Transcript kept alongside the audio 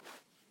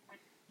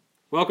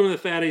Welcome to the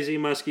Fat AZ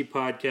Muskie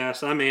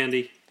podcast. I'm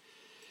Andy,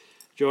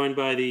 joined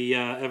by the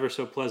ever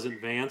so pleasant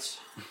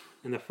Vance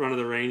in the front of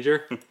the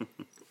Ranger.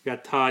 We've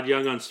got Todd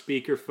Young on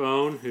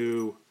speakerphone,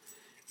 who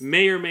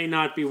may or may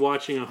not be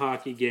watching a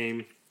hockey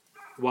game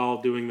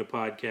while doing the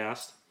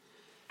podcast.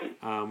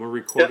 We're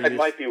recording. I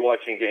might be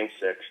watching Game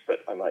 6,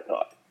 but I might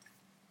not.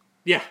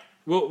 Yeah,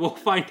 we'll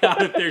find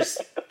out if there's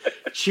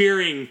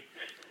cheering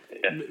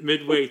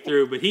midway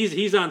through. But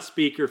he's on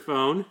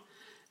speakerphone,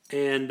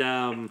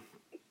 and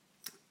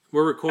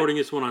we're recording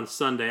this one on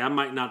Sunday. I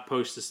might not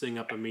post this thing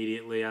up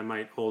immediately. I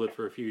might hold it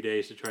for a few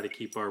days to try to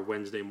keep our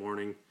Wednesday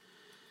morning.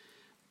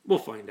 We'll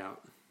find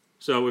out.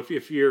 So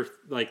if you're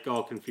like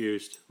all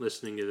confused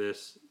listening to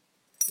this,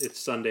 it's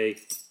Sunday,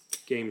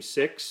 Game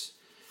 6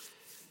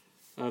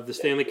 of the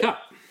Stanley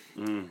Cup.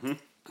 Mm-hmm.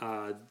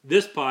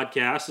 This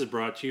podcast is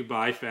brought to you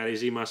by Fat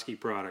AZ Muskie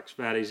Products.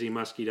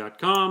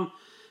 FatAZMuskie.com,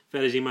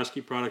 Fat AZ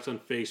Muskie Products on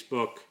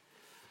Facebook.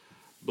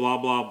 Blah,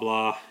 blah,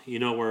 blah. You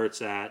know where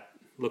it's at.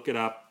 Look it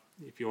up.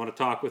 If you want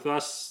to talk with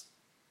us,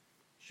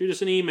 shoot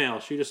us an email,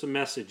 shoot us a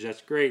message.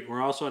 That's great.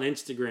 We're also on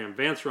Instagram.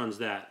 Vance runs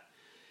that.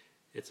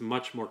 It's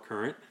much more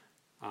current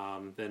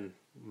than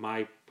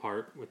my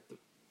part with the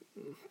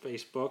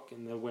Facebook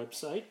and the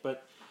website.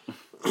 But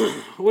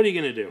what are you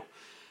going to do?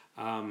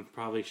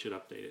 Probably should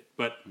update it.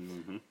 But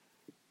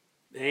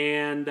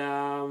and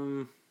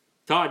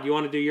Todd, you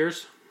want to do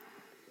yours?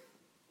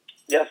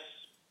 Yes.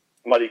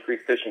 Muddy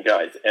Creek Fishing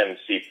Guides,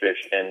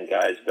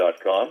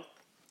 mcfishandguides.com.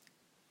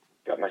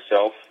 Got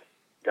myself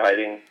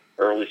guiding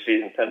early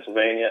season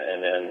Pennsylvania,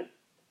 and then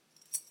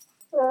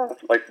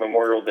like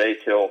Memorial Day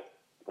till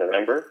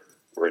November,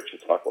 we're at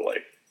Chautauqua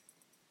Lake.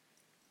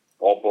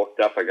 All booked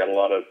up. I got a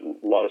lot of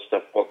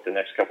stuff booked the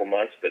next couple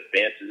months, but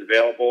Vance is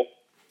available.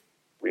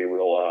 We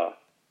will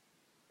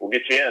we'll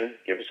get you in.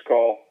 Give us a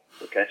call.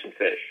 We're catching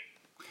fish.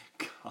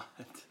 God.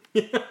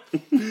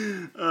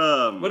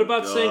 What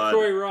about St.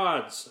 Croix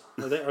rods?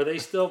 Are they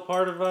still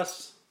part of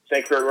us?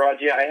 St. Croix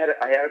rods, yeah. I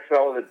had a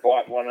fellow that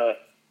bought one of,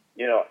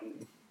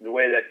 the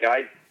way that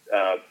guide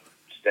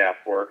staff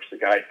works, the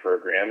guide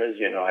program is,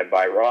 I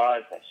buy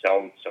rods, I sell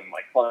them to some of my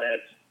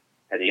clients.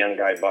 Had a young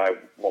guy buy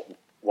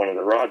one of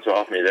the rods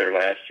off me there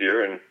last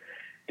year, and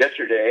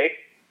yesterday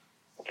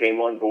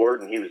came on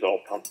board, and he was all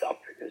pumped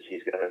up because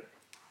he's got a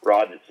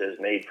rod that says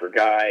made for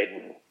guide,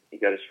 and he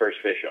got his first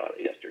fish on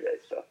it yesterday.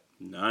 So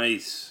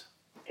nice.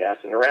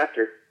 Casting a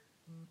raptor.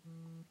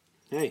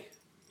 Hey,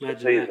 imagine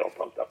so he's all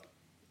pumped up.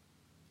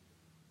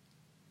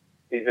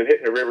 He's been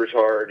hitting the rivers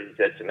hard. He's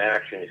had some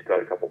action. He's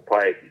caught a couple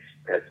pike. He's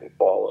had some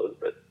follows,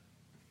 but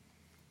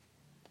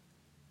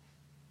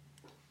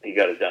he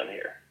got it done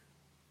here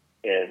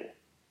in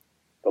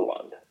the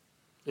Lund.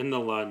 In the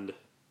Lund.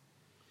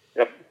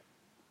 Yep.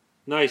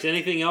 Nice.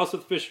 Anything else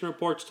with fishing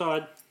reports,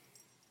 Todd?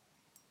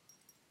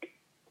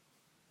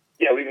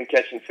 Yeah, we've been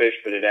catching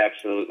fish, but it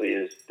absolutely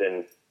has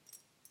been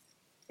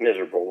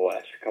miserable the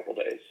last couple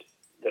days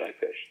that I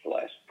fished. The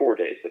last 4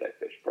 days that I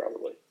fished,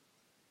 probably.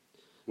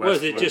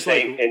 Was it just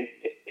like and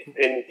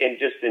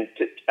just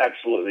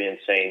absolutely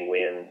insane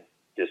wind?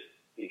 Just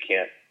you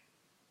can't.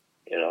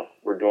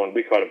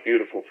 We caught a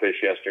beautiful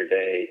fish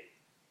yesterday,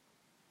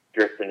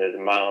 drifting at a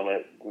mile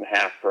and a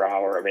half per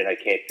hour. I mean, I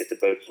can't get the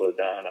boat slowed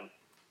down. I'm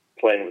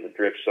playing with a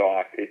drift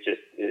sock. It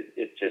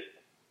just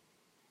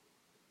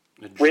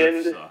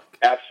wind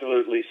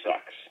absolutely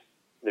sucks.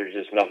 There's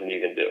just nothing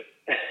you can do.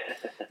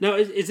 Now,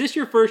 is this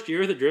your first year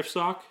with a drift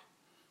sock?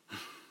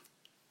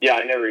 Yeah,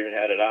 I never even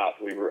had it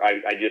out.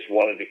 I just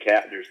wanted to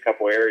cast. There's a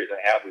couple areas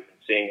we've been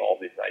seeing all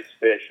these nice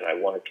fish, and I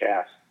want to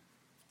cast.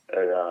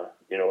 And,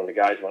 when the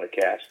guys want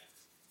to cast,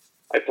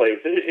 I play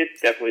with it.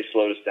 It definitely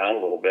slows down a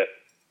little bit.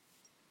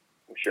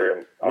 I'm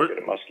sure I'll get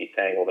a muskie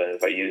tangled, and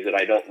if I use it,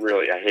 I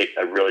really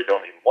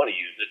don't even want to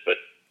use it, but,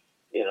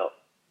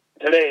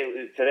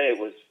 today it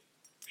was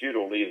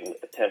futile to even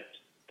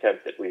attempt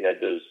that. We had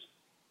those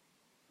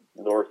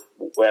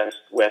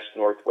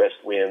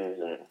west-northwest winds,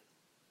 and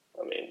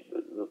I mean,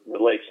 the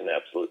lake's an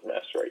absolute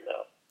mess right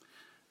now.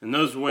 And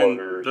those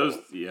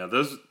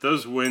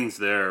those winds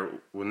there,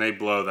 when they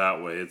blow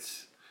that way,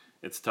 it's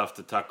tough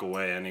to tuck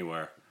away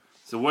anywhere.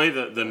 It's the way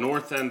that the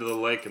north end of the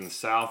lake and the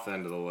south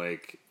end of the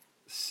lake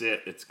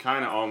sit. It's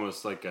kind of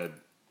almost like a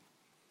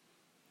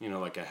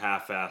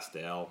half-assed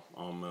L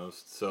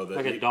almost. So that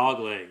like a dog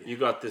leg. You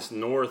got this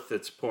north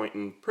that's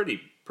pointing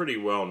pretty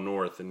well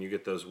north, and you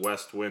get those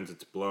west winds.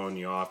 It's blowing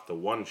you off the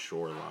one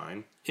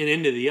shoreline and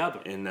into the other,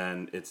 and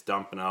then it's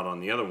dumping out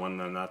on the other one.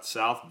 Then that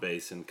south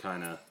basin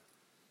kind of,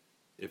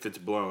 if it's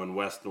blowing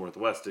west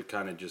northwest, it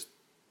kind of just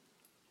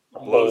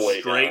blows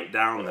straight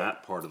down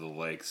that part of the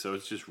lake. So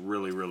it's just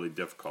really, really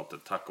difficult to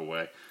tuck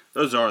away.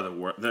 Those are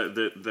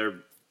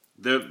they're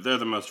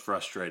the most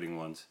frustrating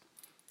ones.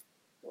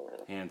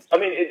 Hands down.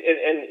 I mean,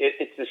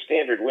 it's the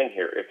standard wind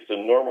here. If it's a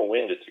normal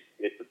wind,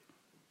 it's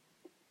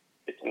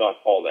not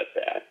all that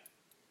bad.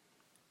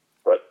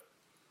 But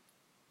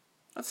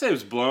I'd say it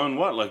was blowing,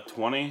 like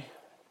 20,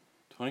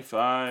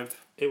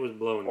 25? It was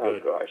blowing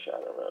good. Oh, gosh, I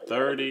don't know.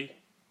 30?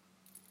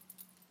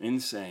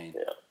 Insane.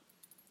 Yeah.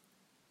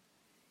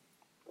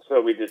 So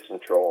we did some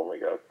trolling. We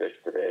got a fish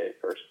today,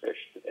 first fish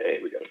today.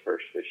 We got a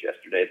first fish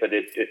yesterday, but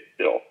it's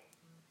still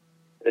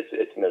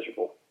it's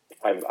miserable.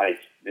 I mean, I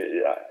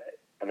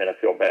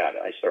feel bad.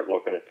 I start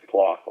looking at the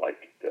clock like,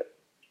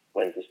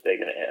 when's this day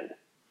going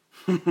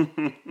to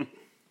end?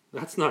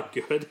 That's not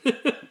good.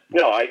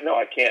 No,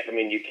 I can't. I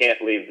mean, you can't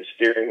leave the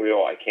steering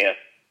wheel. I can't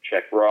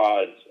check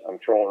rods. I'm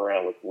trolling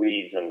around with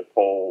weeds on the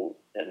poles,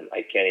 and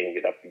I can't even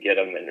get up to get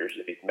them. And there's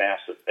these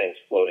massive things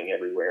floating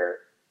everywhere.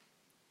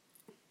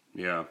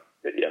 Yeah.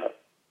 Yeah.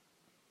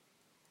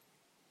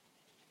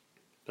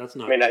 That's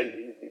not. I mean,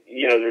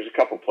 there's a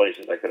couple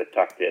places I could have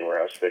tucked in where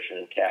I was fishing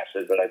and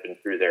casted, but I've been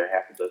through there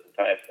half a dozen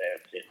times and I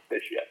haven't seen a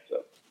fish yet,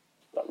 so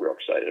not real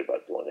excited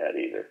about doing that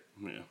either.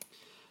 Yeah.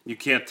 You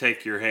can't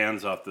take your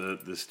hands off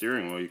the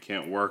steering wheel. You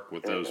can't work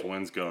with those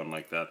winds going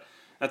like that.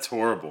 That's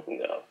horrible.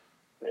 No.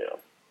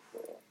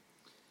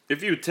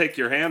 If you take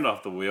your hand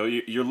off the wheel,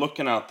 you're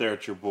looking out there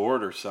at your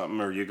board or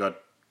something, or you got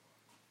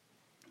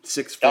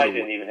 6 foot. I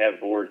didn't even have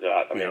boards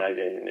out. I mean, I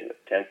didn't even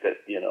attempt it,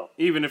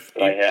 Even if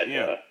I had,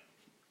 I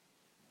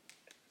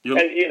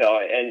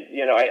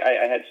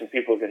had some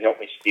people who could help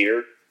me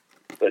steer,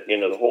 but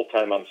the whole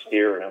time I'm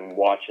steering, I'm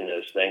watching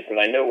those things, and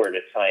I know where to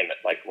time it,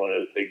 like one of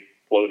those big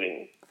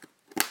floating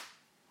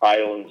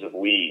islands of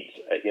weeds.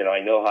 I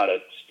know how to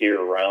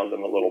steer around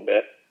them a little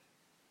bit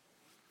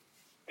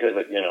because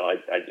I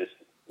just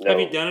know. Have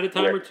you done it a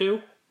time or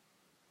two?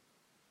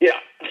 Yeah.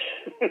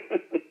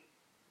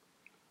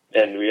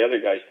 And the other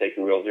guys take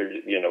the wheels.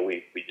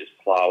 We just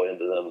plow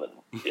into them, and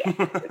yeah,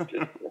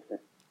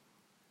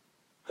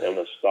 they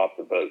almost stop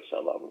the boat.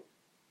 Some of them.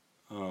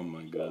 Oh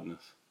my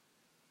goodness!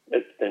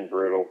 It's been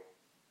brutal.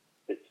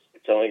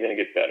 It's only going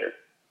to get better.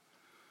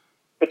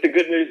 But the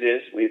good news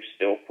is we've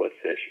still put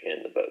fish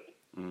in the boat.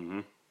 Mm-hmm.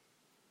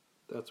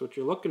 That's what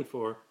you're looking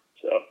for.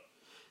 So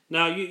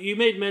now you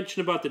made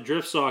mention about the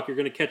drift sock. You're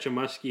going to catch a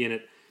muskie in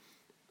it.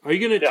 Are you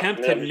going to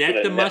attempt to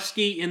net the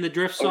muskie in the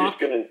drift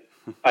sock?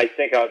 I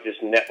think I'll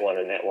just net one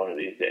of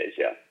these days.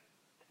 Yeah.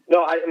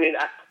 No, I mean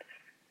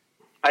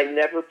I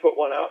never put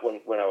one out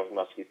when I was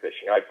muskie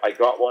fishing. I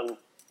got one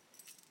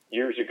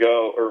years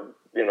ago, or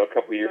a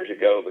couple of years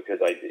ago, because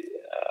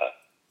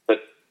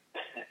but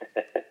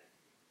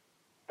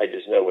I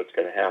just know what's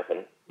going to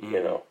happen.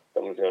 Mm-hmm.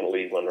 Someone's going to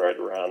lead one right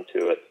around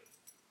to it.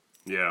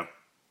 Yeah.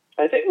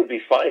 I think it would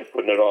be fine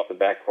putting it off the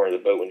back corner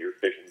of the boat when you're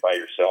fishing by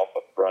yourself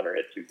up front, or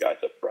had two guys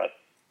up front.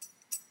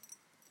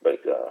 But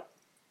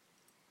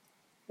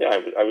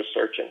I was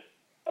searching.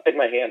 I had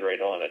my hand right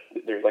on it.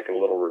 There's like a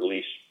little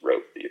release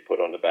rope that you put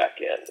on the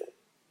back end.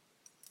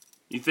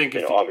 You think?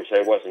 Obviously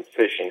I wasn't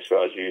fishing, so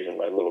I was using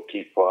my little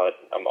keep pot.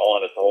 I'm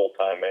on it the whole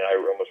time, man. I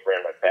almost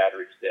ran my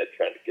batteries dead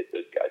trying to get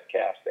those guys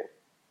casting.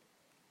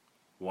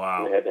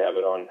 Wow. We had to have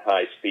it on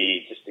high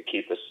speed just to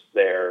keep us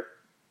there.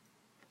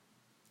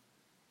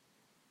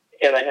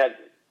 And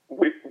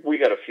we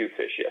got a few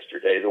fish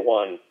yesterday. The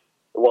one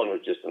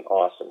was just an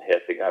awesome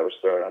hit. The guy was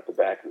throwing out the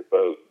back of the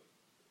boat.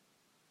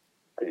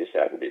 I just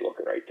happened to be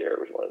looking right there. It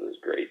was one of those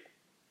great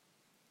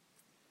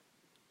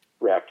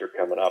raptor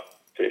coming up.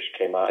 Fish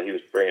came out. He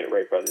was bringing it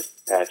right by this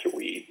patch of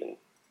weeds and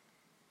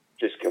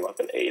just come up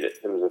and ate it.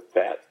 It was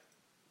a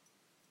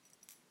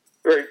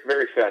very,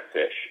 very fat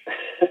fish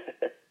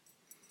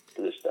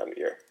for this time of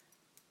year.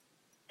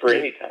 For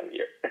any time of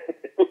year.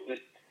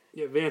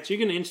 Yeah, Vance, you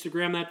going to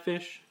Instagram that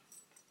fish?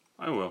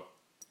 I will.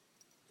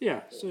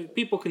 Yeah, so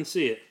people can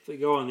see it if they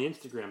go on the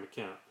Instagram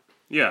account.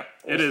 Yeah,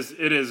 it's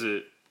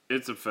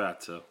a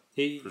fatso.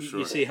 For sure.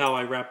 You see how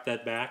I wrapped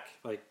that back?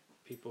 Like,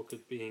 people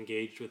could be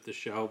engaged with the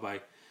show by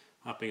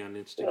hopping on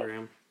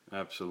Instagram. Yeah,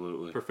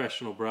 absolutely.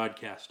 Professional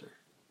broadcaster.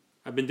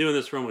 I've been doing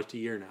this for almost a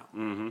year now.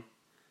 Mm-hmm.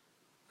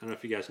 I don't know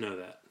if you guys know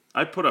that.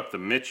 I put up the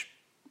Mitch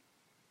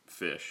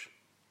fish.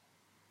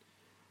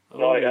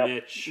 Oh, yeah.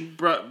 Mitch.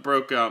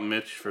 Broke out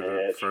Mitch for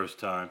the first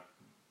time.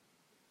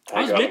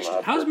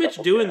 How's Mitch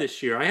doing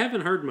this year? I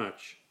haven't heard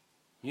much.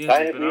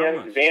 Vance threw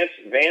him.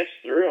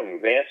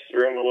 Vance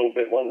threw him a little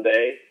bit one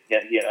day. He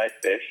and I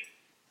fished.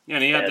 Yeah,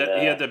 and he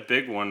had that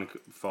big one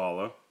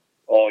follow.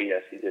 Oh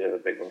yes, he did have a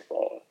big one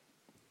follow.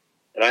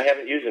 And I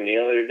haven't used him. The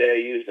other day I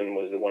used him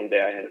was the one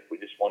day I had with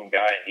just one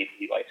guy, and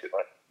he likes it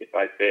if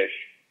I fish.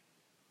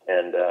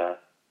 And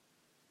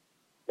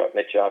got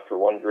Mitch out for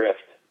one drift,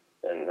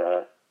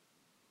 and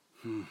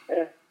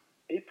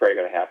he probably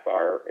got a half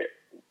hour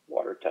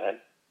water time.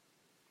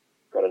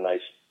 Got a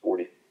nice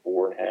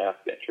 44.5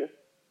 pitcher.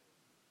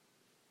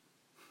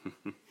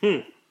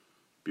 Beautiful.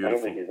 I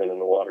don't think he's been in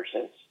the water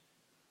since.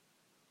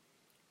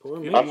 Poor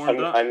Mitch. I'm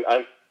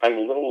a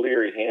little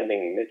leery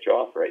handing Mitch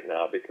off right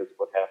now because of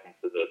what happened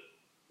to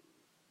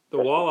the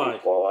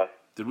walleye.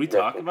 Did we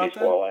talk about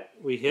that? Walleye.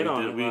 We hit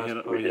on it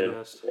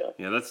last podcast.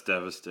 Yeah, that's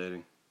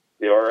devastating.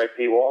 The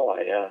R.I.P.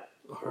 walleye, yeah.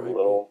 A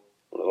little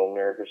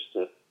nervous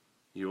to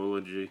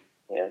eulogy.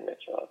 Hand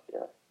Mitch off,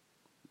 yeah.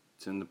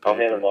 It's in the paper. I'll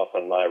hand him off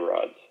on my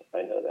rods.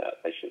 I know that.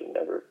 I should have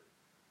never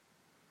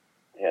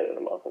handed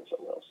him off on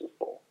someone else's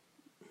pole.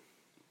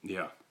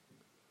 Yeah.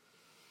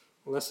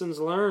 Lessons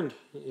learned,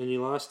 and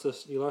you lost a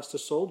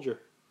soldier.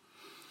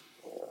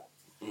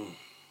 Yeah.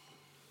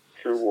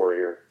 True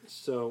warrior.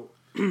 So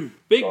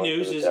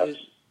news is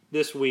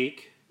this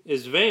week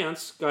is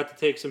Vance got to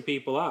take some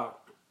people out.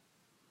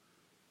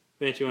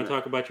 Vance, you want to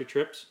talk about your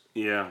trips?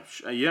 Yeah,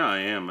 I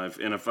am.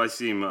 And if I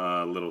seem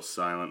a little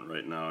silent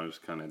right now, I was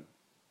kind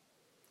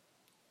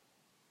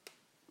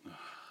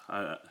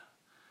of...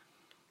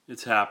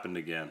 it's happened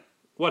again.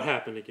 What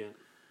happened again?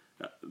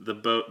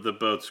 The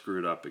boat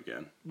screwed up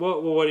again.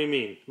 Well, what do you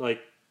mean?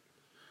 Like,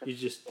 you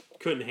just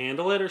couldn't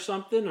handle it or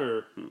something,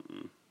 or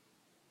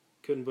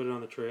couldn't put it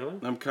on the trailer?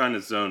 I'm kind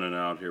of zoning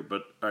out here,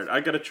 but all right,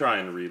 I got to try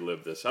and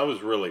relive this. I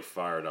was really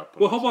fired up.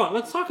 Well, hold on.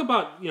 Let's talk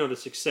about the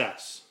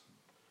success.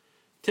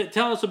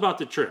 Tell us about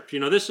the trip.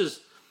 This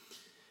is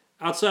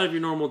outside of your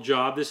normal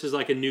job. This is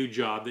like a new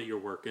job that you're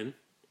working.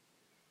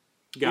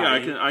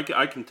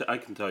 I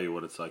can tell you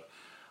what it's like.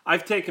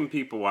 I've taken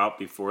people out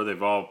before.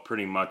 They've all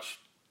pretty much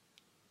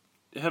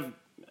have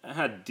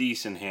had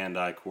decent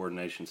hand-eye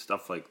coordination,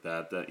 stuff like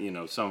that. That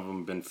some of them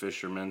have been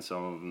fishermen,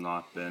 some of them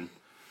not been.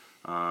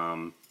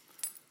 I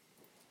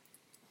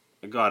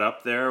got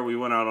up there. We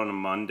went out on a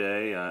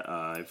Monday.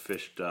 I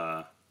fished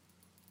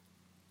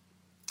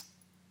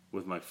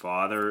with my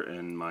father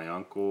and my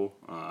uncle,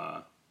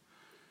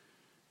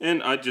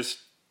 and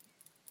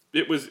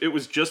it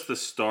was just the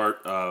start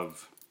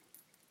of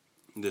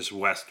this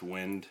west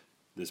wind,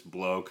 this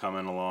blow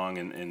coming along,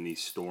 and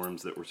these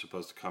storms that were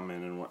supposed to come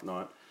in and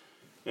whatnot.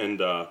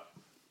 And I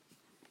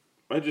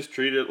just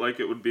treated it like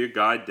it would be a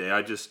guide day.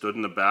 I just stood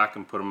in the back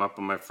and put them up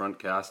on my front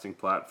casting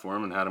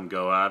platform and had them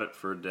go at it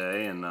for a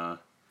day. And it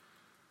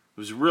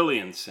was really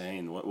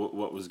insane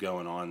what was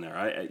going on there.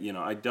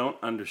 I don't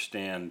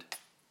understand.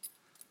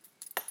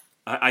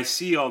 I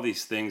see all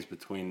these things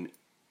between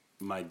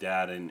my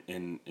dad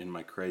and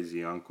my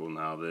crazy uncle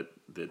now that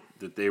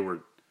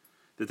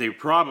they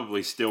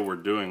probably still were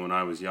doing when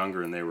I was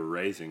younger and they were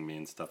raising me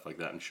and stuff like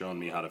that and showing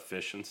me how to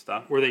fish and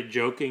stuff. Were they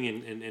joking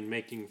and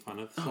making fun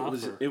of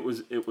stuff?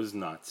 It was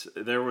nuts.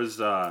 There was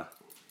I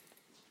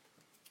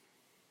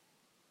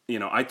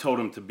told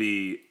them to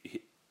be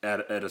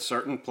at a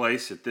certain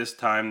place at this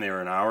time. They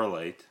were an hour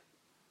late.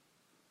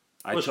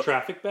 Was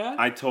traffic bad?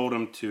 I told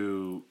them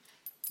to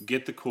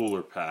get the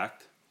cooler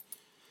packed.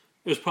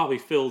 It was probably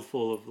filled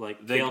full of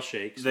kale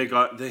shakes. They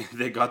got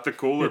the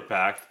cooler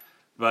packed.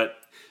 But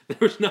there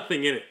was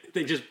nothing in it.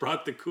 They just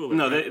brought the cooler.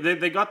 No,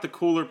 they got the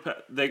cooler.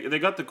 They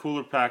got the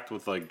cooler packed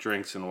with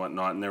drinks and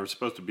whatnot, and they were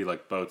supposed to be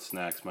boat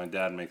snacks. My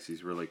dad makes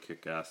these really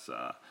kick-ass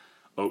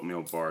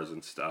oatmeal bars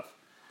and stuff,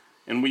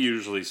 and we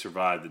usually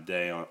survive the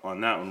day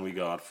on that when we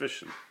go out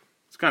fishing.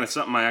 It's kind of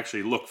something I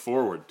actually look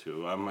forward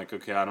to. I'm like,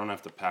 okay, I don't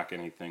have to pack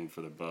anything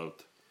for the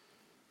boat,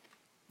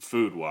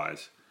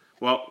 food-wise.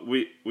 Well,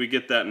 we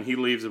get that, and he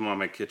leaves them on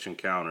my kitchen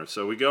counter,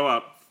 so we go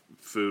out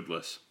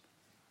foodless.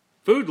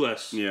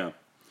 Foodless? Yeah.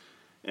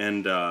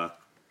 And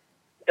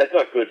that's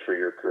not good for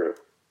your crew.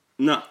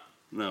 No,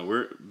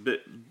 we're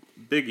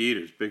big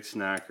eaters, big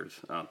snackers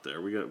out there.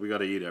 We got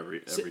to eat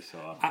every so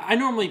often. I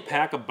normally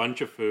pack a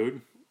bunch of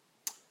food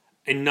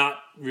and not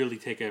really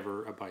take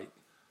ever a bite.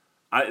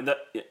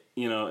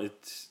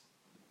 It's.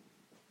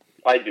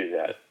 I do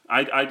that.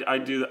 I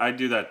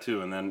do that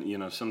too, and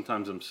then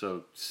sometimes I'm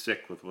so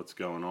sick with what's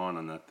going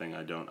on that thing.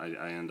 I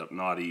end up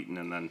not eating,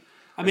 and then.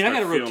 I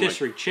got a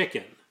rotisserie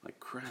chicken. Like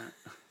crap.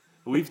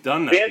 We've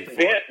done that before.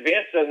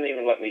 Vance doesn't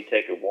even let me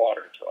take a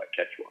water until I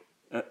catch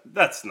one.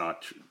 That's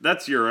not true.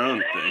 That's your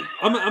own thing.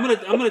 I'm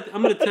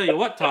gonna tell you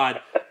what,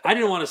 Todd. I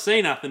didn't want to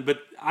say nothing, but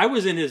I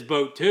was in his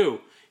boat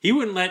too. He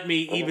wouldn't let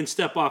me even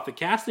step off the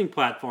casting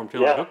platform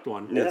till I hooked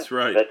one. That's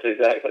right. That's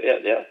exactly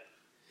it. Yeah.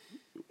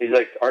 He's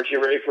like, "Aren't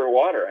you ready for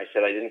water?" I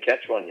said, "I didn't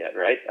catch one yet,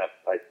 right?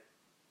 I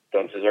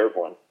don't deserve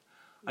one."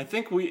 I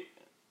think we.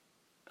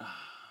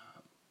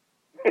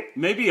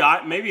 Maybe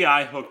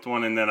I hooked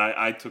one and then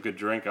I took a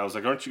drink. I was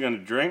like, "Aren't you going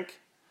to drink?"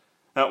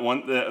 That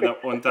one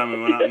time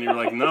we went out and you were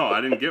like, "No, I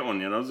didn't get one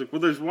yet." I was like,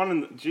 "Well, there's one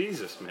in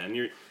Jesus, man.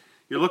 You're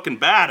looking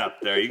bad up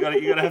there. You got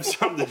to have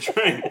something to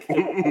drink."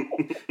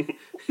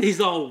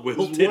 He's all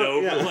wilted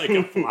over like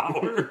a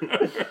flower.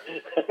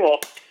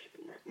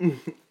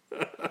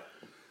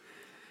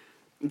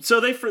 So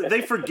they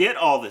forget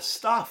all this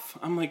stuff.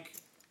 I'm like,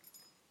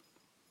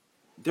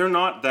 they're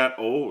not that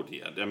old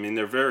yet. I mean,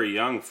 they're very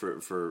young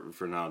for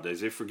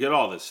nowadays. They forget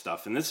all this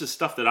stuff. And this is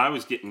stuff that I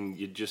was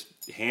getting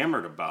just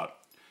hammered about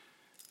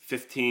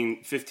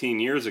 15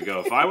 years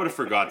ago. If I would have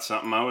forgot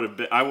something,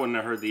 I wouldn't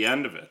have heard the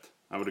end of it.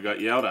 I would have got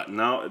yelled at.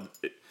 Now, I'm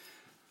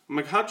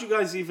like, how'd you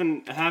guys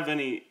even have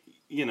any,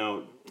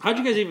 How'd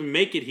you guys even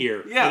make it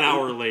here an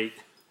hour late?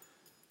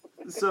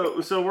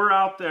 So we're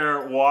out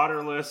there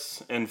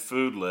waterless and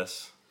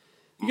foodless.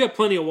 You got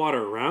plenty of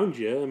water around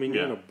you. I mean,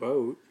 you're in a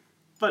boat.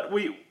 But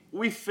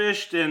we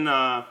fished and,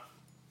 I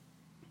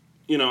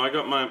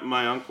got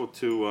my uncle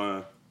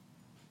to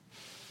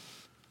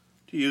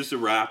use the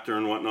Raptor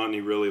and whatnot, and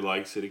he really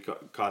likes it. He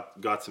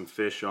got some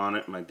fish on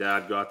it. My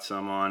dad got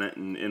some on it,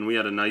 and we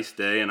had a nice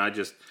day, and I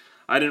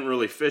didn't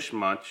really fish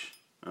much.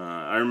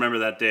 I remember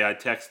that day I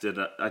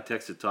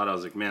texted Todd. I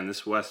was like, man,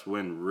 this west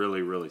wind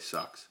really, really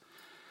sucks.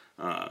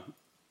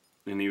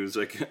 And he was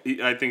like,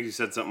 I think he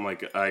said something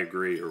like, I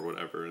agree or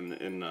whatever.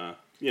 And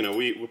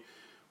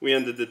we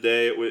ended the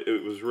day.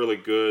 It was really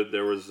good.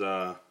 There was,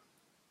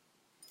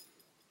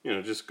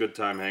 just good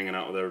time hanging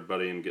out with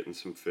everybody and getting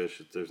some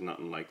fish. There's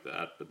nothing like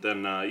that. But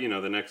then, I think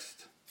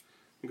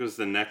it was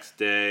the next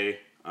day,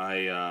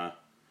 I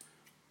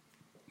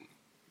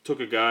took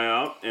a guy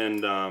out,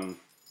 and it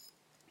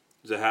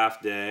was a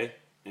half day,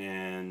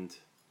 and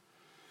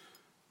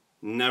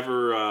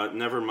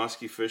never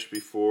musky fished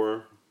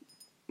before.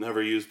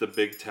 Never used the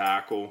big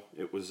tackle.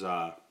 It was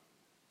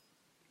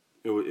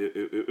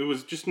it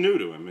was just new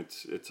to him.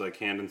 It's like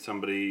handing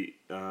somebody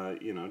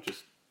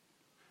just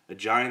a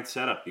giant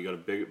setup. You got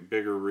a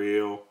bigger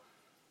reel,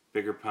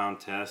 bigger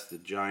pound test, a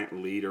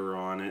giant leader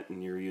on it,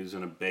 and you're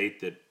using a bait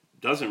that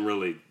doesn't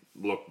really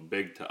look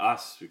big to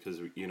us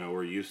because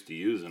we're used to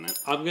using it.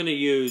 I'm gonna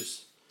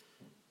use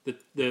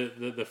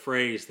the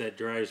phrase that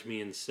drives me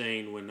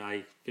insane when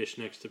I fish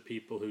next to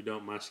people who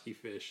don't musky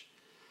fish.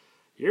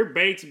 Your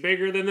bait's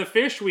bigger than the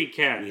fish we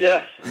catch.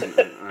 Yeah.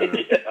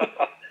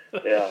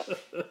 Yeah.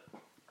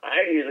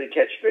 I usually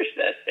catch fish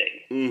that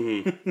big.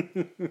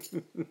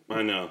 Mm-hmm.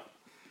 I know.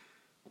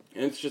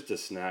 And it's just a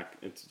snack.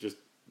 It's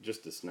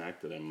just a snack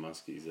that I'm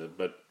muskies.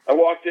 But I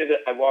walked into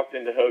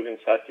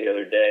Hogan's hut the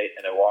other day,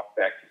 and I walked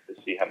back just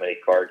to see how many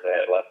cards I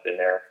had left in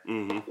there.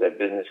 Mm-hmm. I had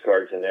business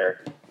cards in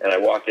there, and I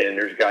walked in, and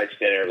there's guys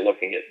standing there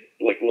looking at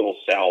like little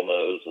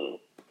salmos and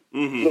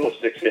little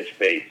 6-inch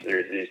baits.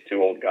 There's these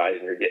two old guys,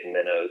 and they're getting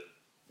minnows.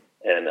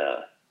 And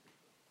I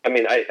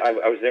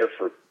was there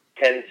for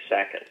 10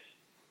 seconds,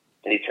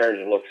 and he turns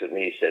and looks at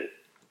me. He said,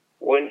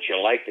 "Wouldn't you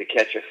like to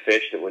catch a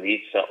fish that would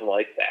eat something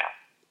like that?"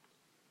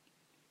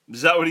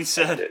 Is that what he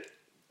said?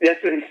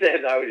 That's what he said.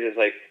 And I was just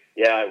like,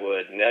 "Yeah, I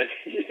would." And then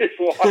he just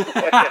walked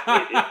away.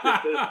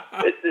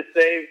 It's the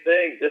same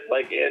thing, just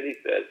like Andy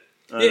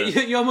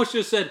said. You almost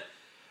just said,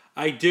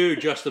 "I do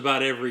just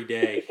about every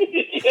day."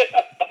 Yeah.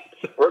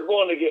 We're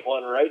going to get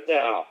one right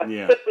now.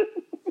 Yeah.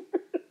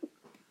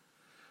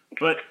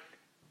 But,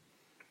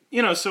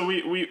 so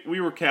we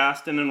were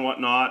casting and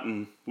whatnot,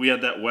 and we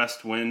had that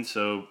west wind,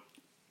 so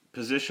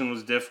position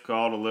was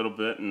difficult a little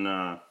bit, and,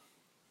 I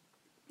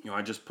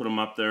just put them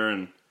up there,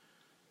 and,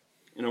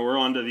 we're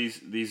onto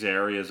these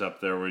areas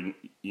up there where,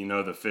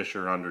 the fish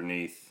are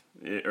underneath,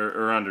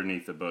 or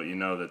underneath the boat. You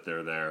know that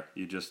they're there.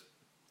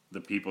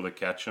 The people that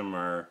catch them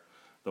are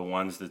the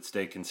ones that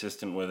stay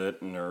consistent with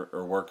it and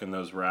are working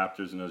those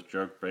raptors and those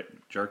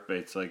jerk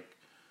baits like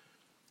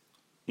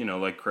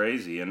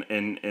crazy.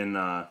 And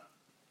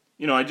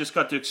I just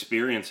got to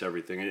experience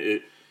everything.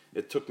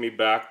 It took me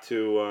back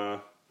to,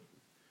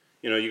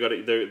 you got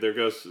to, there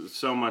goes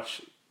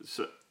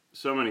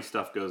so many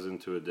stuff goes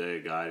into a day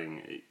of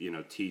guiding,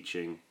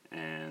 teaching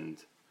and,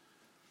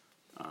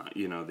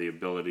 the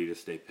ability to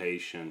stay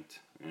patient.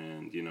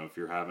 And, if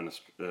you're having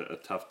a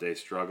tough day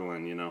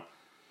struggling,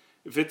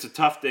 if it's a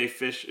tough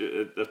fish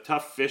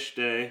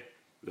day,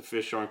 the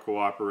fish aren't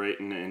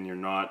cooperating and you're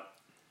not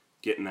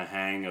getting the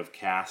hang of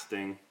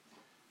casting,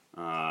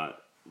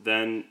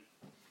 then,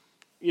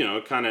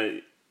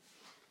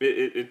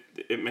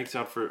 it makes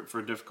up for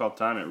a difficult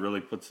time. It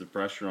really puts the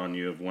pressure on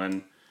you of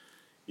when,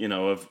 you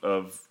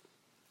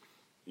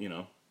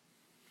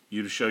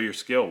to show your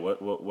skill.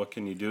 What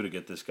can you do to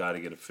get this guy to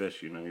get a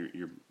fish?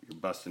 You're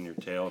busting your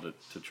tail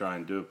to try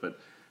and do it. But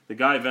the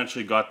guy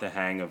eventually got the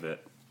hang of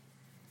it.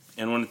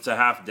 And when it's a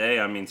half day,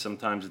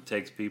 sometimes it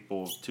takes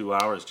people 2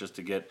 hours just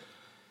to get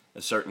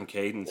a certain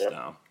cadence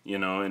down,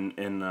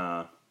 and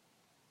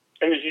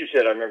as you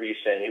said, I remember you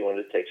saying you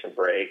wanted to take some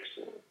breaks.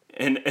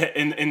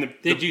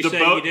 Did you say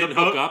you didn't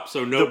hook up,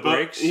 so no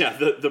breaks? Yeah,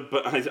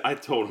 I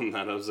told him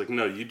that. I was like,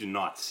 no, you do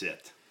not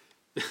sit.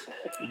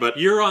 But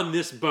you're on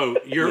this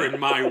boat. You're in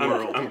my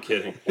world. I'm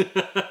kidding.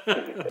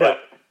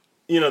 But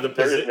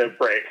there is no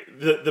break.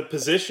 The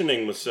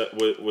positioning was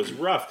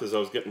rough because I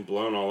was getting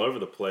blown all over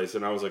the place,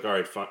 and I was like, all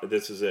right, fine,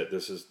 this is it.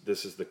 This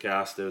is the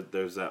cast.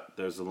 There's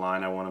the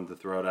line I want him to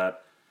throw it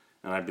at,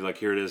 and I'd be like,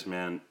 here it is,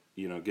 man.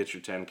 Get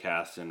your 10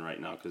 casts in right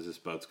now because this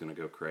boat's gonna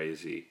go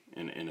crazy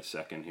in a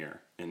second here.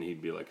 And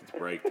he'd be like, it's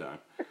break time.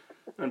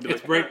 And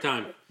it's break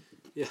time.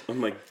 Yeah.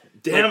 I'm like,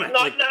 damn it!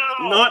 Not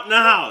now. Not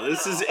now.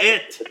 This is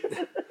it.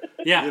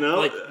 Yeah.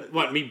 Like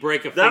what? Me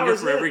break a finger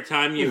for every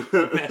time you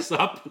mess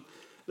up.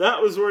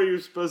 That was where you were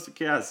supposed to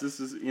cast. This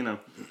is,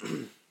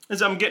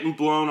 as I'm getting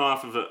blown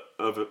off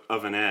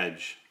of an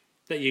edge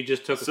that you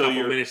just took a couple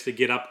minutes to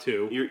get up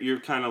to. You're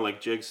kind of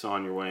like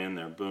jigsawing your way in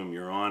there. Boom,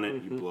 you're on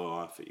it. You blow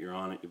off it. You're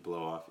on it. You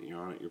blow off it. You're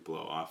on it. You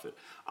blow off it.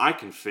 I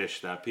can fish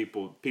that.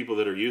 People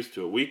that are used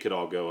to it, we could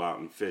all go out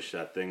and fish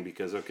that thing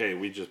because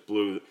we just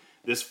blew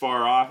this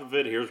far off of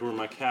it. Here's where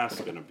my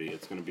cast's going to be.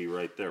 It's going to be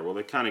right there. Well,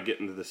 they kind of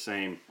get into the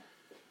same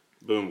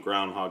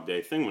Groundhog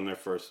Day thing when they're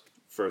first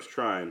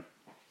trying.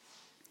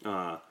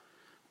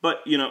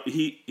 But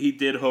he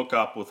did hook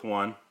up with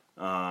one,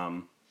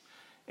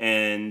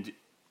 and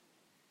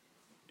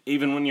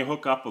even when you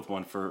hook up with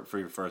one for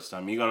your first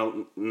time, you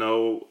gotta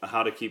know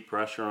how to keep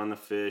pressure on the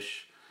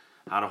fish,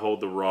 how to hold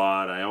the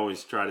rod. I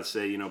always try to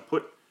say,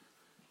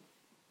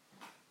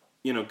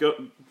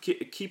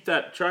 keep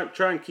that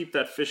try and keep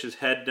that fish's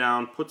head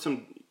down. Put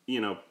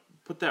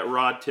that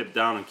rod tip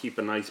down and keep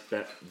a nice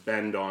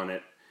bend on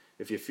it.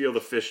 if you feel the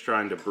fish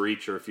trying to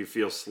breach, or if you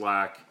feel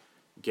slack,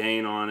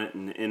 gain on it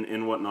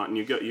and whatnot, and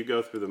you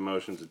go through the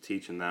motions of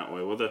teaching that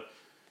way. Well,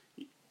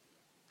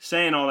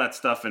 saying all that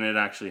stuff and it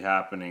actually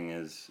happening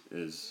is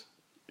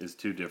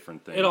two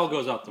different things. It all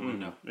goes out the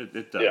window.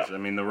 It does. Yeah. I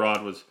mean, the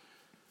rod was,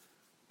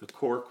 the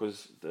cork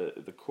was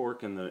the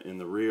cork in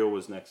the reel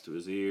was next to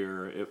his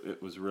ear.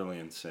 It was really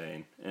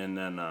insane. And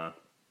then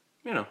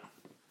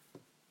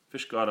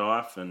fish got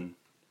off, and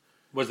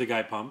Was the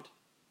guy pumped?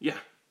 yeah,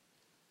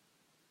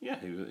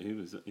 he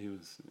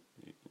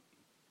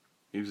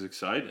was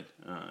excited.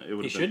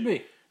 He should be.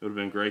 It would have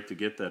been great to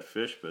get that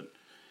fish, but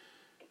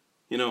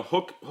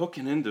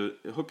hooking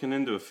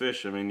into a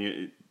fish. I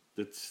mean,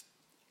 that's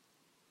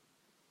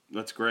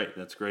great.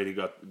 That's great. He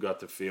got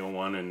to feel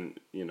one, and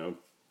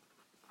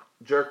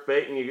jerk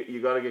bait, and you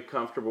got to get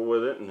comfortable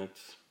with it, and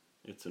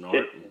it's an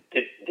art.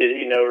 Did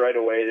he know right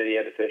away that he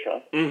had a fish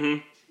on? Mm-hmm.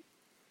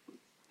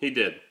 He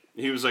did.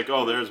 He was like,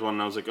 "Oh, there's one."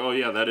 And I was like, "Oh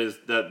yeah, that is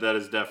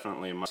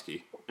definitely a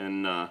muskie."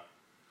 And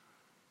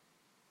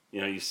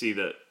you see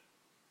the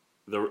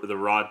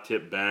rod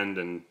tip bend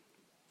and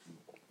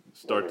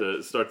start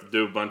to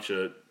do a bunch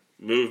of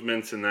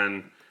movements, and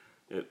then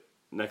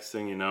next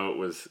thing you know, it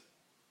was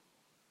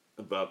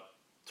about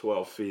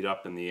 12 feet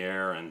up in the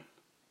air and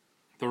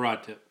The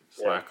rod tip.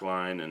 slack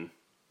line, and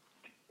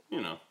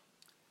Yeah.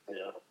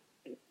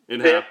 it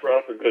Vance happened.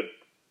 brought up a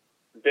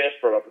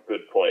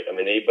good point. I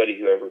mean, anybody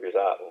who ever goes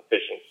out and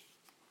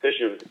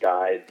fishes with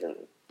guides, and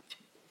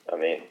I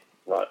mean,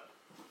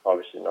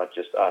 obviously not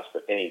just us,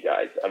 but any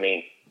guides. I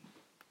mean,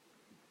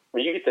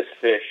 when you get this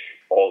fish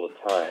all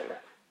the time,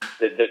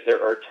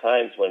 there are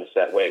times when it's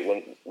that way.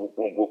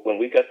 When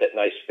we got that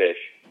nice fish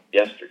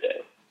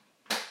yesterday,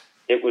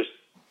 it was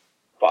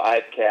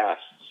 5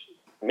 casts,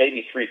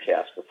 maybe 3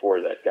 casts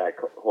before that guy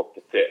hooked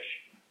the fish.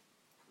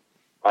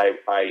 I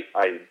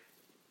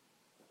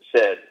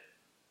said,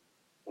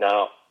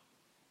 now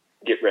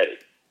get ready.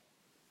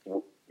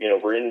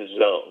 We're in the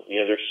zone.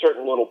 There's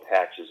certain little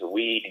patches of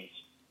weeds.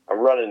 I'm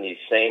running these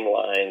same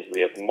lines.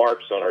 We have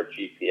marks on our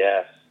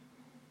GPS,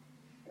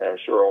 and I'm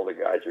sure all the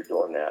guys are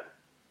doing that.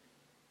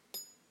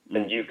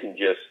 And you can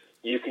just,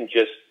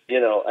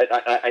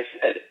 I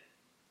said,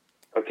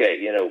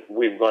 okay,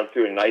 we've gone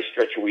through a nice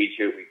stretch of weeds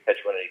here. We catch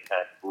one any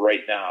time.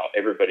 Right now,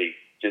 everybody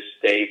just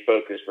stay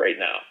focused right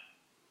now.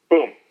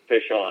 Boom,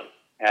 fish on.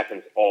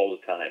 Happens all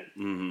the time.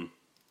 Mm-hmm.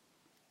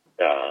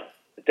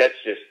 That's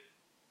just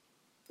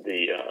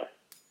the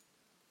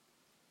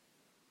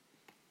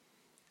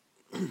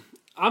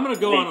I'm going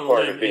to go neat on a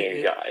part limb of being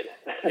a guide.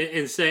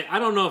 and say I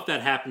don't know if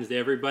that happens to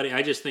everybody.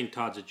 I just think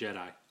Todd's a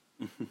Jedi.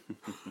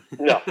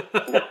 No.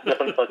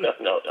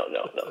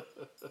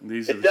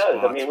 These are It the does.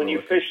 spots I mean, when we're you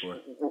looking fish,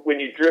 for. when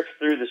you drift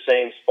through the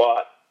same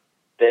spot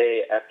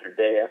day after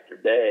day after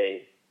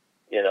day,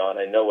 and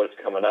I know what's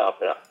coming up,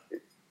 and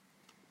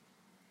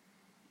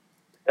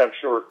I'm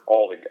sure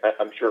all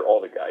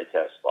the guys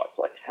have spots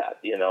like that,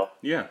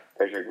 Yeah.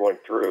 as you're going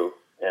through,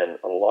 and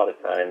a lot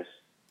of times,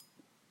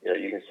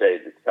 you can say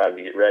it's time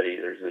to get ready.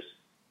 There's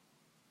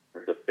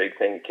a big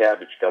thing of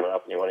cabbage coming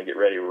up, and you want to get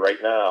ready right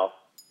now,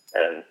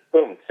 and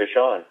boom, fish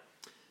on.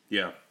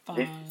 Yeah.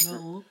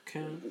 Final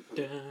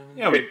countdown.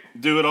 Yeah, we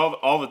do it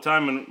all the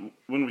time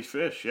when we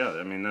fish. Yeah,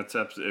 I mean that's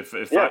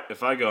absolutely.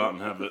 If I go out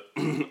and have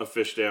a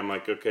fish day, I'm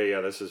like, okay,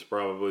 yeah, this is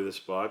probably the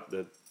spot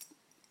that.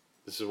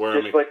 This is where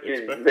Just like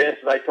Vance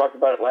and I talked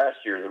about it last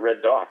year, the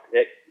Red Dock.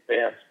 Hey,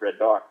 Vance, Red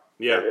Dock.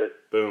 Yeah,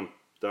 boom,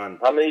 done.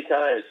 How many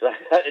times?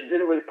 I did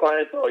it with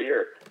clients all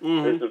year.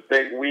 Mm-hmm. There's a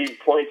big weed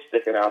point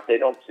sticking out. They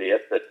don't see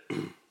it, but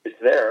it's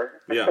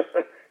there. Yeah.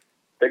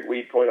 Big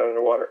weed point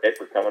underwater. Hey,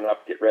 we're coming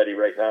up. Get ready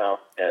right now.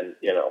 And,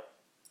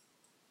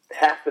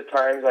 half the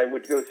times I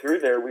would go through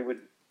there, we would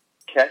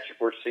catch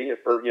or see if,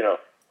 or,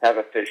 have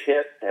a fish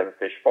hit, have a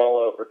fish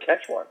follow, or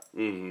catch one.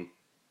 Mm-hmm.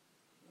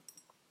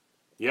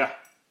 Yeah.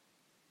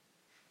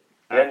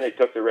 Then they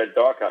took the Red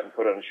Dock out and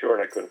put it on the shore,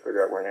 and I couldn't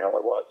figure out where the hell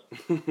it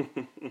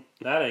was.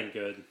 That ain't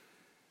good.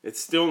 It's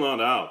still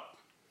not out.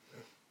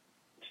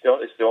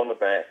 It's still in the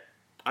bank.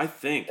 I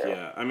think,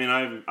 yeah. I mean,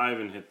 I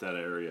haven't hit that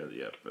area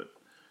yet, but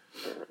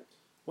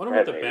Wonder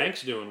what the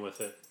bank's doing with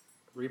it.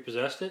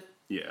 Repossessed it?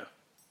 yeah.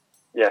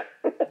 Yeah.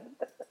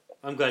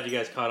 I'm glad you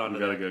guys caught on to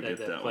gotta that, go that, get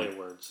that that play one. of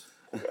words.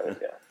 Yeah.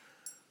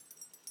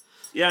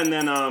 Yeah, and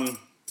then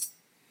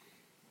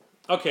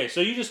Okay, so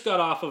you just got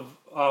off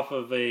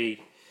of a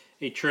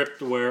trip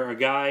to where a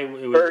guy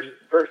it was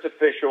First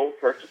official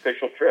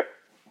trip.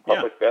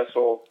 Public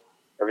vessel.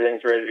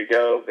 Everything's ready to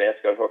go. Vance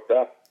got hooked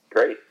up.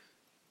 Great.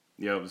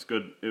 yeah, it was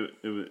good.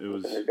 It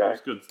was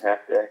good.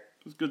 Half day.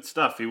 It was good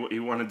stuff. He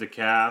wanted to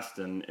cast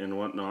and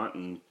whatnot,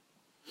 and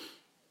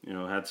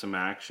had some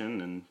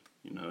action, and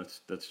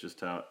that's just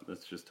how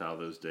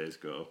those days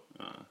go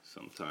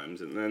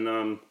sometimes. And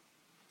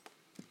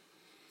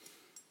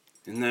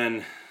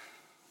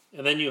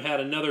then you had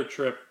another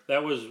trip.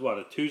 That was what,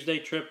 a Tuesday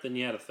trip? Then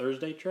you had a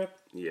Thursday trip.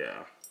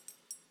 yeah,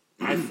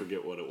 I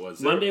forget what it was.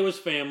 Monday was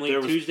family. there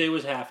was- Tuesday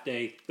was half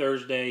day.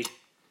 Thursday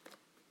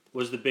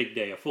was the big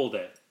day, a full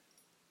day.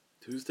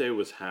 Tuesday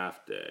was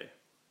half day.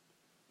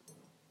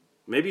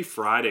 maybe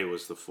Friday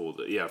was the full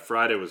day. Yeah,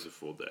 Friday was the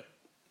full day.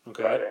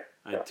 Okay. Friday.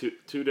 I had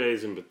 2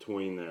 days in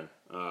between there.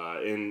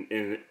 I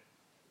didn't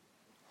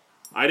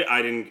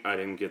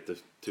get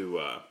to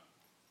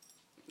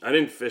I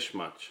didn't fish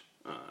much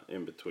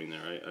in between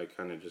there. I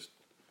kind of just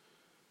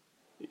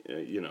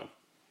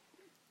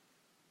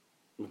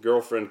my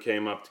girlfriend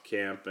came up to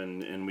camp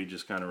and we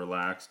just kind of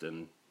relaxed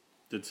and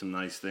did some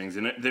nice things.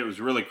 And it was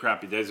really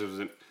crappy days. It was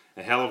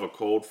a hell of a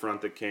cold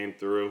front that came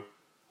through.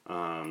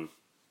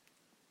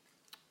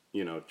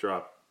 It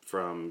dropped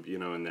from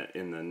in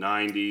the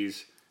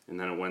 90s, and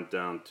then it went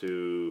down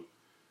to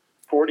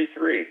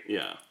 43.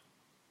 Yeah,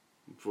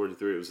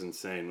 43. It was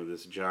insane with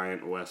this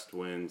giant west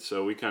wind.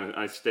 So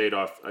I stayed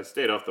off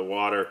the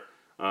water,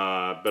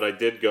 but I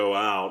did go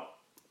out.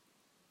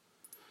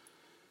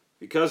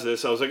 Because of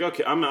this, I was like,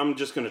 okay, I'm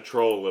just going to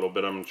troll a little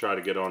bit. I'm going to try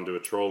to get onto a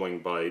trolling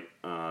bite,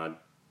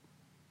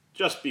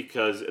 just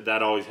because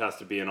that always has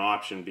to be an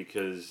option.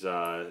 Because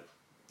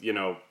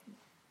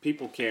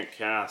people can't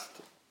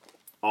cast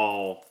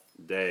all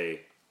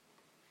day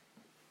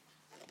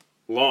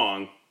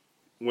long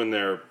when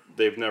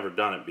they've never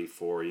done it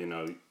before.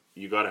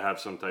 You got to have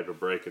some type of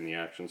break in the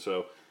action.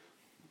 So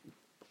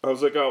I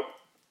was like, oh,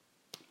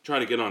 try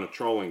to get on a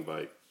trolling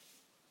bite,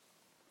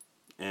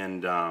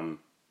 and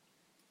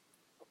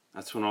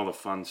that's when all the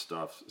fun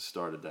stuff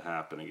started to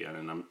happen again.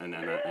 And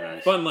I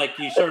Fun, like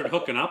you started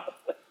hooking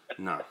up?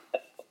 No.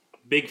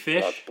 Big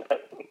fish?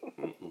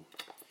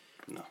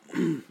 No.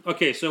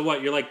 Okay, so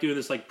what? You're like doing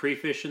this like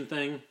pre-fishing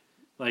thing?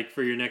 Like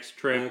for your next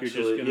trip?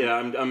 Actually, you're just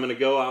gonna... I'm going to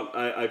go out.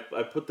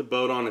 I put the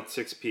boat on at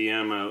 6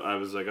 p.m. I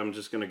was like, I'm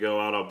just going to go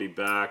out. I'll be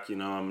back. I'm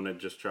going to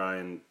just try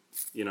and,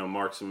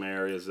 mark some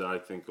areas that I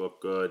think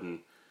look good and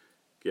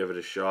give it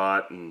a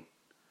shot. And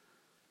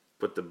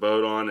put the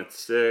boat on at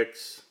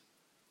 6.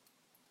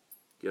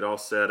 Get all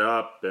set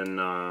up, and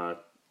I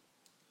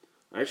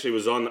actually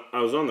was on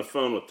the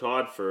phone with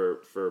Todd for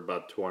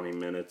about 20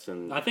 minutes,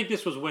 and I think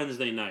this was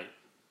Wednesday night.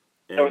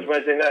 That was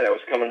Wednesday night. I was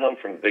coming home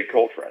from the big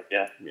cold front.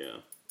 Yeah.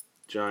 Yeah,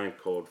 giant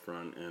cold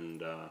front,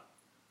 and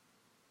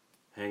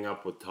hang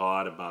up with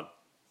Todd. About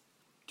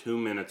 2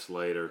 minutes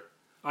later,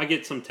 I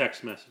get some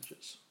text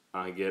messages.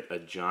 I get a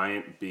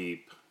giant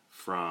beep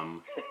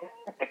from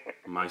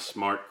my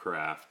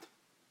SmartCraft.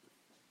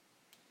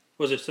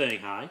 Was it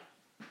saying hi?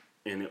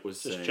 And it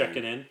was just saying,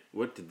 checking in.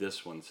 What did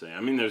this one say? I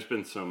mean, there's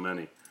been so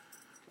many.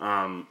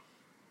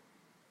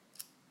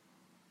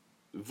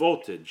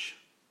 Voltage.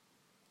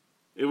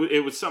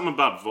 It was something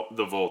about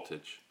the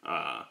voltage.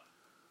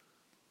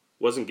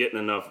 Wasn't getting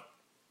enough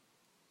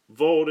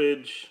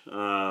voltage.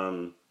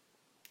 Return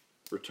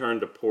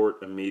to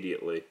port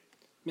immediately.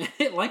 Man,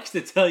 it likes to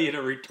tell you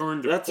to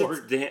return to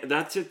port.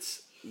 That's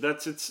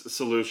its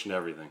solution to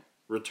everything.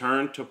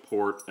 Return to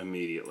port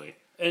immediately.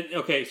 And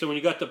okay, so when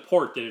you got to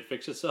port, did it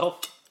fix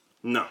itself?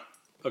 No.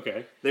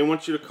 Okay. They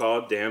want you to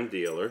call a damn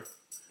dealer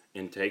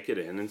and take it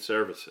in and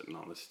service it and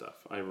all this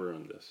stuff. I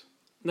ruined this.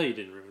 No, you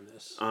didn't ruin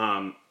this.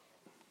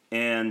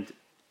 And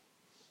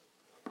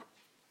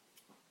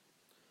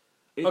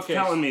it's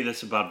telling me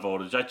this about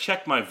voltage. I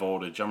checked my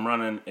voltage. I'm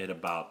running at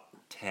about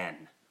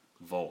 10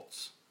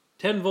 volts.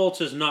 10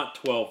 volts is not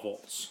 12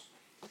 volts.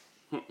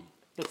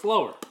 It's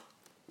lower.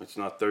 It's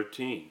not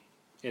 13.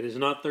 It is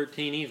not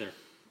 13 either.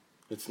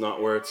 It's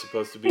not where it's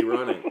supposed to be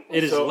running.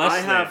 It is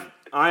less than.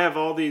 I have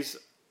all these.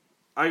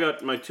 I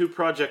got my 2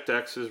 Project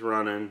X's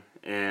running,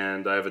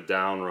 and I have a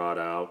down rod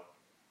out,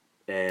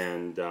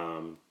 and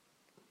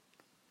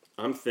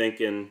I'm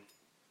thinking,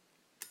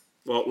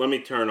 well, let me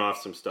turn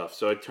off some stuff.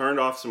 So I turned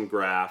off some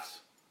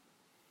graphs,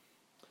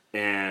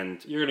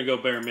 and you're gonna go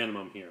bare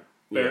minimum here.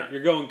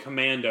 You're going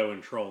commando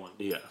and trolling.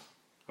 Yeah.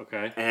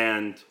 Okay.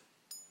 And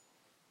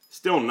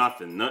still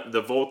nothing.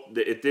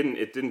 It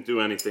didn't do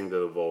anything to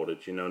the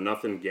voltage.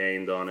 Nothing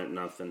gained on it.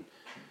 Nothing.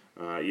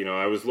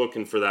 I was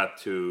looking for that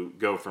to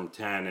go from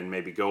 10 and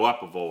maybe go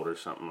up a volt or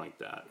something like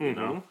that.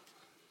 And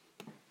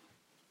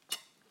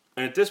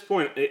at this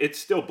point, it's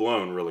still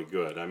blown really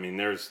good. I mean,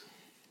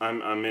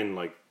 I'm in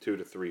like 2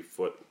 to 3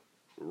 foot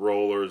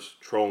rollers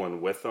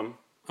trolling with them.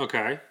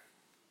 Okay.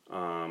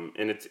 And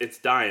it's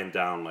dying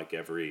down like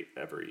every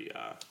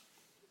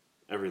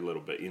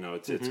little bit.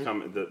 It's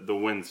coming. The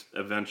wind's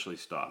eventually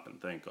stopping.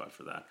 Thank God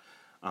for that.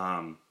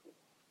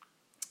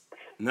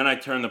 And then I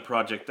turn the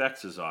Project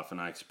X's off, and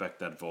I expect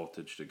that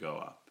voltage to go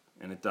up,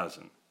 and it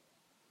doesn't.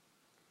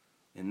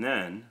 And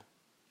then,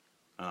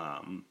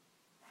 I'm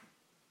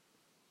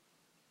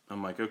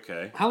like,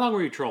 okay. How long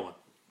were you trolling?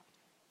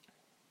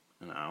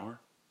 An hour.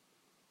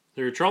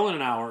 So you're trolling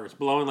an hour. It's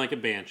blowing like a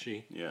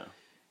banshee. Yeah.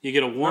 You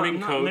get a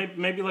warning code.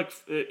 Maybe like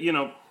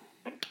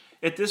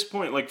at this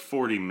point like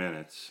 40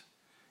 minutes.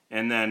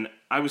 And then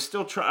I was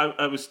still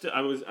I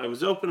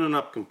was opening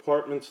up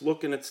compartments,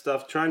 looking at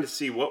stuff, trying to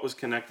see what was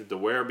connected to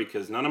where,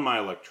 because none of my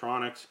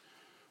electronics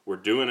were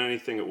doing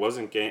anything. It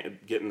wasn't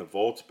getting the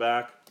volts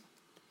back.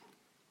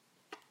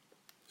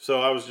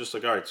 So I was just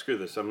like, all right, screw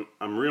this. I'm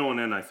reeling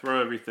in. I throw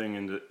everything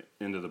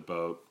into the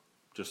boat.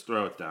 Just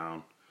throw it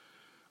down.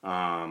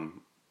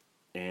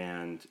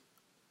 And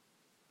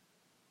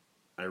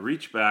I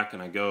reach back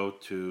and I go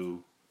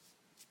to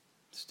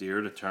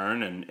steer to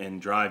turn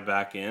and drive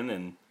back in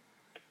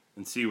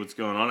and see what's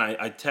going on.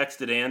 I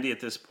texted Andy at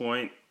this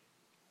point.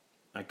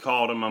 I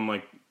called him. I'm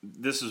like,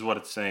 this is what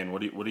it's saying.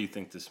 What do you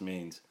think this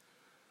means?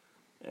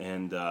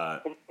 And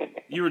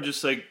you were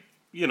just like,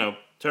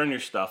 turn your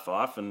stuff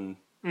off and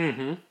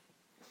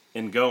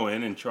go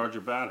in and charge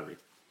your battery.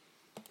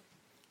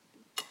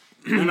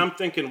 And I'm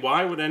thinking,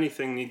 why would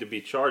anything need to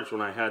be charged when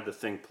I had the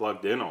thing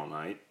plugged in all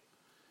night?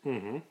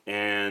 Mm-hmm.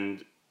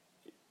 And,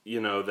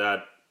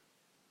 that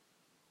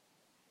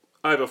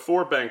I have a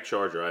 4-bank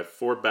charger. I have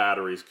 4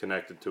 batteries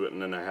connected to it,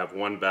 and then I have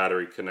 1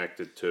 battery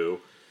connected to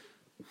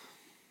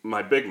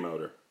my big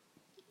motor.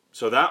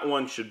 So that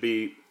one should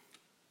be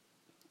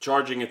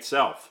charging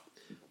itself.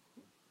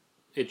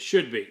 It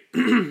should be.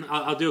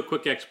 I'll do a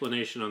quick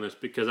explanation on this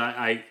because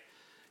I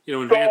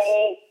in Vance...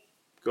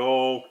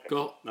 Go.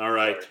 All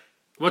right.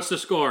 What's the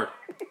score?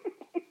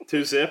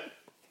 2-zip.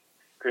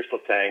 Crystal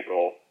Tang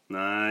goal.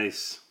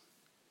 Nice.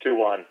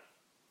 2-1.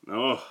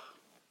 Oh,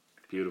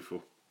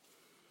 beautiful.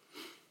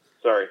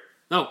 Sorry.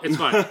 No, it's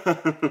fine.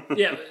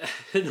 Yeah,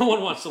 no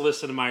one wants to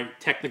listen to my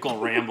technical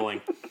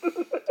rambling.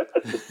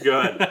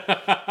 Good.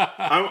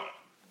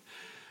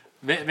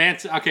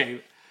 Vance,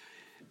 okay.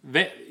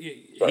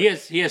 He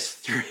has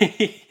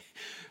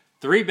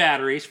three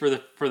batteries for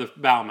the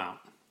bow mount.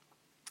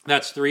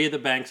 That's 3 of the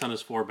banks on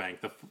his 4-bank.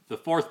 The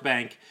 4th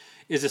bank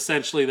is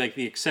essentially like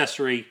the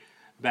accessory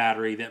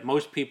battery that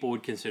most people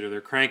would consider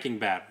their cranking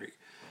battery.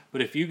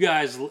 But if you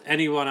guys,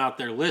 anyone out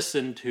there,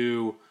 listen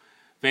to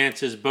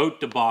Vance's boat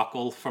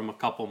debacle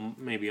from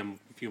maybe a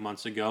few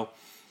months ago,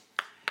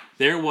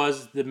 there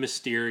was the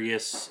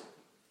mysterious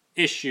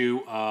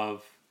issue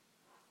of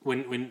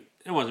when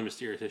it wasn't a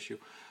mysterious issue,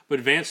 but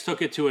Vance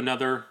took it to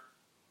another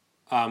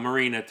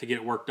marina to get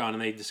it worked on,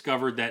 and they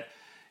discovered that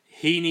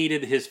he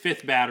needed his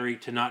 5th battery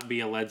to not be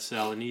a lead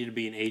cell. It needed to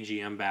be an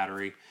AGM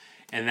battery,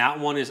 and that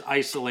one is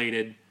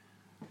isolated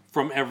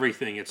from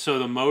everything. So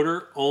the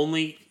motor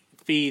only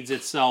feeds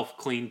itself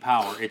clean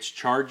power. It's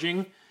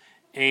charging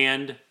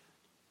and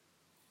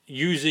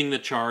using the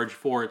charge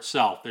for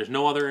itself. There's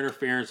no other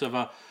interference of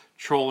a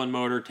trolling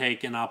motor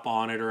taken up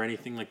on it or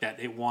anything like that.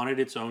 It wanted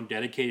its own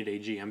dedicated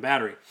AGM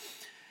battery.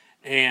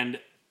 And,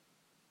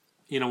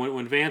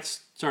 when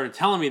Vance started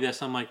telling me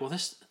this, I'm like, well,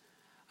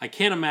 I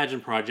can't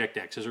imagine Project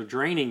X's are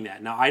draining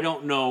that. Now, I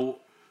don't know.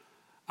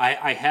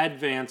 I had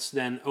Vance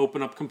then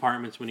open up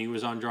compartments when he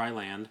was on dry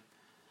land,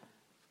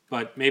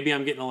 but maybe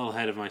I'm getting a little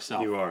ahead of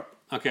myself. You are.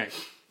 Okay,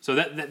 so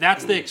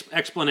that's the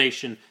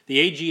explanation.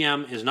 The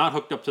AGM is not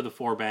hooked up to the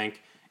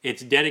 4-bank.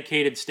 It's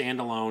dedicated,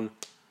 standalone,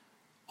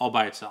 all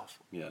by itself.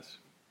 Yes.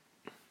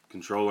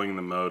 Controlling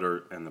the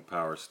motor and the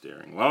power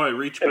steering. Well, I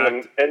reached back...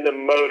 And the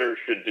motor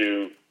should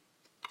do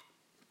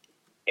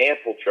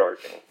ample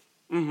charging.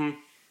 Mm-hmm.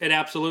 It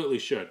absolutely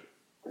should.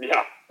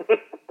 Yeah.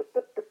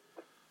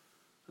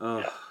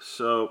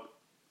 So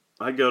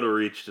I go to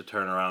reach to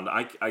turn around.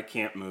 I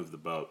can't move the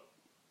boat.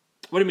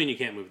 What do you mean you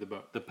can't move the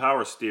boat? The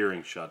power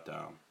steering shut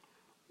down.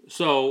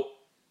 So,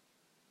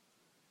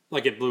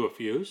 like it blew a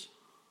fuse?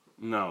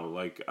 No,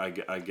 like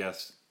I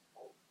guess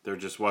there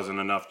just wasn't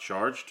enough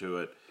charge to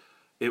it.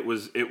 It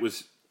was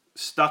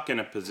stuck in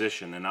a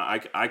position, and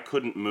I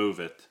couldn't move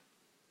it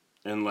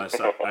unless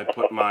I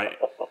put my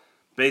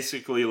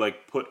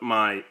put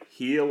my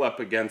heel up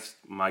against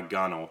my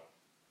gunnel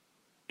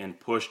and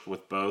pushed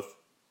with both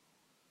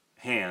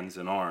hands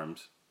and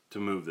arms to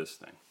move this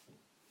thing.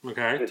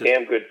 Okay. It's a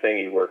damn good thing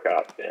you work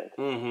out, Ben.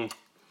 Mm-hmm.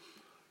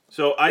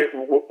 So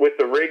with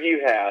the rig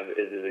you have,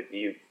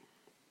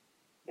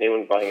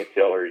 anyone buying a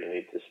tiller, you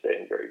need to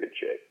stay in very good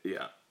shape.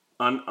 Yeah.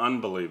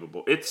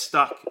 Unbelievable. It's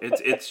stuck.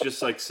 It's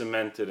just like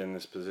cemented in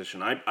this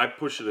position. I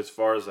push it as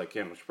far as I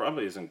can, which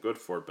probably isn't good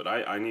for it, but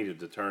I needed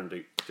to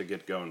turn to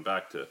get going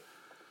back to,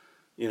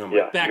 back you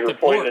were to pointing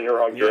port. in the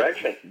wrong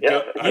direction.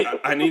 Yeah.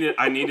 I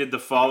needed to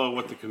follow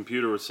what the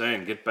computer was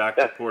saying. Get back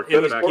to port. It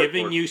was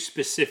giving you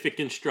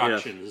specific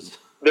instructions. Yes.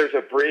 There's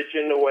a bridge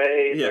in the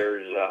way.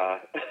 Yeah.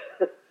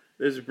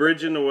 There's a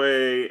bridge in the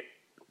way. A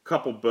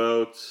couple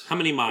boats. How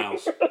many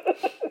miles?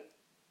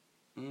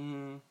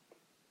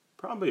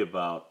 Probably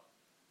about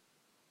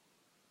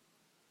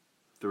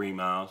 3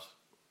 miles.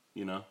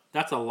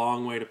 That's a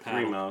long way to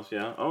paddle. 3 miles.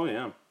 Yeah. Oh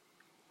yeah.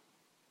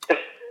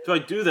 So I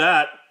do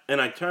that. And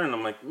I turn,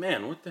 I'm like,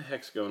 man, what the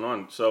heck's going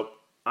on? So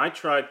I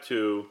tried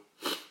to...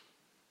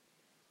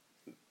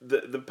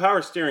 The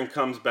power steering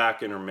comes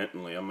back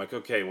intermittently. I'm like,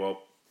 okay,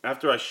 well,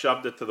 after I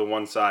shoved it to the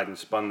one side and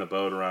spun the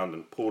boat around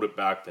and pulled it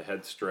back to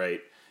head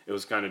straight, it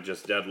was kind of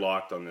just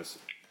deadlocked on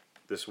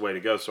this way to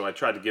go. So I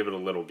tried to give it a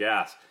little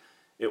gas.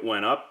 It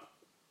went up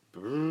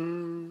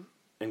and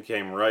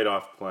came right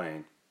off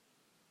plane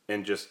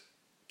and just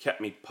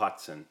kept me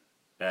putzing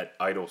at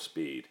idle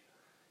speed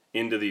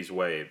into these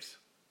waves.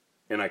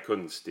 And I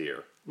couldn't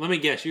steer. Let me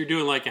guess, you're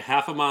doing like a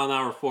half a mile an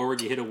hour forward,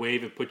 you hit a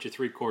wave, it puts you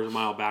 3/4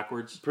 mile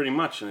backwards? Pretty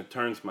much, and it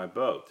turns my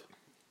boat.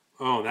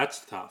 Oh,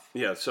 that's tough.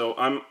 Yeah, so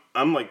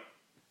I'm like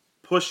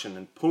pushing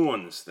and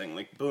pulling this thing,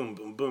 like boom,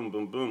 boom, boom,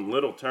 boom, boom,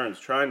 little turns,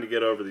 trying to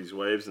get over these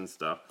waves and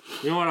stuff.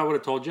 You know what I would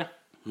have told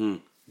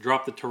you?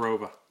 Drop the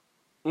Tarova.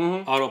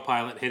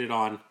 autopilot, hit it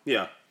on.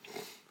 Yeah.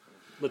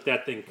 Let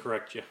that thing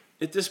correct you.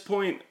 At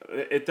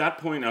that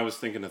point, I was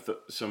thinking of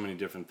so many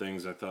different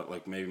things. I thought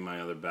like maybe my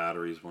other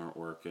batteries weren't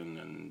working,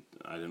 and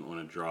I didn't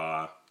want to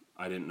draw.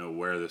 I didn't know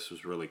where this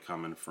was really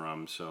coming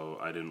from, so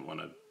I didn't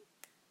want to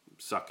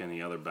suck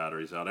any other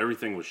batteries out.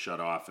 Everything was shut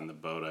off in the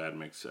boat. I had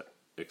my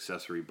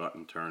accessory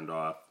button turned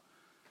off,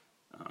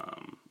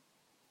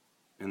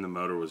 and the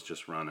motor was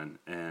just running.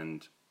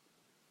 And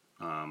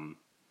I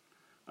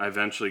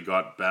eventually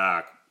got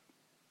back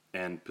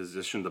and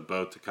positioned the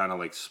boat to kind of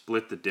like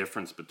split the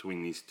difference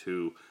between these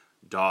two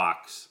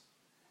docks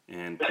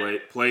and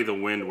play the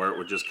wind where it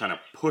would just kind of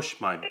push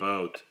my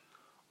boat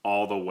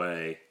all the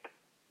way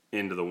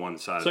into the one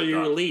side of the dock. So you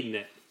were leading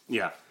it.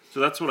 Yeah. So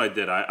that's what I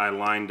did. I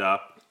lined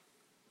up,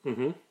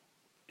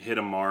 hit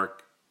a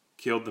mark,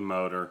 killed the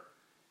motor,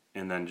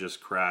 and then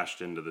just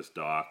crashed into this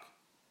dock.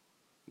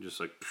 Just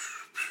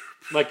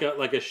like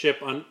a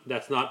ship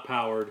that's not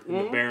powered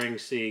in the Bering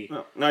Sea.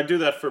 No. And I do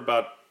that for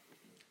about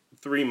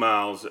 3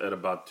 miles at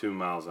about 2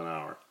 miles an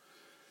hour.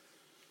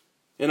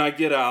 And I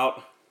get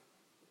out,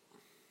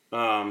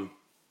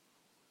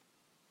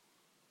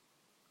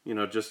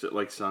 just at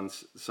like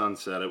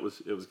sunset. It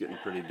was getting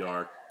pretty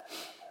dark.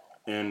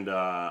 And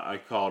I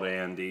called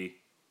Andy.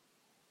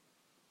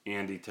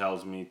 Andy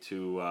tells me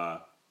to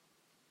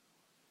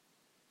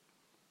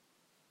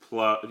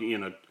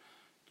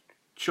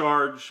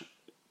charge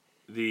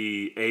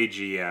the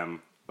AGM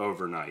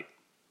overnight.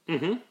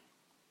 And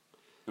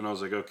I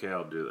was like, okay,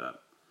 I'll do that.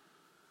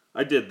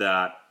 I did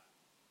that,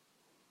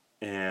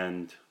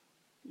 and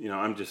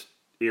I'm just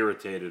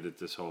irritated at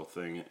this whole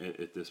thing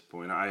at this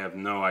point. I have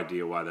no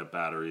idea why that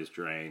battery is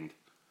drained.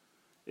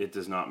 It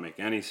does not make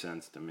any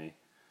sense to me.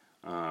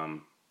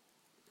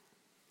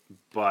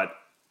 But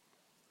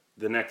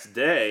the next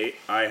day,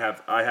 I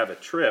have a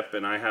trip,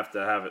 and I have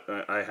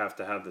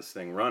to have this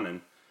thing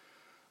running.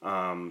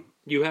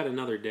 You had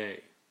another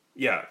day.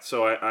 Yeah,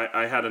 so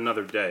I had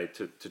another day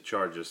to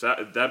charge this.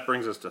 That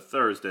brings us to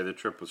Thursday. The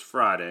trip was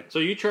Friday. So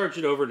you charged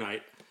it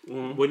overnight.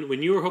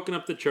 When you were hooking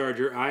up the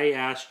charger, I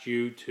asked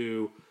you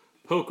to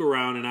poke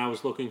around, and I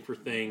was looking for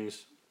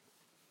things.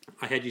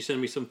 I had you send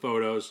me some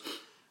photos.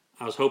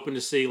 I was hoping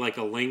to see like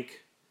a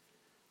link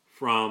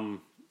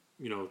from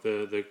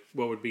the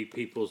what would be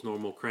people's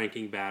normal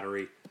cranking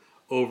battery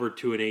over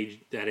to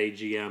that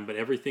AGM, but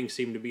everything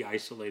seemed to be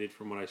isolated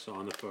from what I saw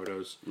in the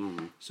photos.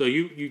 So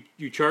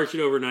you charged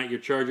it overnight. Your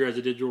charger has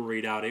a digital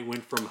readout. It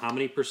went from how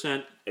many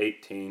percent?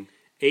 18.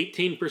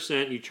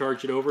 18%. You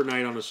charged it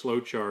overnight on a slow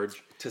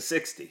charge to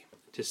 60.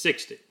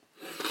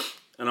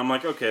 And I'm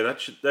like, okay, that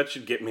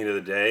should get me to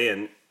the day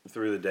and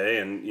through the day,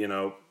 and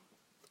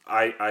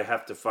I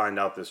have to find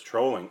out this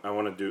trolling. I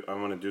want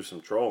to do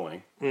some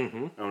trolling.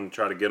 I want to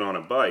try to get on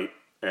a bite,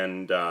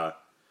 and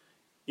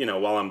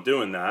while I'm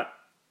doing that,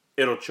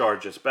 it'll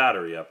charge this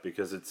battery up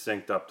because it's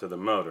synced up to the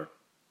motor.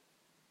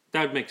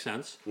 That would make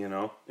sense.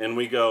 And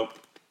we go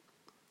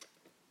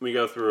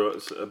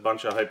through a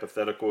bunch of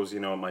hypotheticals. It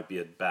might be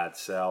a bad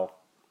cell.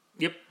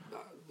 Yep.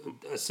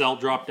 A cell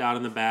dropped out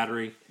in the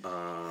battery.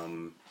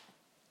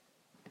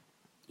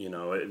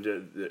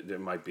 There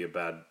might be a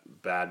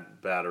bad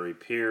battery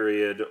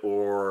period,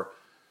 or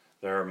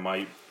there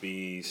might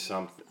be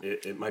something.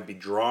 It might be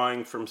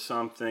drawing from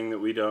something that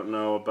we don't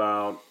know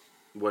about,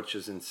 which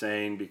is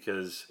insane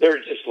because there are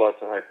just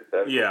lots of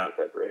hypotheticals with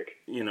that break.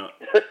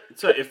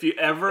 So if you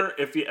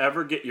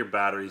ever get your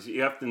batteries,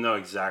 you have to know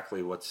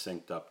exactly what's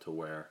synced up to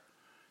where.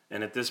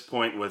 And at this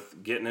point,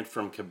 with getting it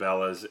from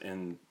Cabela's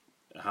and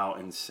how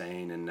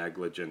insane and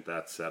negligent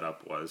that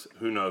setup was,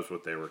 who knows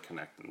what they were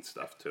connecting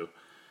stuff to.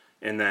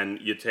 And then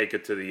you take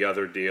it to the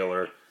other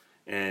dealer,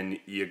 and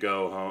you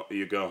go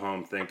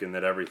home thinking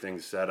that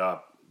everything's set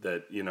up,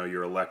 that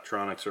your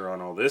electronics are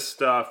on all this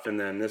stuff, and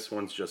then this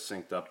one's just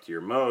synced up to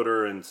your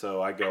motor. And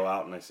so I go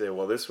out and I say,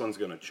 well, this one's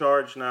going to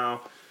charge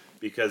now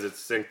because it's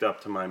synced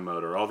up to my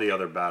motor. All the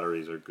other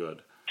batteries are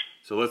good.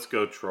 So let's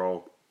go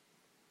troll.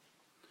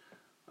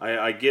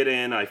 I get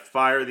in, I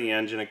fire the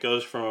engine. It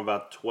goes from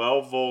about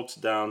 12 volts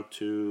down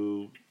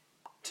to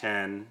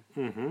 10,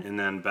 and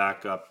then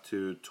back up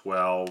to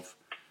 12.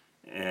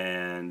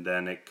 And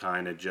then it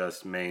kind of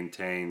just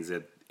maintains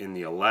it in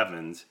the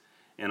 11s.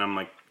 And I'm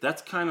like,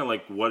 that's kind of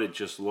like what it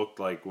just looked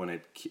like when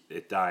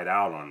it died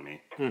out on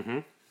me.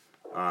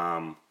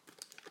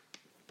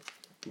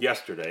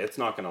 Yesterday. It's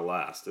not going to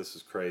last. This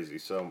is crazy.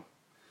 So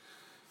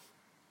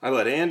I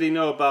let Andy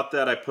know about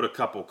that. I put a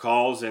couple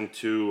calls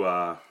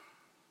into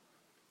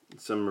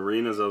some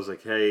marinas. I was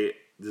like, hey,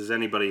 does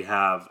anybody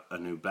have a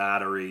new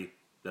battery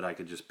that I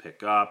could just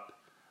pick up?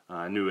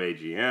 A new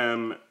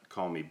AGM,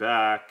 call me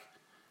back.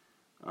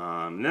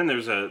 And then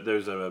there's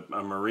a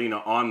marina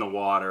on the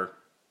water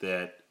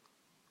that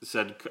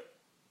said,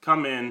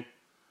 come in,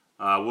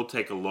 we'll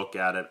take a look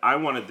at it. I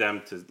wanted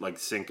them to like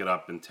sync it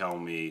up and tell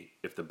me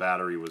if the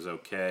battery was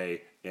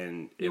okay.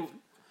 And if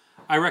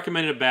I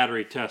recommended a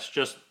battery test.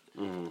 Just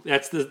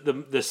that's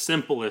the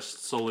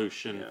simplest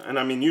solution. Yeah. And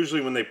I mean,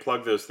 usually when they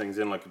plug those things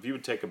in, like if you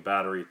would take a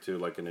battery to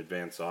like an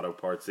Advanced Auto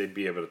Parts, they'd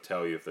be able to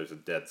tell you if there's a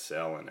dead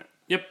cell in it.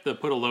 Yep, they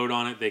put a load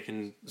on it. They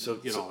can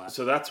get all that.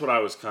 So that's what I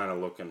was kind of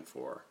looking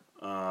for.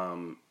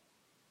 So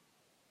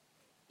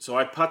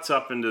I putz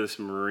up into this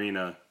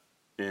marina,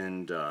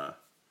 and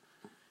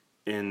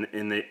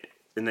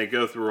they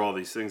go through all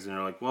these things, and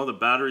they're like, well, the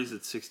battery's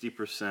at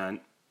 60%,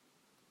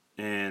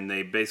 and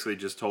they basically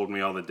just told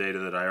me all the data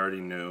that I already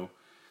knew.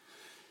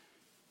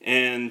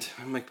 And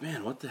I'm like,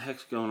 man, what the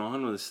heck's going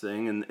on with this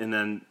thing? And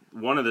then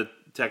one of the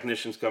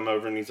technicians come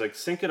over, and he's like,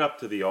 sync it up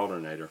to the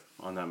alternator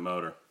on that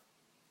motor,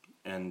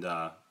 and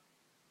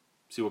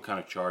see what kind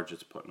of charge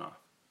it's putting off.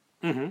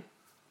 Mm-hmm.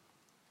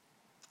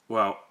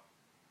 Well,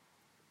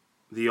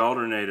 the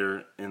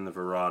alternator in the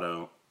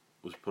Verado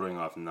was putting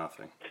off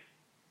nothing.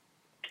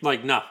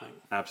 Like nothing.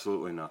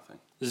 Absolutely nothing.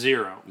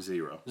 Zero.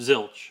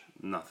 Zilch.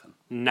 Nothing.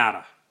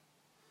 Nada.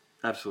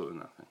 Absolutely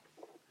nothing.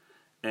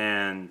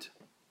 And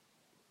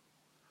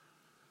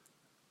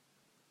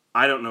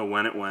I don't know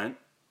when it went.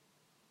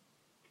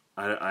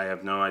 I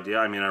have no idea.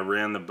 I mean, I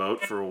ran the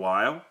boat for a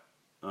while.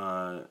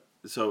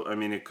 So, I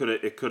mean, it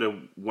could have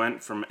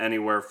went from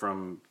anywhere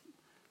from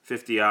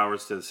 50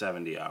 hours to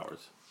 70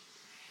 hours.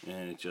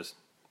 And it just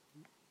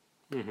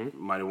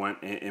might have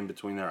went in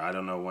between there. I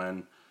don't know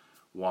when,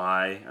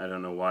 why. I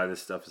don't know why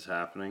this stuff is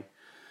happening.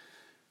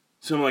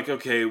 So I'm like,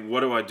 okay,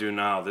 what do I do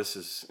now? This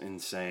is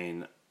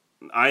insane.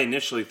 I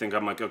initially think,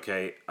 I'm like,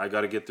 okay, I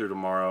got to get through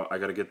tomorrow. I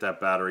got to get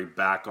that battery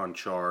back on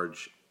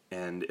charge.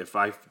 And if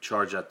I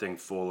charge that thing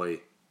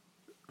fully,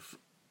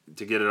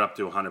 to get it up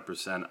to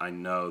 100%, I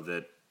know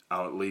that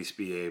I'll at least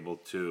be able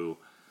to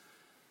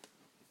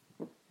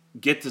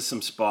get to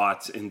some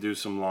spots and do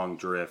some long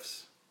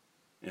drifts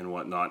and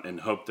whatnot, and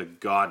hope to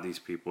God these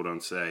people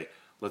don't say,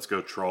 let's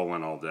go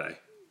trolling all day.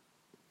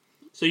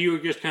 So you were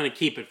just kind of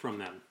keep it from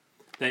them.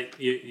 That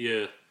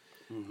you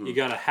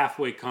got a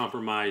halfway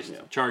compromised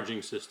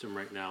charging system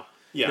right now.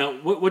 Yeah. Now,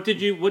 what did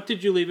you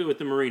leave it with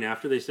the Marine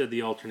after they said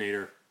the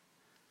alternator?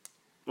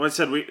 Well, I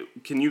said,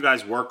 can you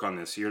guys work on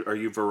this? Are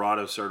you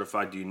Verado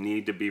certified? Do you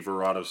need to be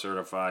Verado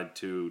certified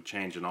to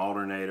change an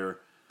alternator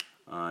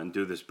and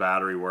do this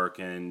battery work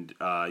and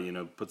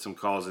put some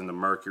calls into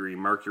Mercury?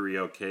 Mercury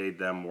okayed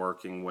them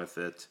working with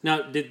it.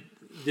 Now, did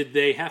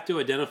they have to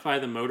identify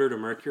the motor to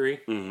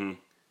Mercury? Mm-hmm.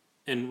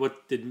 And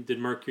what did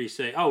Mercury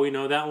say? Oh, we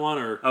know that one,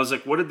 or I was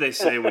like, what did they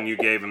say when you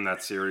gave them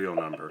that serial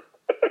number?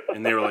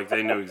 And they were like,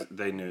 they knew.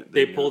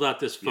 They pulled out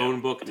this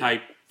phone book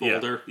type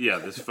folder. Yeah,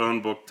 this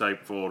phone book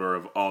type folder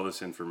of all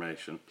this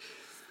information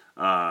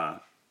of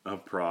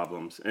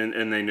problems,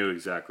 and they knew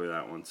exactly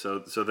that one. So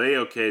they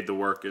okayed the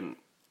work and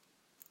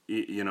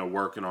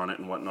working on it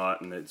and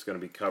whatnot, and it's going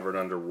to be covered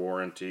under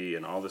warranty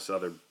and all this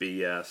other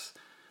BS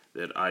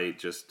that I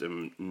just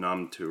am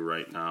numb to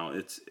right now.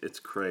 It's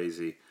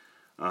crazy,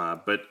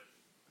 but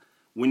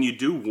when you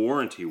do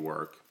warranty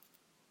work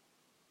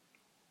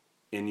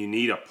and you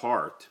need a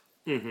part.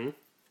 Mm-hmm.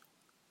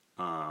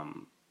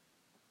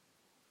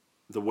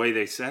 The way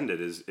they send it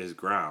is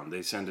ground.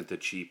 They send it the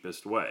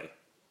cheapest way,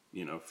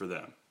 for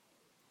them.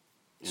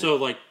 So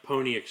like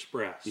Pony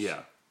Express.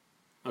 Yeah.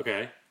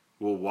 Okay.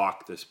 We'll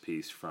walk this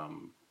piece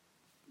from,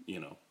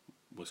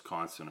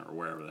 Wisconsin or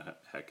wherever the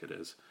heck it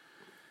is,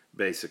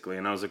 basically.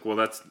 And I was like,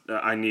 well,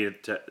 I need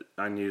it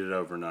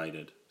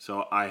overnighted.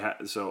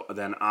 So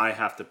then I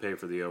have to pay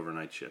for the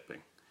overnight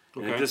shipping.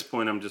 Okay. And at this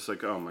point, I'm just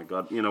like, oh my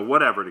God,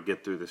 whatever to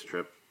get through this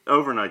trip.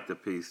 Overnight the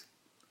piece.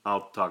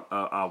 I'll try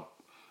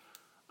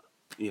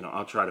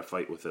to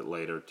fight with it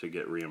later to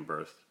get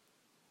reimbursed.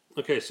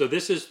 Okay, so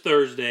this is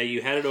Thursday.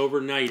 You had it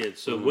overnighted.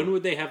 So when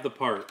would they have the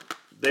part?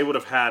 They would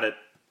have had it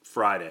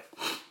Friday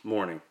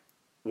morning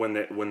when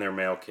their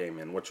mail came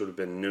in, which would have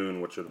been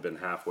noon, which would have been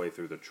halfway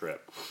through the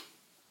trip.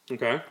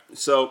 Okay.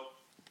 So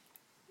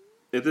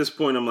at this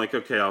point, I'm like,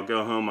 okay, I'll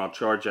go home. I'll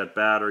charge that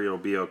battery. It'll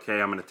be okay.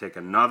 I'm going to take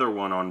another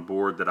one on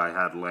board that I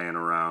had laying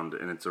around,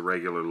 and it's a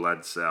regular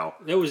lead cell.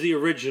 That was the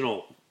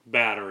original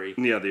battery.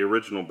 Yeah, the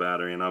original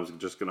battery, and I was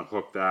just going to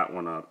hook that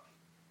one up,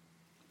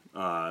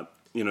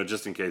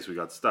 just in case we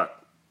got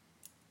stuck.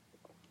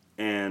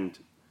 And,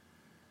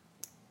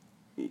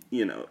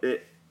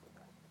 it...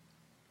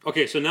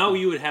 Okay, so now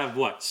you would have,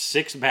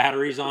 6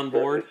 batteries on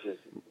board?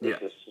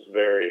 This is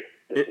very...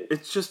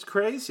 It's just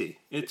crazy.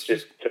 It's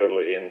just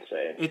totally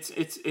insane.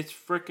 It's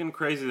freaking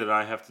crazy that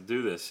I have to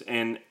do this,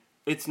 and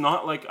it's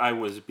not like I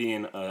was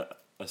being a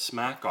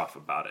smack off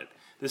about it.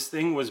 This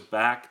thing was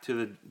back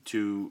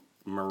to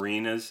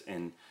marinas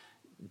and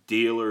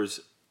dealers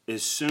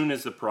as soon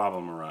as the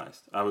problem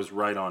arose. I was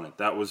right on it.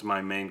 That was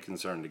my main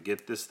concern, to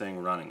get this thing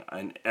running.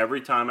 And every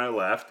time I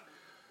left,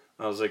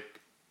 I was like,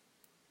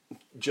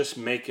 just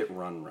make it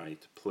run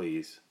right,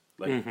 please.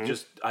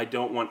 I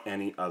don't want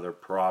any other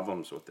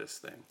problems with this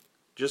thing.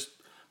 Just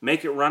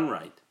make it run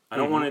right. I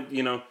don't want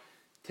to,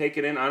 take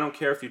it in. I don't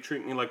care if you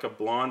treat me like a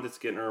blonde that's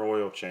getting her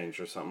oil changed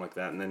or something like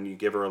that, and then you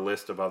give her a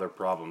list of other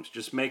problems.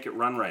 Just make it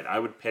run right. I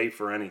would pay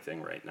for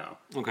anything right now.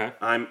 Okay.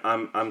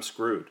 I'm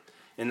screwed.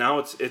 And now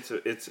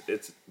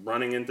it's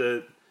running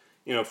into,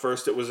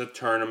 first it was a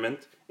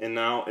tournament, and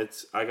now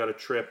I got a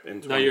trip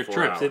in 24 now your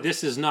trip. hours.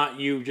 This is not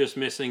you just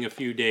missing a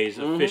few days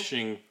of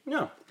fishing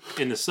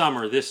in the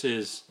summer. This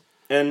is...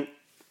 And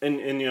And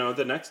you know,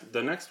 the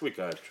next week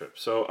I have a trip.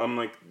 So I'm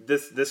like,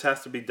 this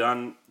has to be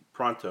done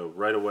pronto,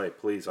 right away.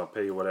 Please, I'll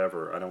pay you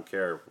whatever. I don't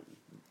care.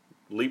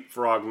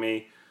 Leapfrog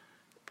me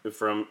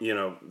from, you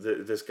know,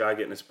 this guy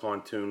getting his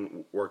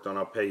pontoon worked on.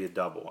 I'll pay you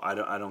double. I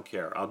don't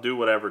care. I'll do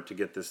whatever to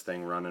get this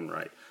thing running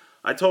right.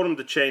 I told him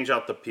to change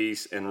out the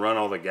piece and run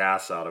all the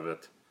gas out of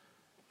it.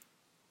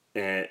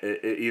 And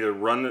either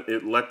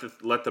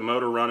let the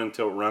motor run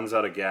until it runs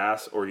out of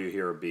gas, or you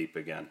hear a beep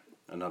again.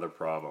 Another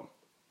problem.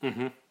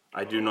 Mm-hmm.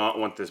 I do not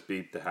want this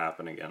beep to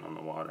happen again on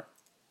the water.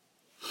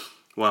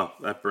 Well,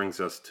 that brings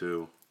us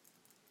to...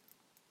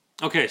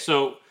 Okay,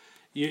 so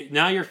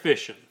now you're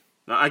fishing.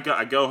 Now I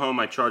go home,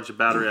 I charge the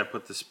battery, I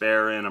put the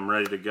spare in, I'm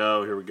ready to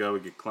go. Here we go,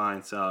 we get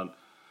clients out.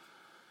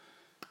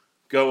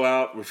 Go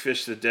out, we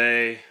fish the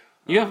day.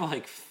 You have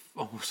like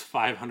almost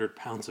 500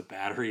 pounds of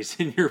batteries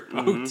in your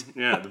boat. Mm-hmm.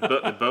 Yeah,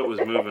 the boat was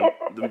moving.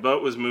 The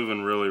boat was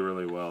moving really,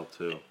 really well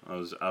too. I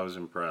was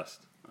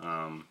impressed.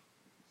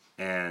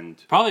 And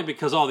probably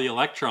because all the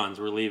electrons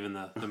were leaving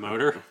the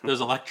motor.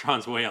 Those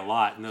electrons weigh a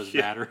lot in those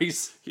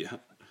batteries. Yeah.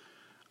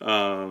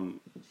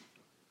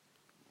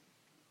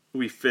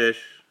 We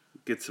fish,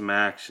 get some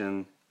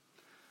action.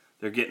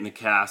 They're getting the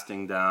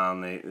casting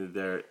down.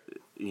 They're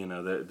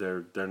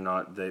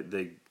not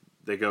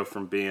they go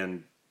from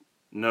being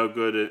no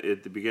good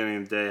at the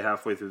beginning of the day,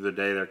 halfway through the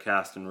day they're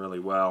casting really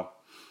well.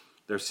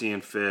 They're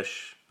seeing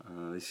fish.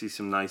 They see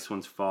some nice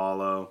ones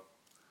follow.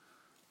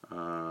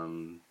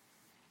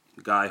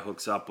 Guy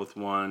hooks up with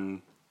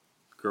one,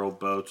 girl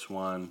boats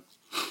one.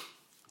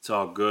 It's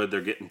all good.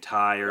 They're getting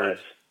tired. Nice.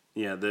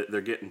 Yeah,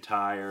 they're getting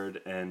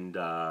tired, and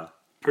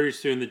pretty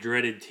soon the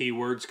dreaded T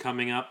word's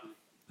coming up.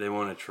 they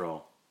want to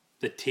troll.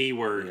 The T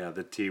word. Yeah,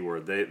 the T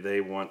word.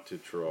 They want to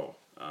troll.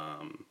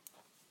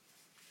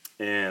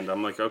 And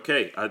I'm like,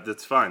 okay,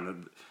 that's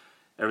fine.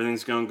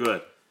 Everything's going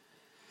good.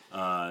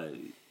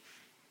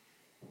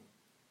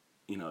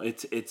 You know,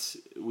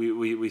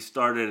 we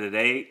started at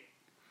 8.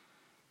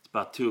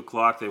 About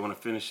 2:00, they want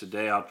to finish the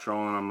day out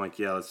trolling. I'm like,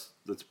 yeah,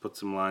 let's put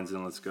some lines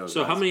in. Let's go.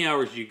 So guys. how many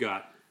hours you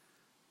got?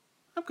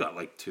 I've got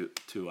like two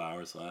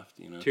hours left.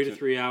 You know, 2 to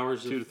 3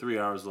 hours. 2 to 3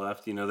 hours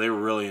left. You know, they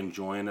were really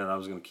enjoying it. I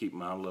was going to keep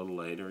them out a little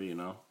later. You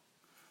know,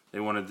 they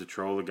wanted to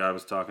troll. The guy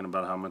was talking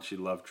about how much he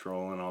loved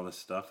trolling, all this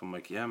stuff. I'm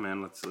like, yeah,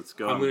 man, let's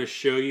go. I'm going to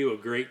show you a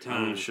great time.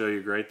 I'm going to show you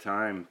a great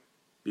time,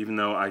 even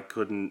though I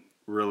couldn't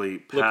really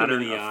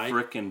pattern a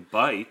frickin'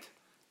 bite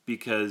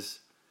because,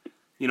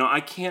 you know, I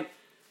can't.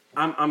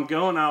 I'm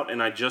going out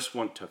and I just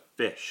want to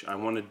fish. I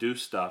want to do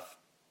stuff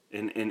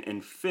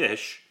and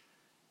fish.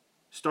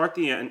 Start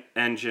the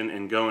engine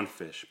and go and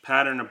fish.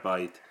 Pattern a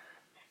bite.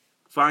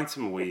 Find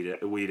some weed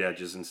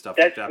edges and stuff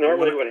like that. That's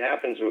normally what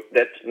happens.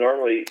 That's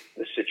normally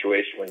the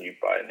situation when you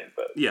buy a new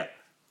boat. Yeah.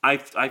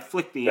 I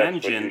flick the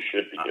engine. What you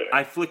should be doing.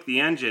 I flick the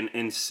engine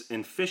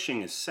and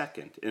fishing is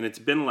second. And it's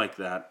been like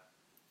that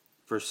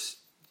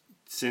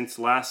since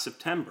last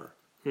September.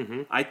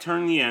 Mm-hmm. I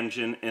turn the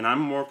engine, and I'm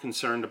more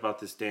concerned about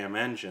this damn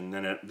engine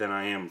than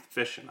I am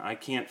fishing. I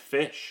can't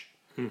fish.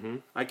 Mm-hmm.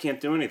 I can't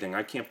do anything.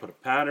 I can't put a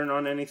pattern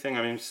on anything.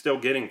 I mean, still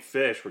getting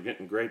fish. We're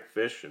getting great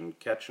fish and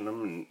catching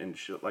them and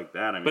shit like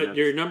that. I mean, but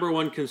your number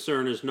one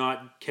concern is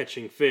not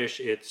catching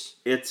fish. It's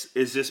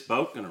is this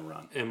boat gonna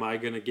run? Am I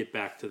gonna get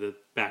back to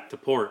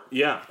port?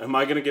 Yeah. Am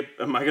I gonna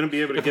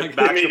be able to get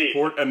back to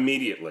port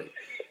immediately?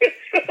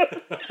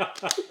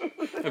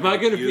 Am I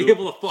going to be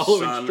able to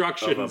follow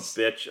instructions? Of a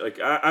bitch! Like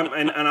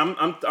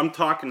I'm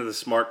talking to the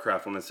smart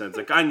craft when it says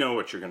like I know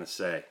what you're gonna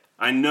say.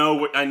 I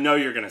know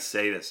you're gonna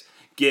say this.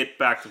 Get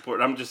back to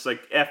port. I'm just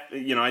like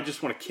you know. I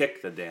just want to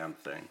kick the damn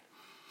thing,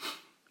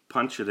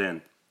 punch it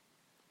in.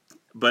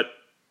 But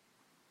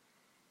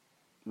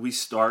we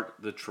start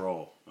the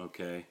troll.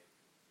 Okay.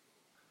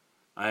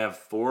 I have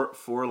four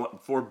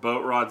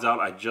boat rods out.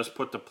 I just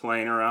put the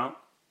planer out.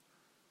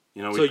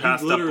 You know, so we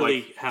passed you literally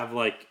up have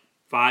like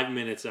 5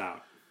 minutes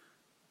out.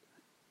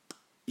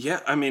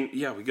 Yeah, I mean,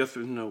 yeah, we go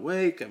through no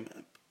wake. I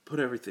put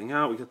everything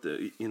out. We got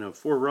the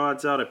 4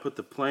 rods out. I put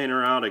the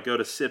planer out. I go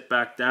to sit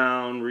back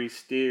down,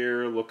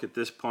 re-steer, look at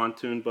this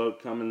pontoon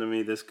boat coming to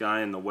me. This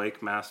guy in the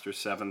Wake Master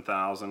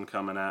 7000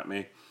 coming at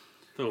me.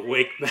 The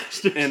Wake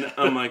Master. And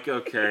I'm like,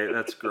 okay,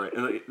 that's great.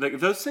 And like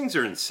those things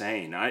are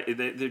insane.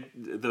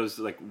 Those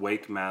like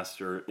Wake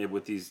Master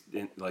with these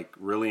like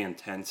really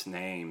intense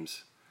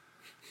names.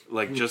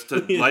 Like, just to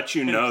let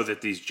you know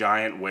that these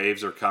giant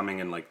waves are coming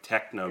and, like,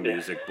 techno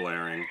music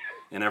blaring.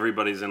 And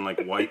everybody's in,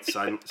 like, white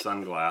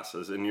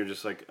sunglasses. And you're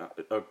just like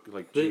Jesus,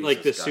 like the guy.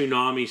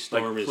 tsunami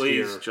storm like, is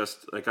please, here.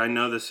 just, like, I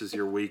know this is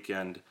your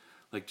weekend.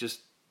 Like,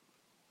 just,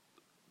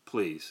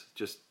 please,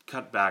 just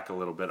cut back a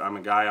little bit. I'm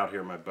a guy out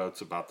here, my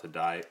boat's about to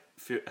die.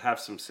 Have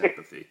some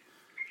sympathy.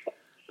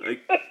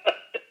 Like,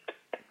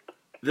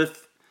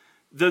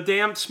 the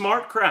damn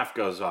smart craft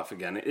goes off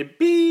again. It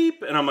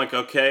beep. And I'm like,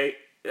 okay.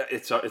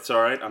 It's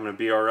all right. I'm gonna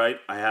be all right.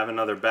 I have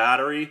another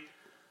battery.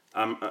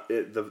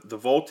 The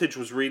voltage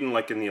was reading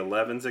like in the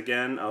 11s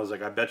again. I was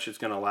like, I bet you it's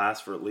gonna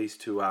last for at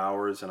least 2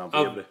 hours, and I'll be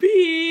able to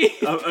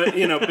beep. But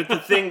the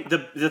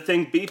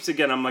thing beeps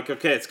again. I'm like,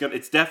 okay,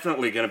 it's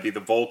definitely gonna be the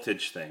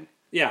voltage thing.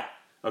 Yeah.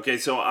 Okay,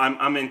 so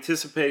I'm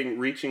anticipating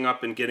reaching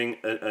up and getting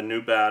a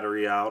new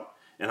battery out,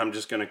 and I'm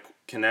just going to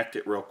connect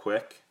it real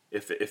quick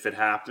if it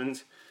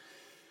happens.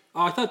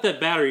 Oh, I thought that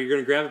battery, you're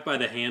going to grab it by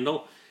the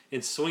handle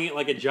and swing it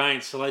like a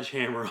giant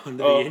sledgehammer onto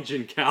the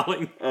engine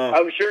cowling.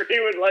 I'm sure he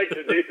would like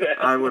to do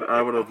that. I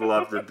would have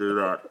loved to do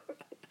that.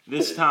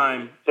 This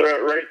time, throw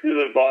it right through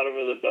the bottom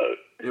of the boat.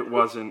 It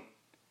wasn't.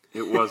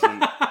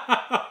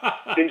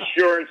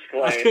 Insurance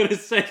claim. I was going to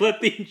say,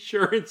 let the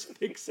insurance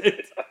fix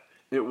it.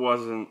 It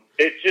wasn't.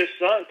 It just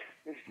sunk.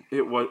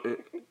 It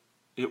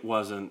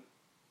wasn't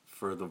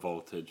for the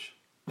voltage.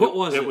 What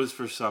was it? It was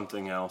for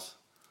something else.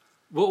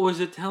 What was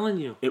it telling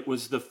you? It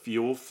was the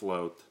fuel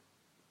float.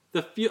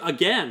 The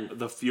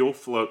fuel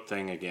float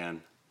thing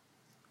again.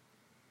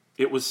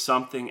 It was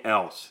something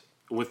else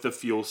with the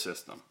fuel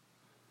system.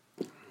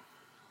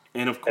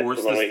 And of course,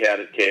 that's the one we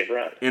had at Cave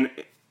Run. And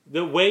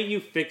the way you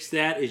fix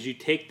that is you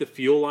take the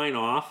fuel line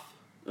off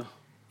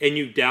and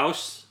you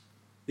douse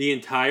the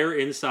entire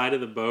inside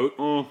of the boat.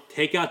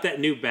 Take out that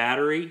new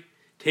battery.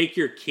 Take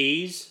your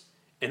keys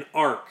and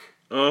arc.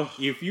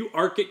 If you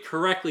arc it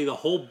correctly, the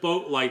whole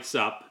boat lights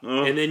up,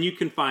 and then you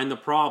can find the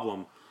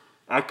problem.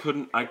 I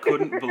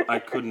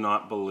could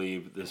not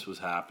believe this was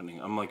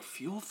happening. I'm like,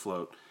 fuel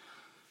float.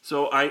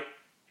 So I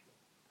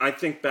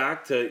think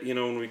back to,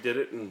 when we did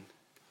it in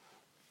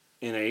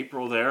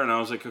April there, and I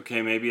was like,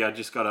 okay, maybe I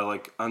just gotta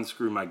like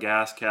unscrew my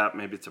gas cap.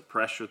 Maybe it's a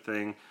pressure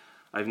thing.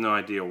 I have no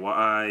idea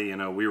why.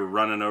 We were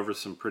running over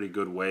some pretty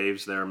good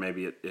waves there.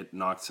 Maybe it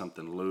knocked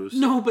something loose.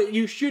 No, but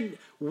you should.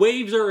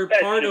 Waves are a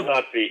part of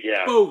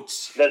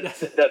boats.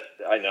 That's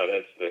I know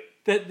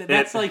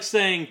that's like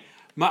saying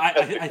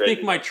I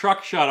think my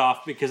truck shut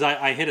off because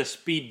I hit a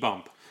speed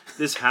bump.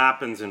 This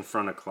happens in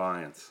front of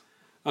clients.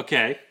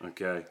 Okay.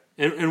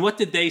 And what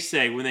did they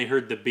say when they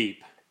heard the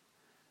beep?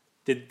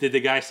 Did the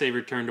guy say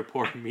return to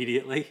port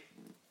immediately?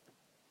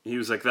 He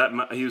was like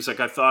that. He was like,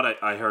 I thought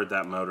I heard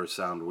that motor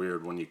sound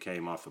weird when you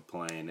came off a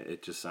plane.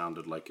 It just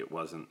sounded like it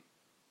wasn't.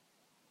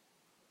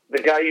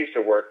 The guy used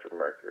to work for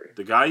Mercury.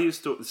 The guy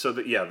used to. So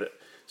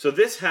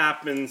this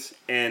happens,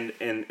 and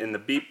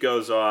the beep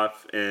goes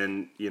off,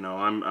 and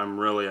I'm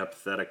really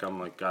apathetic. I'm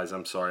like, guys,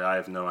 I'm sorry, I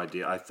have no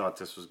idea. I thought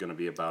this was going to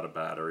be about a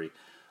battery.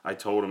 I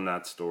told him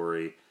that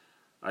story.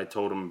 I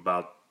told him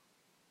about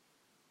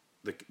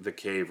the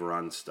Cave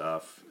Run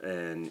stuff,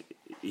 and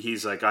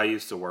he's like, I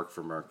used to work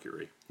for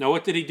Mercury. Now,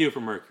 what did he do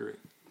for Mercury?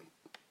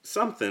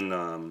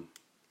 Something.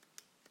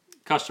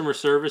 Customer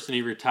service, and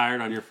he retired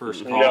on your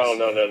first call. No.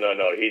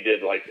 He did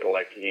he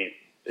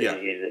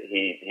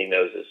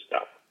knows his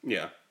stuff.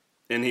 Yeah,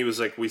 and he was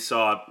like, we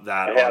saw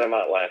that. I had him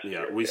out last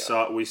year. We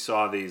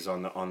saw these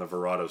on the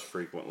Verados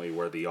frequently,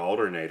 where the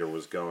alternator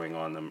was going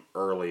on them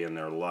early in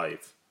their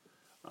life,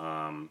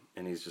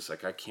 and he's just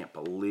like, I can't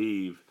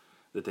believe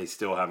that they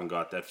still haven't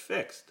got that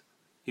fixed.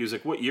 He was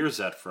like, what year is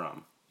that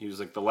from? He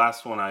was like, the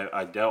last one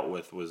I dealt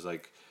with was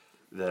like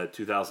the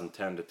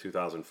 2010 to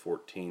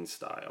 2014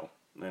 style.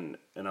 And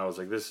I was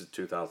like, this is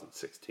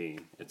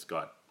 2016. It's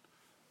got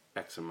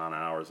X amount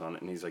of hours on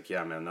it. And he's like,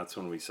 yeah, man, that's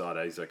when we saw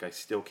that. He's like, I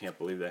still can't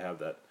believe they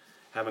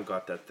haven't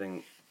got that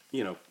thing,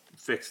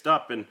 fixed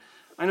up. And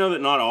I know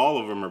that not all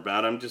of them are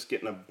bad. I'm just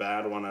getting a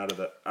bad one out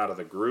of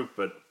the group.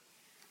 But,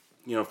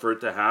 for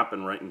it to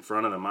happen right in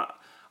front of them,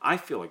 I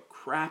feel like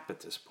crap at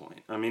this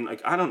point. I mean,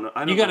 like, I don't know.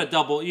 You got a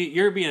double.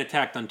 You're being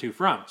attacked on two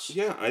fronts.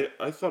 Yeah,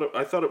 I thought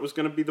it was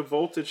going to be the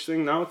voltage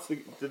thing. Now it's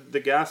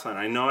the gas line.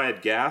 I know I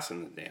had gas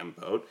in the damn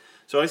boat,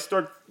 so I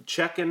start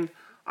checking.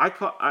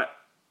 I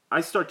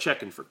start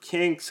checking for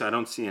kinks. I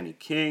don't see any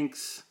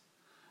kinks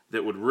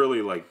that would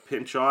really like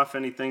pinch off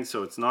anything.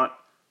 So it's not.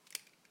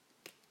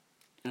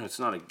 It's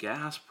not a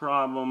gas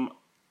problem.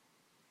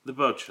 The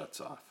boat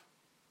shuts off.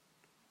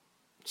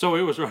 So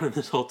it was running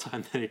this whole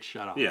time, then it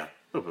shut off. Yeah.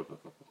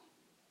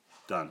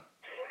 Done.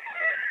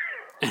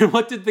 And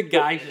what did the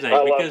guy say?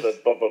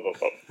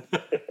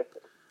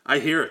 I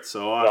hear it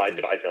so often.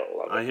 No, I don't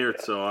love it. I hear it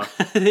so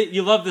often.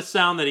 You love the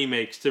sound that he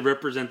makes to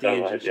represent the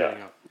engine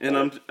shutting up.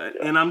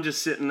 And I'm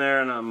just sitting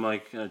there, and I'm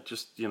like,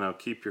 just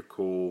keep your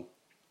cool.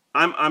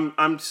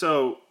 I'm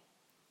so.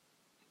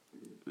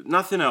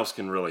 Nothing else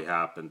can really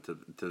happen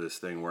to this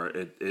thing where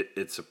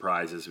it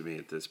surprises me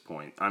at this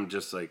point. I'm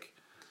just like.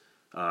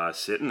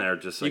 Sitting there,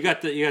 just like you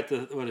got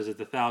the what is it,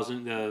 the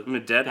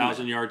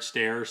 1,000-yard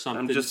stare or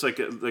something. I'm just like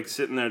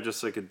sitting there,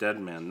 just like a dead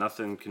man.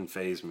 Nothing can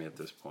faze me at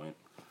this point,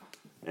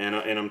 and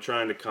I'm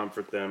trying to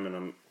comfort them, and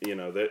I'm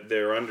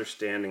they're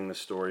understanding the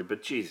story.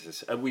 But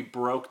Jesus, we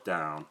broke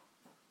down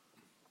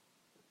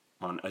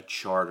on a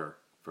charter,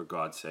 for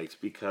God's sakes,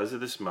 because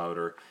of this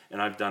motor,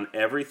 and I've done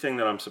everything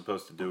that I'm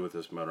supposed to do with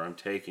this motor. I'm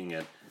taking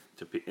it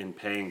and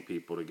paying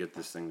people to get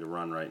this thing to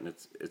run right, and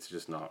it's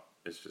just not.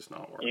 It's just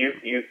not working.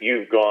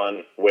 You've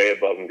gone way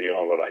above and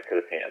beyond what I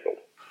could have handled.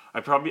 I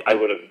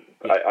would have.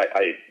 Yeah.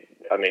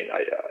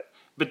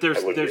 But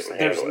there's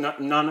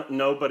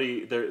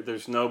nobody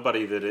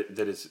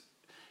that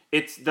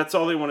is. That's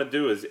all they want to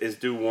do is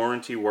do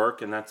warranty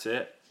work, and that's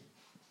it.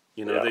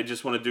 They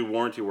just want to do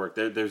warranty work.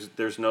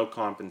 There's no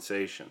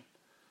compensation.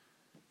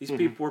 These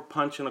people are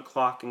punching a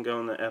clock and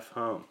going the F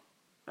home.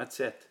 That's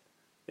it.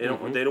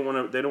 They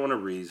don't. They don't want to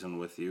reason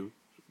with you,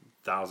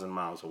 1,000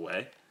 miles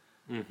away.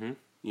 Mm-hmm.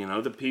 You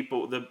know, the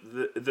people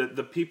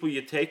the people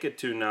you take it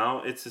to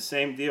now, it's the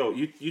same deal.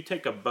 You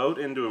take a boat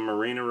into a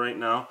marina right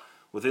now.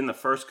 Within the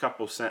first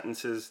couple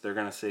sentences, they're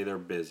going to say they're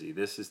busy.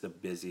 This is the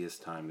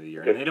busiest time of the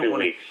year, and they don't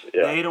want to.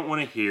 They don't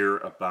want to hear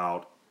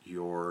about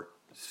your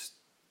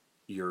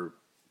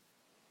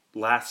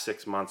last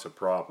 6 months of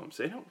problems.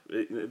 They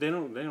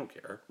don't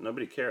care.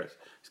 Nobody cares.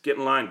 Just get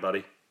in line,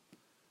 buddy.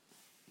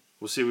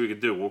 We'll see what we can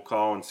do. We'll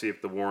call and see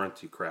if the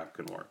warranty crap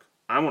can work.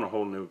 I want a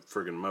whole new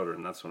friggin' motor,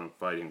 and that's what I'm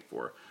fighting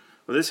for.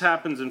 Well, this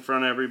happens in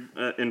front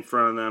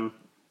of them.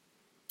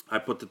 I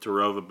put the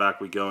Tarova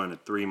back. We go in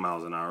at 3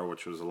 miles an hour,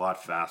 which was a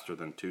lot faster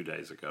than 2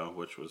 days ago,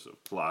 which was a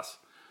plus.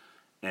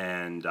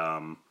 And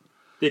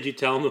did you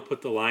tell him to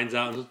put the lines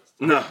out and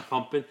no,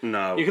 pumping?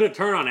 No. You could have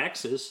turned on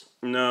X's.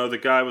 No, the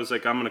guy was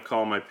like, I'm going to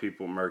call my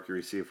people at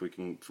Mercury, see if we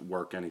can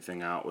work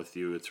anything out with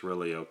you. It's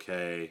really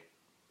okay.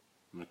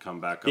 I'm going to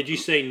come back up. Did you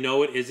say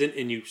no, it isn't,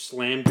 and you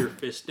slammed your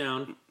fist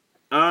down?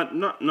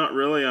 Not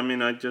really. I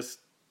mean, I just...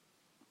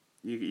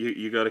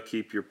 You got to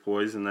keep your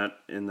poise in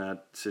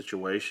that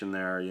situation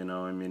there, you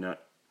know. I mean,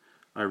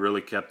 I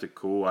really kept it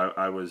cool.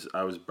 I was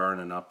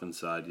burning up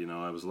inside, you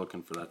know. I was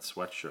looking for that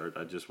sweatshirt.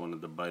 I just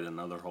wanted to bite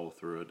another hole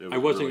through it. I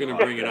wasn't really going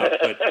to bring it up,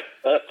 but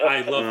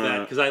I love that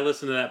because I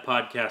listen to that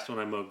podcast when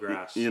I mow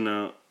grass. You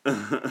know,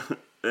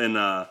 and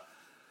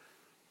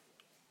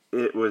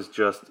it was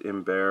just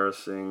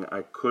embarrassing.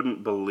 I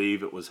couldn't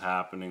believe it was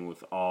happening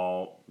with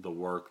all the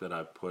work that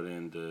I put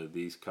into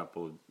these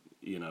couple,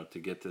 you know, to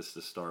get this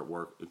to start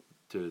work.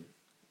 To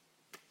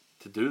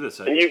do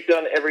this, and you've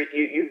done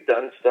you've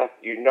done stuff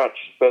you're not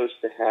supposed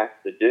to have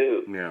to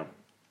do. Yeah,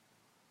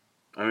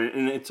 I mean,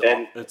 and it's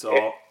and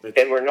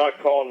we're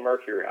not calling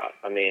Mercury out.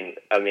 I mean,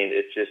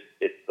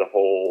 it's the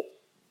whole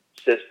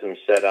system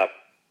set up,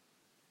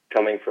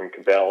 coming from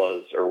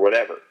Cabela's or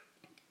whatever.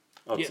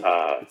 Oh,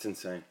 it's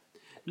insane.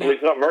 No. Well,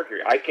 it's not Mercury.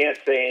 I can't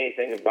say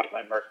anything about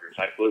my Mercury.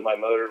 I blew my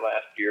motor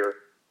last year,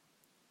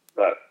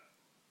 but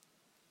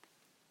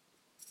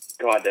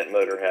God, that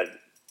motor had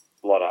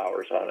a lot of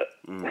hours on it.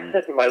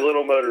 Mm-hmm. My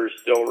little motor is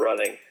still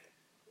running.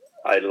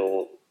 I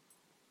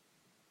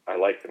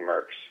like the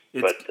Mercs,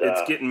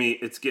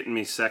 it's getting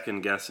me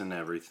second guessing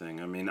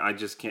everything. I mean, I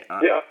just can't.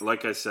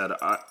 Like I said,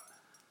 I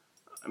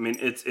mean,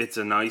 it's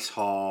a nice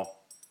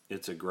haul.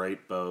 It's a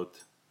great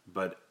boat,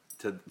 but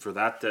for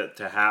that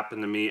to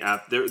happen to me,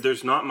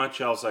 there's not much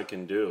else I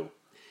can do.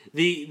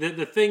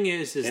 The thing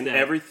is and that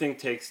everything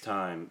takes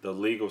time. The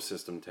legal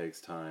system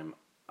takes time.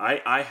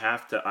 I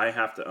have to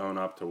own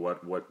up to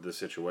what the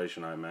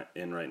situation I'm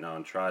in right now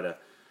and try to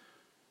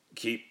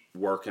keep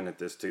working at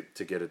this to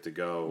get it to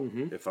go.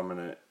 Mm-hmm. If I'm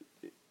gonna,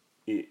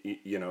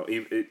 you know,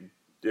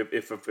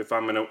 if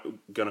I'm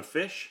gonna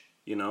fish,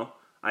 you know,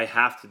 I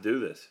have to do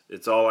this.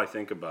 It's all I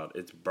think about.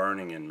 It's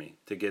burning in me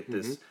to get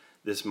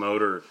this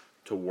motor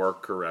to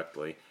work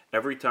correctly.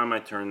 Every time I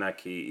turn that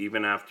key,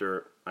 even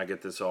after I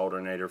get this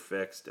alternator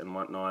fixed and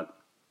whatnot,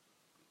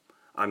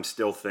 I'm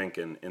still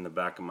thinking in the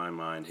back of my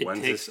mind,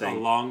 when's this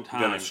thing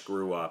gonna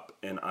screw up?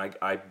 And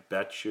I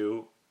bet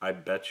you I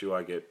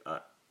get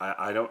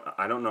I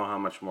don't know how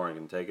much more I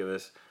can take of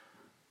this.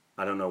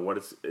 I don't know what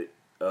it's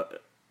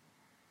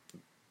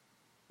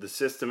the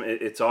system.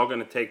 It's all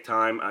gonna take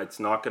time. It's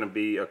not gonna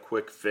be a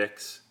quick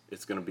fix.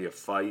 It's gonna be a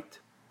fight,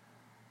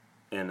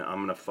 and I'm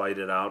gonna fight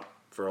it out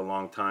for a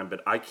long time.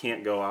 But I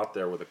can't go out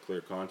there with a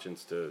clear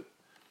conscience to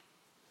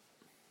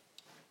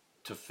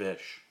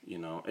fish, you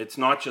know. It's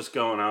not just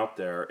going out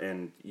there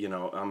and, you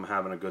know, I'm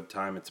having a good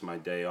time, it's my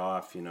day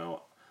off, you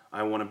know.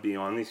 I want to be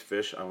on these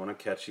fish, I want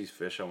to catch these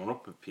fish, I want to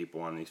put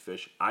people on these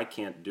fish. I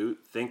can't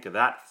think of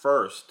that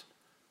first.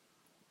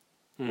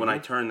 When I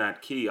turn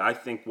that key. I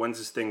think, when's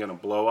this thing going to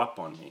blow up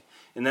on me?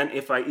 And then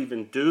if I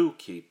even do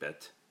keep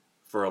it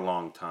for a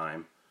long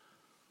time,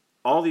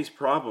 all these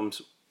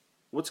problems,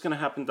 what's going to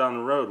happen down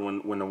the road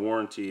when the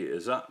warranty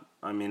is up?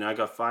 I mean, I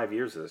got 5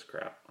 years of this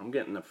crap. I'm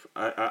getting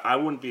I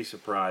wouldn't be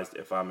surprised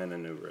if I'm in a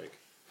new rig.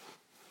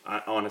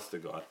 Honest to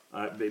God,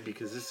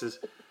 because this is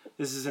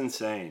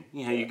insane.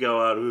 You know, you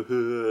go out,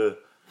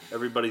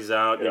 everybody's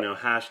out. You know,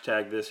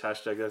 hashtag this,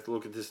 hashtag that.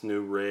 Look at this new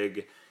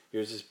rig.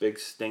 Here's this big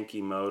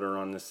stinky motor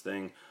on this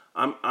thing.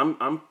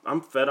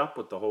 I'm fed up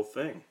with the whole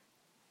thing.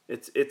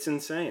 It's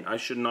insane. I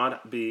should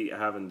not be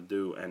having to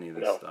do any of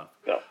this stuff.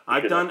 No,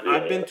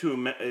 I've been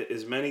to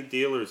as many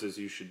dealers as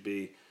you should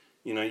be.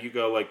 You know, you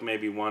go like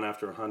maybe one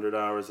after 100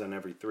 hours, and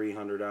every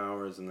 300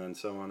 hours, and then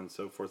so on and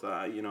so forth.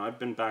 You know, I've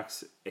been back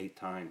 8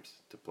 times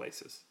to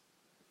places.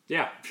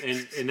 Yeah,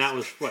 and that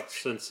was what,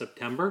 since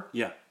September?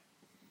 Yeah,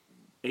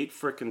 8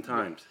 frickin'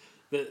 times.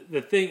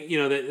 The thing, you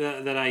know,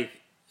 that I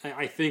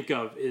think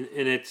of,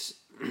 and it's,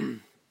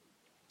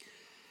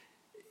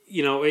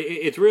 you know,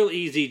 it's real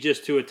easy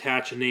just to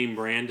attach a name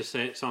brand to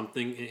say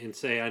something and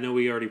say, I know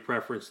we already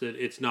preferenced it.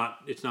 It's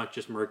not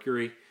just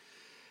Mercury,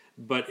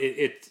 but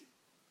you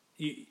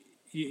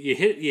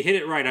hit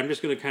it right. I'm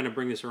just going to kind of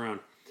bring this around.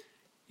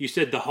 You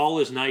said the hull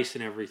is nice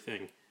and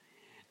everything.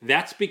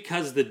 That's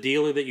because the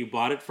dealer that you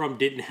bought it from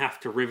didn't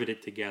have to rivet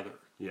it together.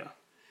 Yeah.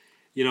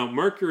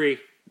 Mercury,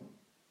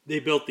 they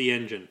built the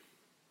engine.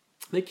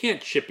 They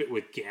can't ship it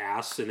with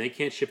gas, and they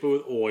can't ship it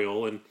with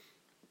oil and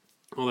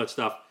all that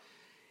stuff.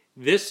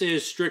 This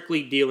is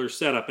strictly dealer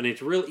setup, and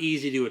it's real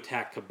easy to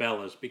attack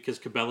Cabela's because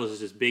Cabela's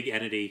is this big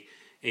entity,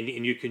 and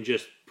you can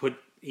just put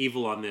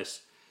evil on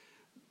this.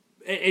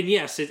 And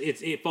yes,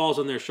 it falls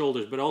on their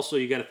shoulders, but also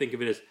you got to think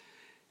of it as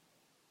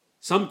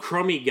some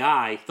crummy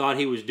guy thought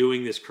he was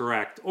doing this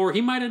correct, or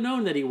he might have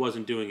known that he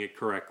wasn't doing it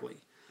correctly.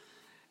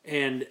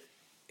 And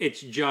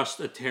it's just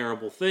a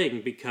terrible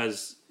thing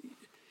because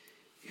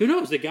who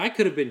knows? The guy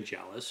could have been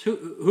jealous.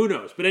 Who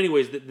knows? But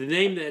anyways, the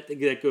name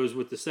that goes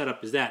with the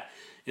setup is that.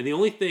 And the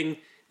only thing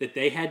that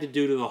they had to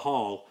do to the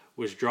hull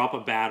was drop a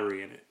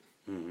battery in it.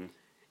 Mm-hmm.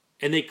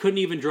 And they couldn't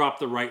even drop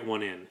the right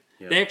one in.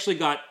 Yeah. They actually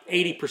got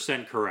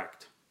 80%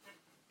 correct.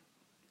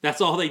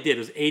 That's all they did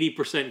was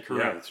 80%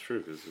 correct. Yeah, that's true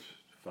because there's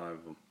 5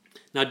 of them.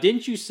 Now,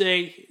 didn't you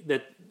say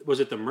that,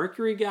 was it the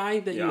Mercury guy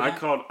that you had?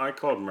 I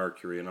called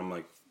Mercury, and I'm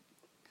like,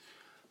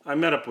 I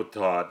met up with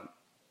Todd.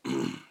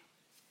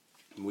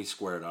 We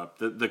squared up.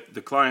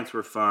 The clients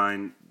were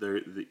fine.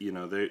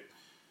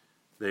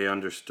 They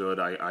understood.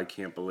 I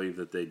can't believe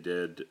that they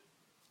did.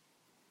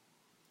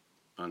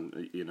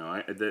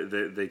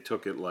 They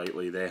took it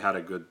lightly. They had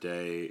a good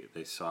day.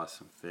 They saw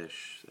some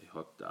fish. They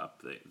hooked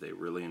up. They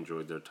really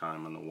enjoyed their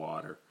time on the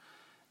water,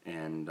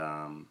 and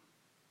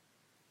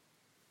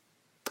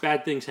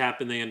bad things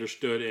happen. They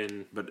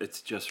understood, but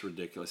it's just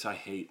ridiculous. I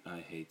hate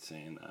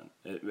saying that.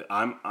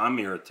 I'm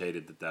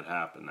irritated that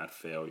happened. That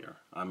failure.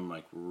 I'm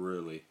like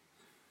really.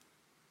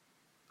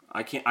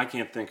 I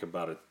can't think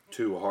about it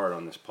too hard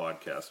on this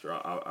podcast, or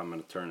I'm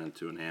going to turn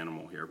into an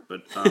animal here.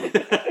 But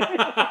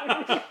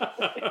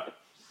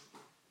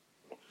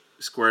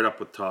squared up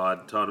with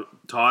Todd.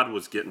 Todd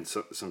was getting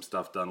some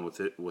stuff done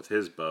with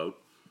his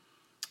boat.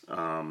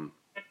 And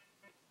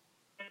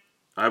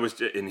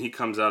he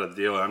comes out of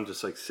the deal. I'm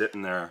just like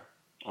sitting there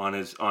on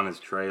his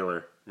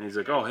trailer, and he's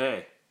like, "Oh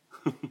hey,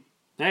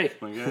 hey,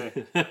 like,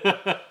 hey."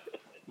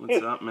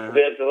 What's up, man?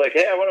 They're like,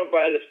 hey, I want to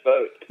buy this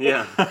boat.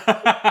 Yeah.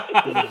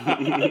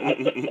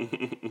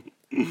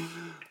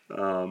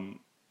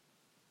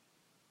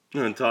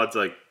 And Todd's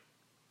like,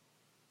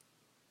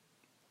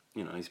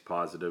 he's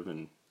positive,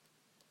 and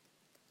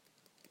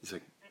he's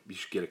like, you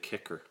should get a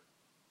kicker.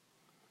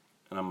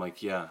 And I'm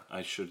like, yeah,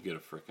 I should get a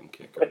frickin'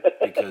 kicker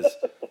because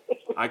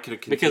I could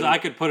have continued. Because I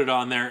could put it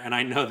on there, and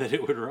I know that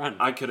it would run.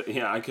 I could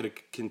have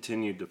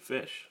continued to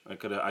fish. I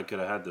could have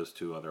had those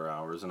 2 other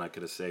hours, and I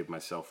could have saved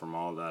myself from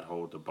all that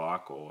whole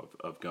debacle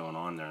of going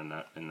on there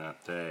in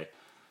that day.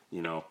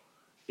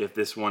 If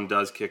this one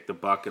does kick the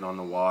bucket on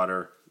the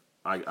water,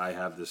 I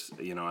have this.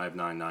 I have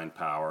 9.9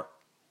 power.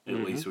 At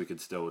least we could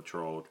still have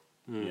trolled.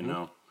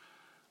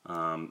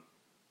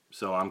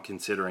 So I'm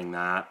considering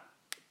that.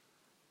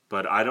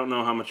 But I don't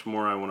know how much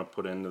more I want to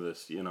put into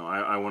this.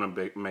 I want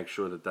to make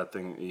sure that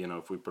thing,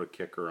 if we put a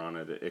kicker on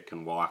it, it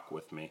can walk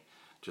with me,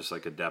 just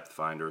like a depth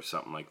finder or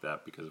something like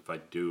that. Because if I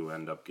do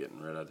end up getting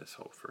rid of this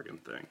whole friggin'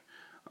 thing,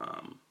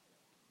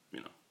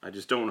 I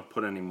just don't want to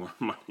put any more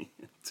money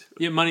into it.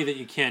 You have money that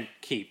you can't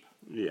keep.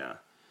 Yeah.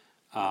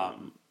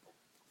 So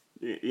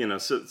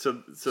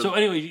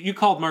anyway, you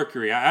called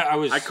Mercury.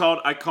 I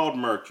called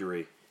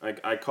Mercury.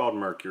 I called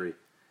Mercury,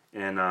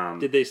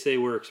 and did they say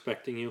we're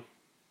expecting you?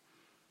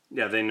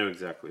 Yeah, they knew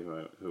exactly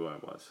who I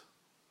was.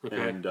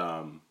 Okay. And,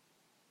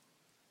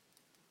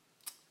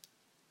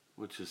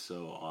 which is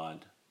so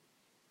odd.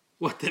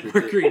 What, that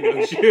Mercury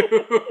knows you?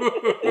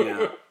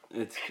 Yeah,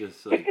 it's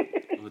just like,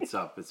 what's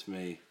up, it's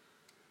me.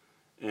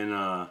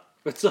 And,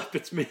 what's up,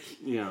 it's me.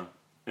 Yeah,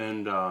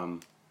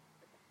 and,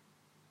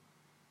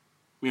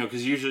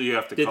 because usually you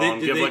have to call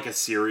and give, like, a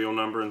serial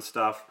number and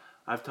stuff.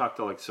 I've talked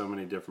to, like, so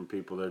many different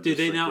people. Did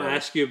they now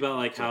ask you about,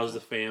 like, how's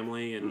the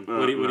family and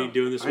what are you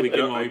doing this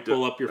weekend while you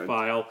pull up your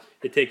file?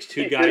 It takes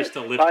 2 guys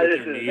to lift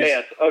with their knees.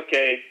 Vance.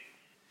 Okay.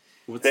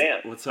 What's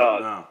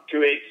up now?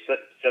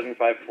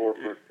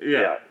 28754.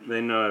 Yeah, they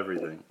know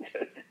everything.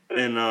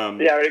 And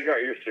yeah, I already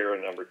got your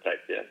serial number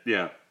typed in.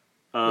 Yeah.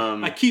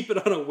 I keep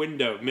it on a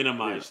window,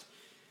 minimized.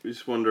 Yeah. We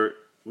just wonder.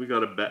 We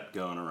got a bet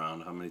going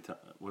around. How many times?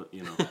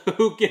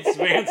 Who gets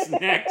Vance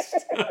next?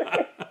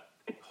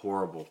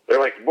 Horrible.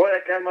 They're like, boy,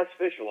 that guy must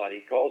fish a lot.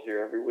 He calls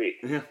here every week.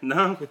 Yeah,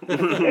 no.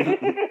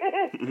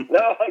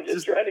 No, I'm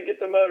just trying to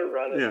get the motor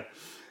running. Yeah.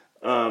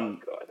 Oh,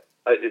 God.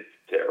 It's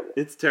terrible.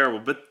 It's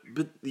terrible. But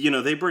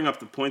they bring up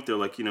the point, though,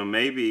 like,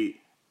 maybe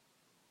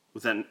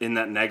in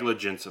that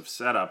negligence of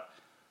setup,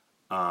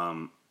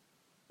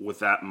 with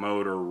that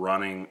motor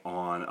running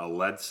on a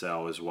lead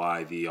cell is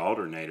why the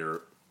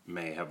alternator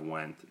may have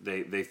went.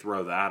 They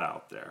throw that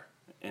out there.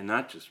 And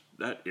that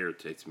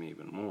irritates me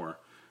even more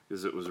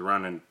because it was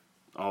running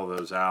all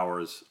those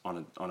hours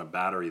on a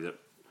battery that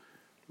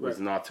was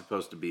not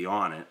supposed to be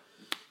on it.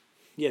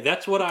 Yeah,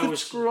 that's what I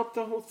was. Screw up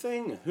the whole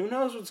thing. Who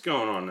knows what's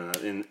going on in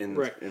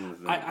the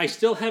thing? I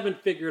still haven't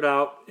figured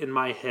out in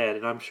my head,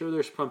 and I'm sure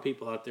there's some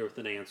people out there with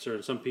an answer,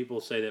 and some people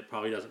say that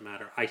probably doesn't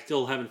matter. I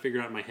still haven't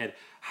figured out in my head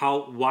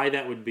why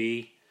that would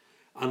be,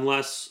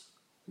 unless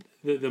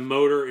the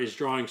motor is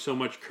drawing so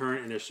much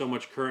current, and there's so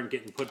much current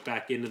getting put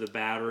back into the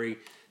battery.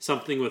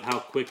 Something with how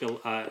quick a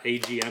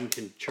AGM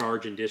can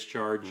charge and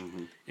discharge,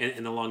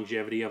 and the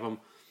longevity of them.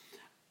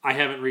 I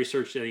haven't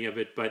researched any of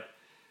it, but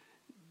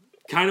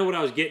kind of what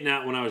I was getting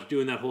at when I was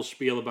doing that whole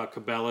spiel about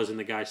Cabela's and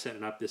the guy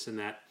setting up this and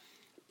that.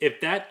 If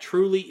that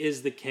truly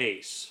is the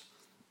case,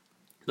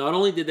 not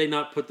only did they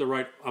not put the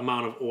right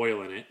amount of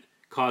oil in it,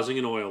 causing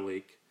an oil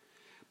leak,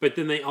 but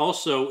then they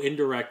also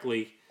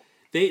indirectly,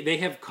 they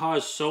have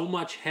caused so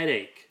much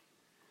headache.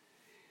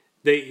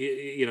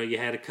 You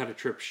had to cut a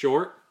trip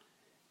short.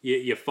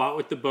 You fought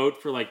with the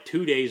boat for like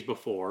 2 days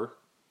before.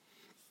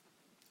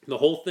 The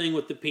whole thing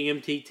with the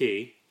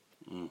PMTT.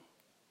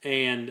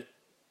 And,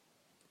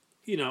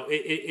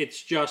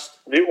 it's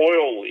just... The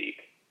oil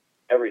leak,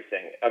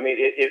 everything. I mean,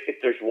 if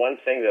there's one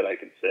thing that I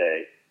could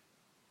say,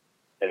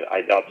 and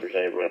I doubt there's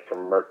anyone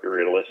from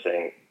Mercury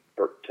listening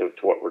to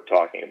what we're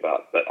talking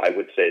about, but I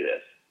would say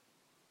this.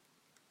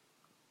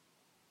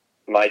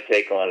 My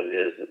take on it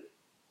is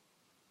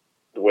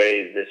the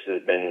way this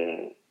has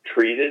been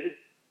treated,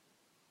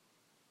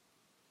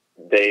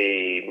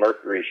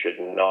 Mercury should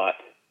not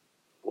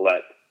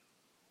let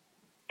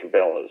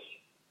Cabela's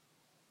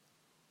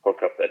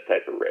hook up that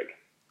type of rig.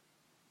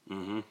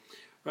 Mm-hmm.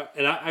 Right.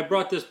 And I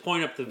brought this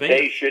point up to Vance.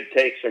 They should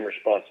take some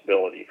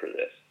responsibility for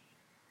this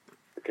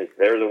because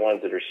they're the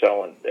ones that are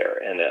selling there.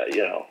 And,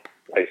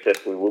 like I said,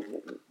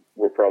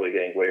 we're probably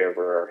getting way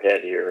over our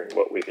head here and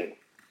what we can.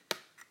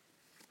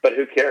 But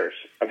who cares?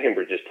 I mean,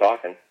 we're just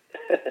talking.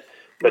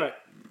 But right.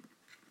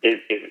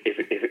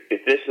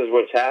 If this is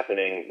what's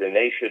happening, then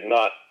they should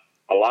not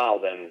allow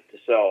them to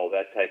sell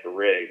that type of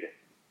rig.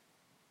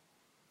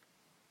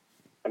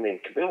 I mean,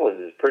 Cabela's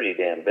is pretty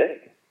damn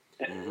big.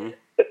 Mm-hmm.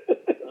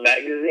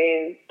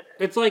 Magazines.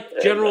 It's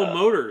like General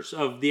Motors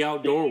of the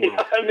outdoor world.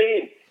 Yeah, I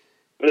mean,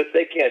 but if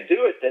they can't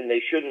do it, then they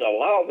shouldn't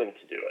allow them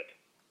to do it.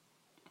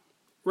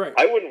 Right.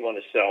 I wouldn't want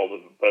to sell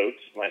the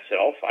boats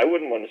myself. I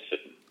wouldn't want to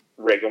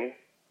rig them.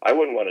 I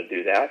wouldn't want to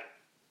do that.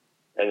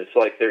 And it's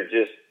like they're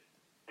just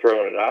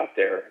throwing it out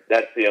there.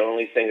 That's the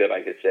only thing that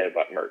I could say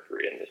about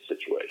Mercury in this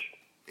situation.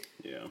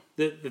 Yeah.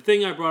 The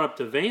thing I brought up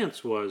to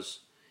Vance was,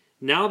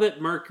 now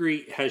that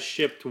Mercury has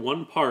shipped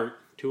one part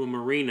to a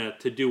marina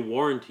to do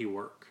warranty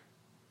work,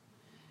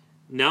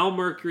 now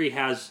Mercury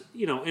has,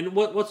 and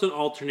what's an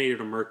alternator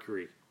to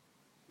Mercury?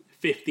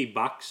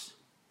 $50?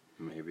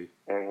 Maybe.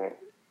 Mm-hmm.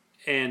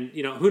 And,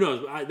 who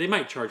knows? They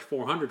might charge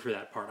 $400 for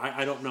that part.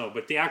 I don't know.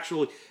 But they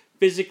actually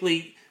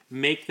physically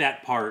make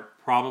that part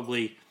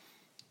probably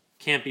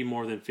can't be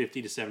more than $50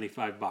 to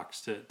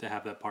 $75 to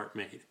have that part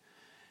made.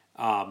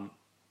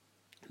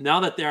 Now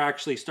that they're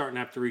actually starting to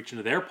have to reach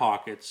into their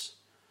pockets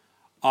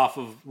off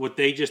of what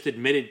they just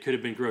admitted could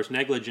have been gross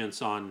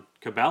negligence on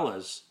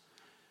Cabela's,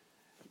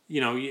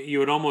 you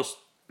would almost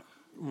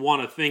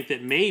want to think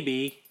that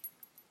maybe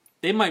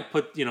they might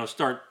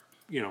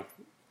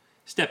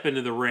step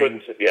into the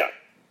ring, yeah,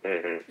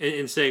 mm-hmm.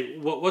 and say,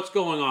 what's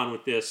going on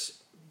with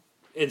this?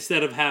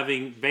 Instead of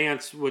having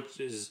Vance, which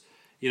is,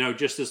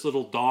 just this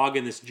little dog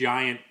in this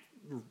giant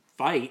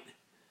fight,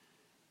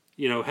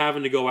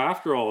 having to go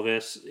after all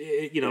this,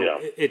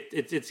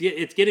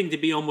 it's getting to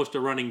be almost a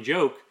running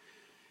joke.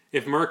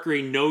 If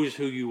Mercury knows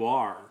who you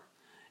are,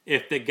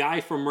 if the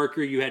guy from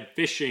Mercury you had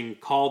fishing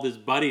called his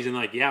buddies and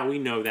like, yeah, we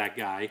know that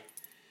guy,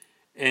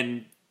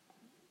 and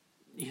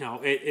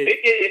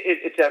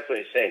it's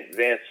absolutely insane.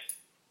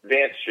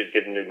 Vance should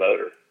get a new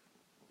motor.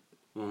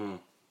 Mm-hmm.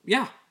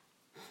 Yeah.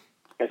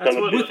 And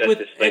someone should set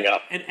this thing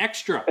up. An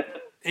extra.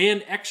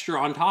 And extra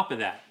on top of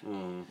that.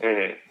 Mm-hmm.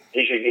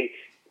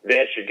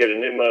 Vance should get a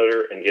new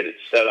motor and get it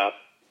set up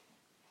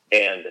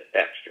and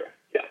extra.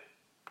 Yeah.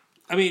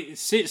 I mean,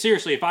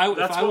 seriously,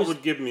 that's what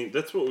would give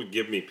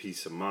me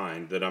peace of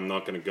mind, that I'm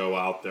not going to go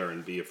out there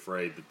and be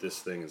afraid that this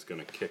thing is going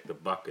to kick the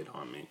bucket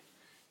on me.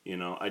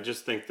 I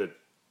just think that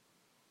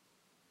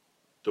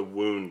the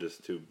wound is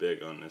too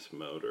big on this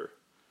motor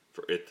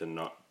for it to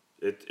not.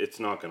 It's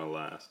not going to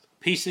last.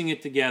 Piecing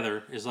it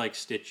together is like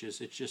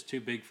stitches. It's just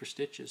too big for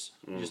stitches.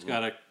 You just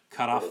got to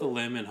cut off the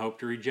limb and hope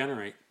to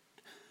regenerate.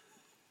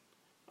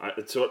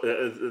 That's what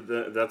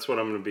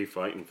I'm going to be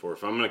fighting for.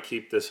 If I'm going to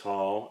keep this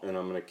hull and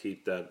I'm going to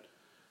keep that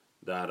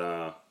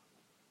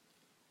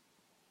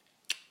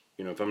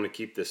if I'm going to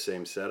keep this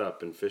same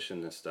setup and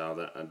fishing this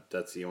style,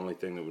 that's the only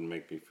thing that would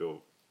make me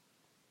feel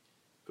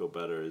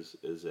better is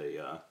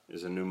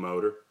a new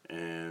motor,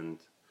 and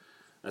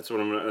that's what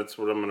I'm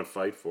going to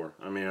fight for.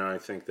 I mean, I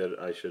think that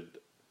I should.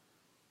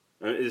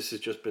 This has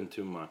just been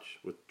too much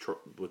with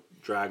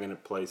dragging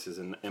it places,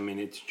 and I mean,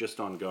 it's just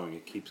ongoing.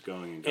 It keeps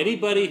going and going.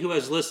 Anybody who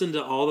has listened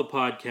to all the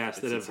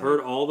podcasts that have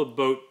heard all the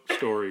boat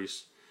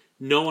stories,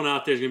 no one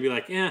out there is going to be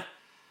like,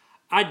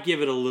 I'd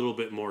give it a little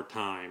bit more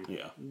time.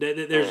 Yeah.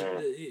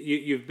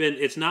 You've been.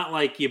 It's not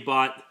like you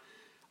bought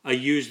a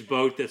used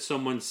boat that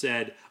someone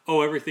said,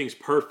 "Oh, everything's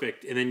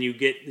perfect," and then you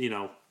get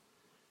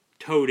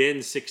towed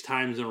in 6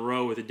 times in a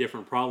row with a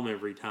different problem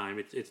every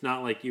time. It's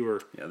not like you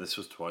were. Yeah, this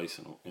was twice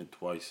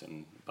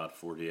in about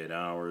 48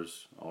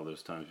 hours. All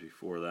those times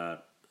before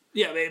that.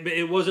 Yeah, but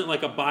it wasn't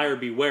like a buyer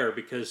beware,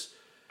 because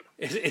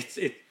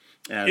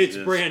It's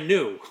brand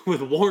new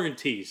with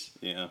warranties.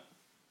 Yeah.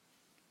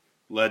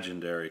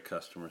 Legendary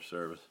customer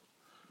service.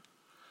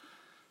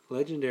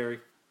 Legendary.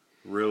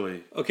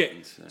 Really. Okay,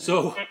 insane.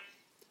 so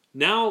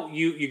now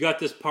you got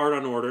this part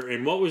on order,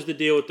 and what was the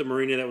deal with the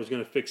marina that was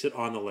going to fix it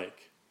on the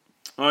lake?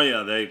 Oh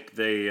yeah, they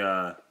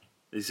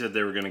said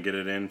they were going to get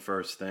it in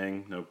first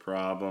thing, no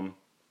problem.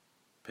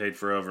 Paid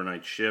for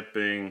overnight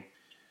shipping.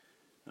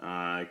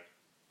 I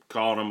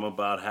called them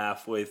about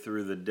halfway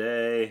through the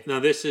day.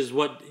 Now this is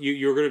what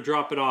you were going to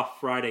drop it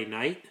off Friday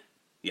night.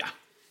 Yeah.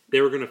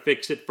 They were going to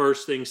fix it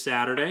first thing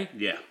Saturday.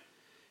 Yeah.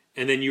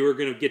 And then you were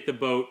going to get the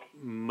boat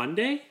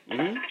Monday?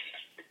 Mm-hmm.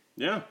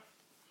 Yeah.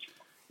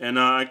 And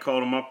I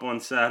called them up on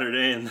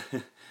Saturday, and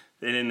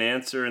they didn't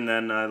answer, and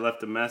then I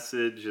left a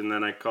message, and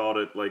then I called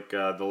it like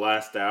the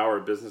last hour,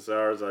 business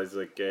hours. I was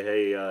like,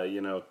 hey,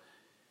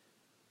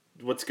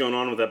 what's going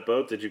on with that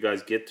boat? Did you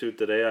guys get to it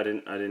today? I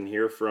didn't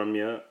hear from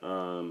you.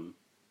 And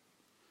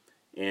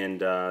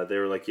they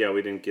were like, yeah,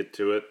 we didn't get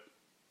to it.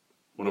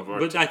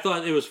 But I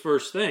thought it was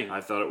first thing. I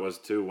thought it was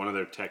too. One of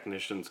their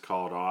technicians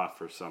called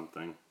off or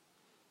something.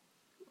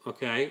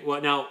 Okay.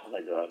 Well, now. Oh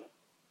my God.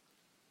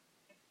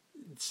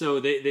 So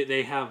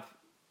they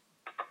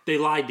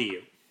lied to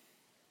you.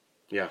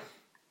 Yeah.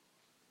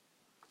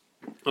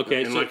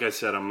 Okay. And like I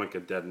said, I'm like a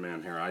dead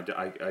man here.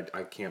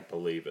 I can't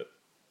believe it.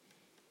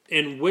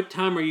 And what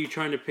time are you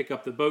trying to pick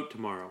up the boat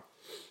tomorrow?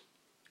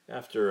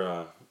 After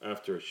a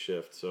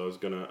shift, so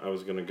I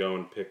was gonna go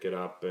and pick it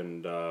up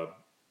and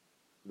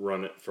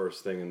run it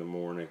first thing in the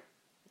morning.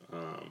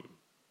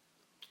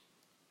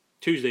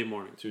 Tuesday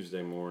morning.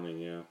 Tuesday morning,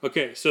 yeah.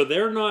 Okay, so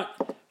we're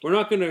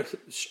not going to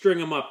string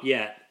them up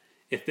yet.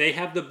 If they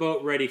have the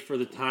boat ready for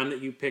the time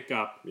that you pick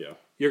up, yeah,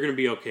 you're going to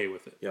be okay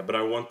with it. Yeah, but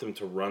I want them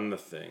to run the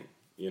thing,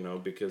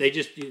 because they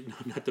just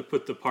not to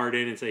put the part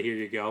in and say, "Here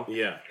you go."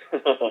 Yeah.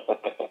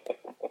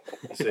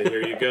 Say,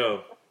 "Here you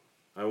go."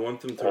 I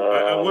want them to.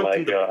 I want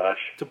them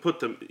to put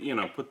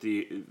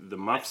the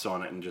muffs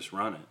on it and just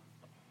run it,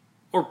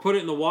 or put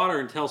it in the water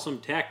and tell some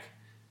tech,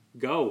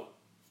 "Go."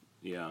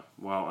 Yeah.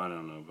 Well, I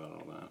don't know about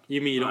all that.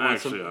 You mean you don't want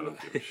actually, some? I don't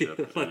give a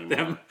shit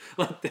anymore.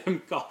 Let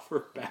them call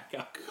for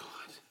backup. God.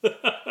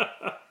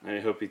 I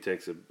hope he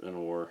takes an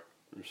oar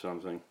or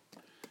something.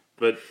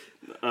 But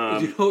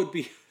it would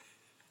be.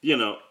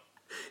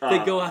 They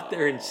go out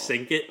there and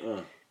sink it,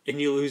 and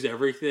you lose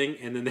everything,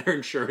 and then their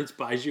insurance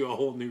buys you a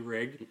whole new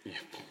rig.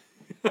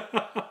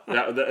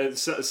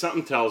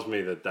 Something tells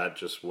me that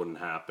just wouldn't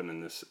happen in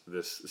this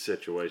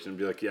situation. It'd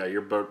be like, yeah,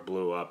 your boat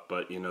blew up,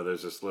 but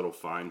there's this little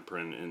fine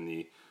print in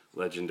the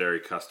legendary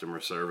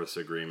customer service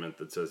agreement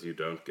that says you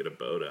don't get a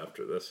boat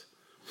after this.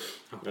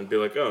 And be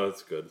like, oh,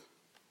 that's good.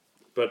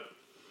 But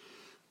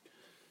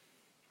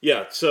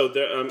yeah, so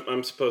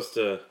I'm supposed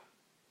to.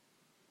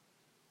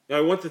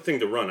 I want the thing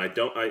to run. I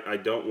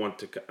don't want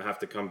to have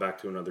to come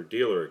back to another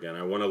dealer again.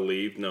 I want to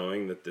leave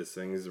knowing that this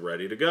thing is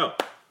ready to go.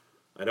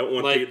 I don't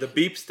want the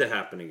beeps to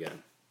happen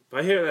again. If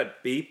I hear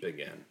that beep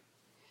again,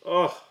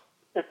 God,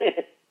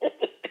 it's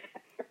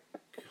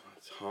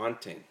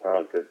haunting.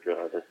 Oh, good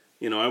God.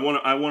 I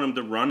want them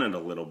to run it a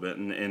little bit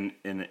and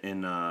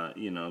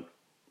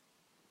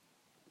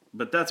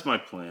but that's my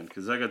plan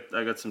because I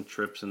got some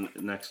trips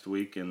next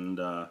week and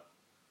I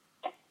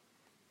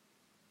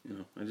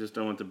just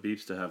don't want the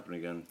beeps to happen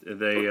again.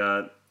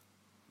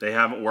 They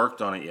haven't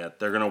worked on it yet.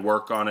 They're gonna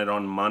work on it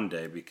on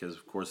Monday because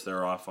of course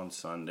they're off on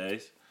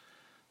Sundays.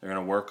 They're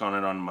gonna work on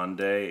it on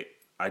Monday.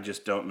 I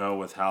just don't know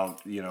with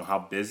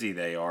how busy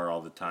they are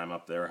all the time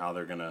up there, how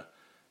they're gonna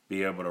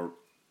be able to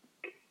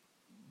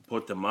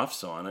put the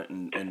muffs on it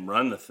and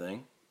run the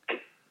thing.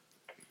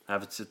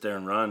 Have it sit there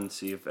and run and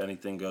see if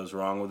anything goes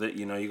wrong with it.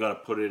 You got to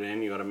put it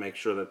in. You got to make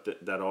sure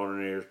that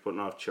alternator is putting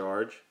off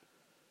charge.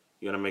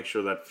 You got to make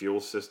sure that fuel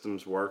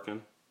system's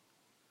working.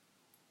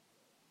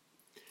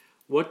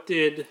 What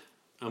did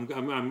I'm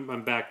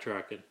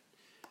backtracking.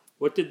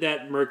 What did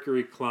that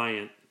Mercury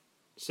client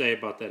say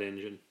about that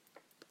engine?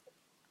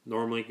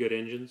 Normally good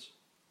engines?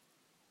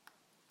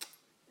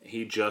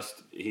 He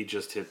just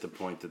hit the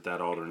point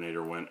that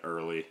alternator went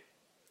early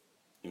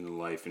in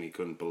life, and he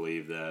couldn't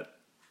believe that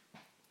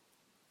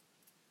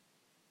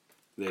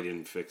they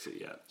didn't fix it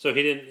yet. So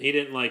he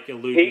didn't like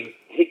allude.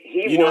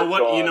 You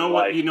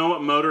know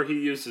what motor he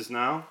uses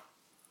now?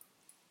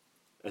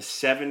 A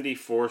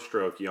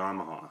 74-stroke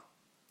Yamaha,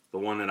 the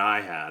one that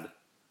I had.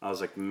 I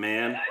was like,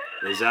 man,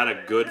 is that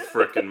a good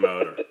frickin'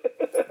 motor?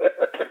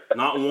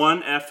 Not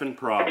one effing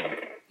problem.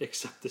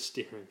 Except the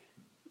steering.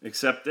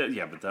 Except that,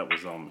 yeah, but that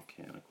was all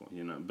mechanical,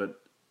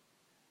 But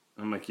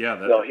I'm like, yeah,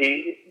 that. No,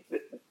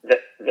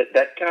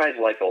 that guy's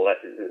like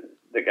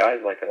the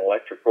guy's like an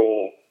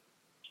electrical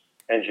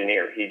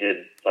engineer. He has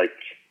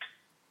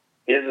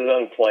his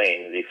own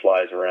plane that he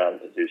flies around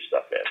to do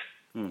stuff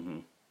in. Mm-hmm.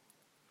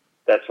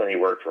 That's when he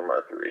worked for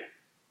Mercury.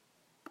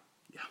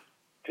 Yeah.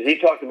 Because he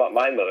talked about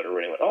my motor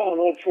when he went, oh, an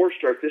old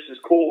 4-stroke, this is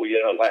cool.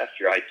 Last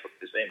year I took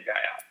the same guy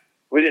out.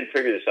 We didn't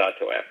figure this out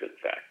till after the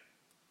fact.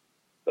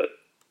 But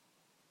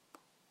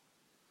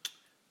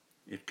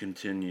it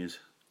continues.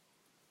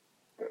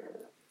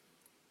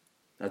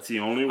 That's the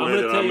only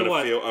way that I'm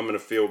gonna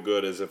feel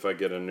good is if I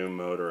get a new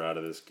motor out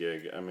of this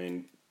gig. I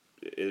mean,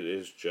 it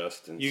is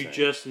just insane. You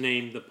just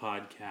named the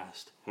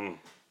podcast.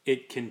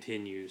 It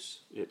continues.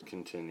 It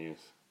continues.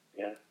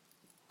 Yeah.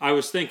 I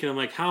was thinking, I'm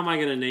like, how am I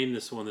going to name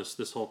this one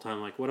this whole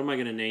time? Like, what am I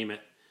going to name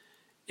it?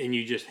 And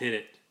you just hit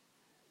it.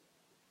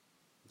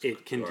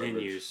 It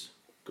continues.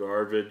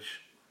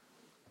 Garbage.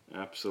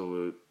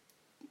 Absolute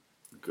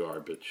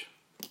garbage.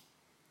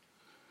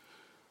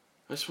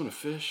 I just want to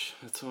fish.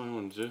 That's all I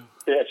want to do.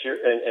 Yeah,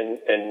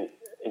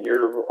 and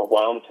you're a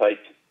wound tight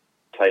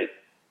type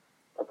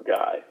of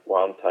guy.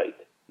 Wound tight.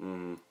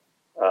 Mm-hmm.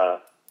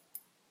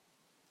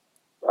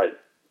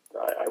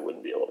 I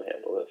wouldn't be able to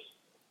handle this.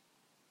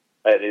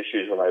 I had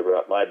issues when I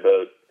brought my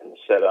boat and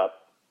set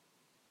up.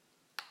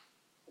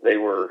 They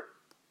were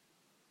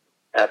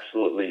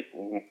absolutely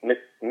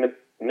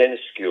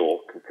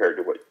minuscule compared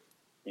to what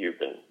you've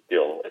been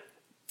dealing with.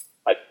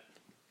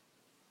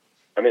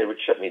 I mean, it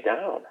would shut me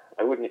down.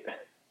 I wouldn't.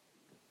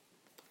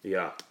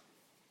 Yeah.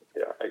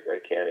 Yeah, I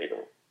can't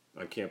even.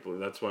 I can't believe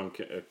that's why I'm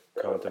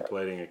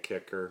contemplating a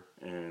kicker,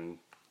 and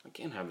I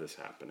can't have this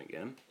happen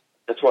again.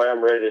 That's why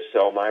I'm ready to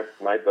sell my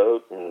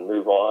boat and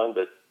move on.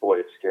 But boy,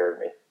 it scared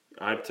me.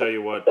 I tell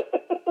you what,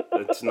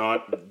 it's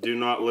not. Do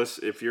not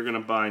listen if you're going to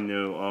buy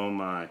new. Oh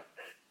my!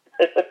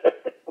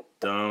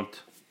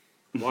 Don't.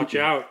 Watch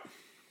out.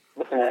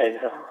 I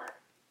know.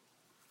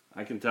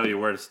 I can tell you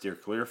where to steer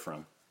clear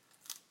from.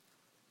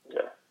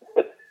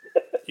 Yeah.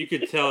 You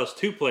could tell us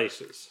 2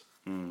 places.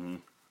 Mm-hmm.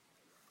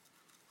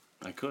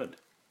 I could.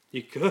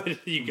 You could.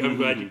 I'm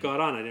glad you got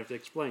on. I didn't have to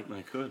explain.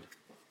 I could.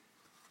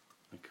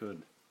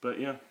 But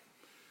yeah.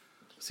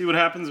 See what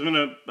happens. I'm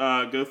going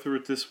to go through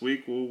it this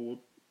week. We'll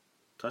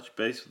touch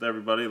base with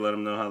everybody. Let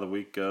them know how the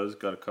week goes.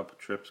 Got a couple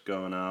trips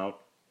going out.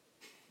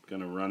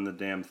 Going to run the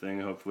damn thing.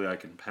 Hopefully I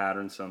can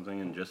pattern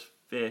something and just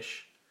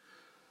fish.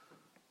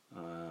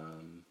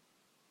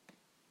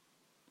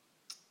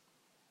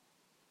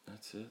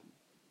 That's it.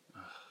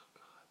 Oh,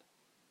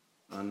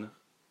 God.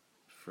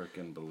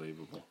 Unfrickin'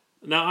 believable.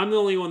 Now, I'm the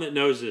only one that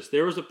knows this.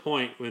 There was a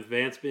point with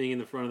Vance being in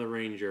the front of the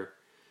Ranger.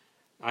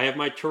 I have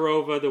my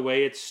Tarova the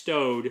way it's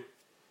stowed.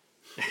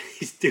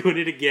 He's doing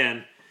it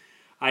again.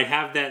 I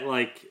have that,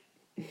 like,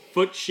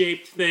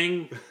 foot-shaped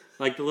thing,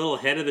 like the little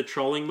head of the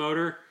trolling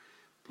motor.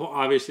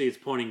 Obviously, it's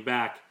pointing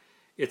back.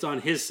 It's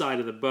on his side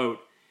of the boat.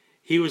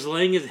 He was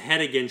laying his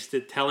head against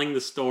it, telling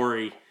the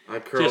story. I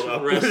curled just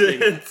up resting.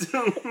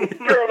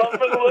 Curled up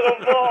in a little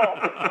ball.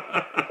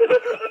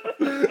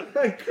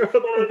 I curled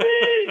up.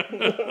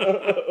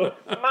 No.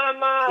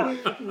 Mama.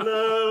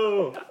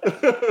 No.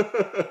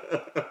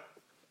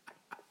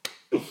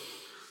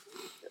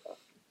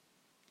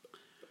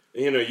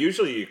 You know,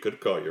 usually you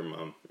could call your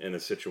mom in a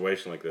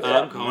situation like this.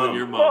 I'm calling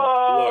your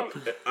mom.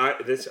 Look,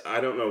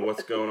 I don't know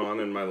what's going on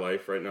in my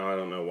life right now. I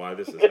don't know why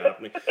this is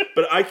happening.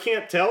 But I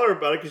can't tell her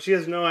about it because she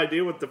has no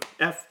idea what the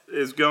F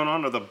is going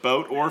on with the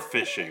boat or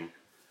fishing.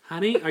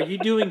 Honey, are you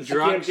doing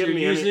drugs? You're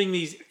using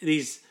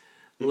these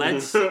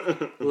lead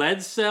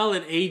cell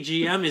and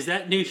AGM? Is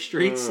that new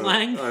street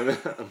slang? I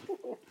know.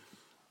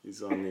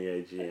 He's on the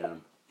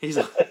AGM. He's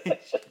on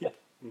AGM.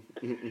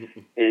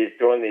 He's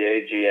doing the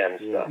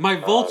AGM stuff. My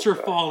volts are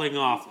falling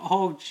off.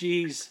 Oh,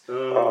 jeez.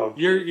 Oh.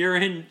 You're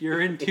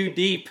in too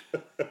deep.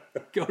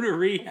 Go to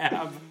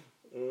rehab.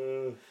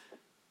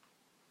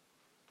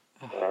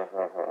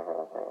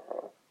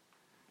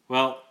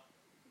 Well,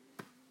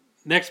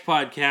 next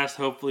podcast,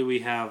 hopefully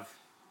we have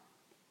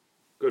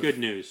good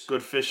news.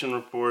 Good fishing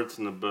reports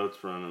and the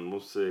boat's running.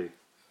 We'll see.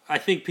 I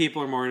think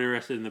people are more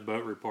interested in the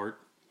boat report.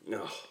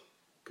 Oh,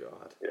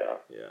 God.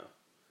 Yeah.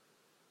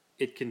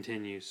 It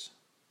continues.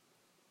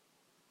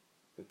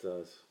 It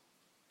does.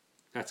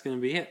 That's going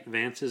to be it.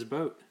 Vance's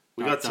boat.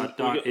 We got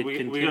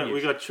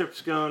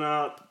trips going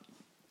out.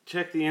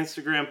 Check the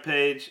Instagram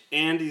page.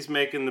 Andy's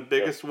making the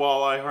biggest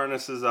walleye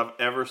harnesses I've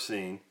ever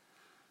seen.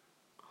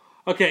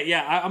 Okay,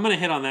 yeah, I'm going to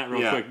hit on that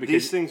real quick. Because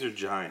these things are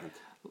giant.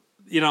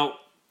 You know,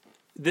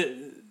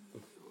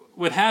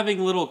 with having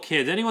little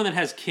kids, anyone that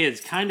has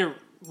kids kind of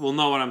will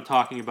know what I'm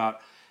talking about.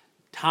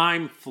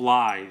 Time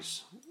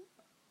flies.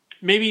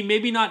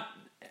 Maybe not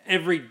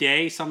every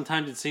day.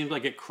 Sometimes it seems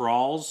like it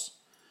crawls.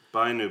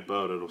 Buy a new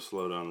boat, it'll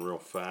slow down real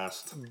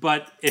fast.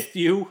 But if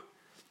you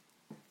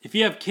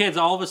have kids,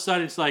 all of a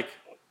sudden it's like,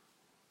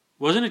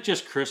 wasn't it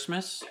just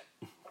Christmas?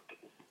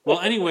 Well,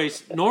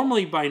 anyways,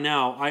 normally by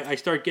now I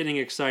start getting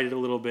excited a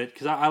little bit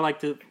because I like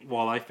to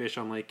walleye fish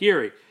on Lake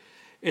Erie.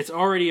 It's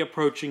already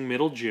approaching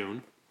middle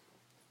June.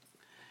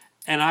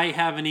 And I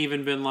haven't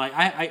even been like,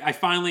 I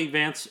finally,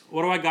 Vance,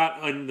 what do I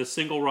got on the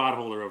single rod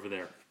holder over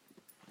there?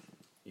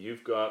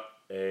 You've got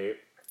a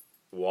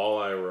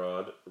walleye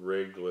rod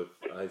rigged with,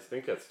 I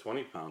think that's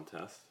 20-pound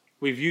test.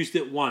 We've used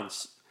it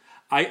once.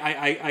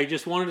 I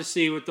just wanted to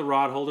see what the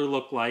rod holder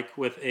looked like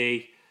with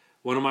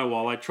one of my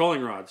walleye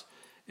trolling rods.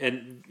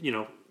 And, you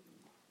know,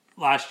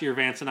 last year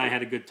Vance and I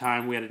had a good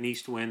time. We had an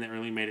east wind that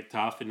really made it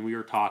tough. And we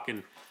were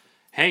talking,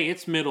 hey,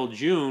 it's middle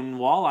June.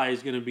 Walleye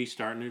is going to be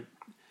starting to...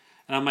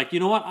 And I'm like, you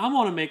know what? I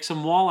want to make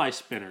some walleye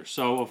spinners.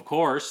 So, of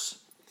course,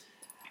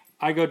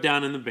 I go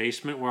down in the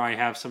basement where I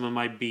have some of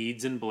my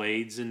beads and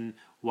blades and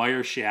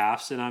wire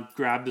shafts, and I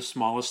grab the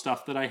smallest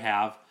stuff that I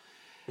have.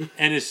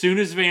 And as soon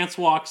as Vance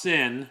walks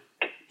in,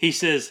 he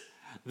says,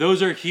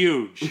 "Those are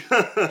huge."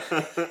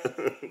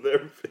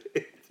 They're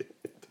big.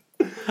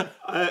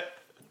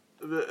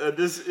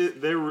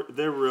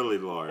 They're really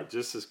large.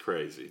 This is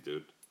crazy,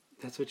 dude.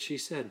 That's what she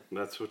said.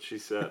 That's what she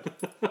said.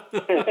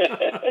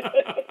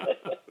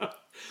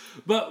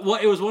 But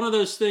it was one of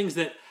those things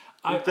that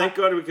Thank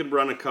God we could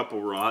run a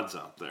couple rods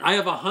out there. I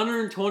have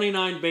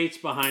 129 baits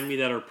behind me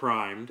that are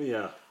primed.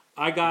 Yeah.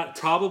 I got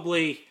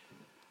probably,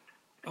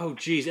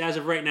 as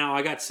of right now,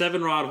 I got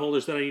 7 rod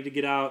holders that I need to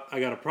get out.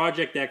 I got a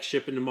Project X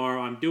shipping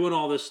tomorrow. I'm doing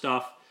all this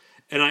stuff,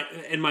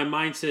 and my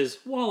mind says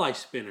walleye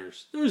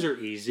spinners. Those are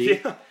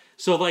easy. Yeah.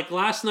 So like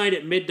last night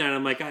at midnight,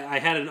 I'm like, I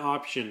had an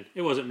option.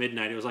 It wasn't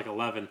midnight. It was like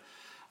 11.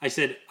 I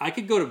said I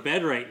could go to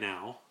bed right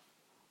now,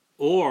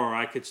 or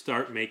I could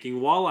start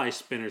making walleye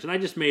spinners. And I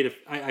just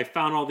I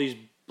found all these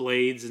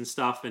blades and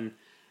stuff, and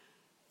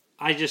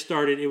I just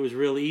started. It was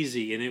real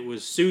easy, and it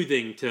was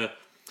soothing to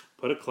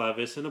put a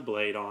clevis and a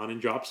blade on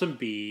and drop some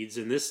beads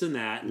and this and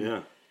that. And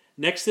Yeah.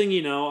 next thing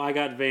you know, I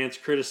got Vance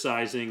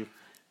criticizing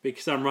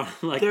because I'm running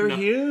like They're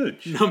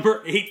huge.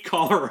 number 8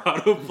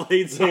 Colorado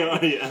blades. Yeah.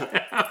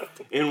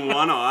 In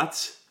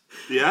 1/0.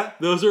 Yeah.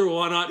 Those are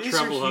 1/0 These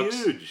treble are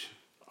hooks. huge.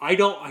 I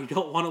don't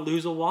want to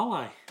lose a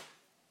walleye.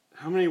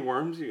 How many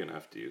worms are you gonna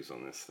have to use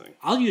on this thing?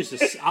 I'll use a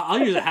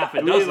half a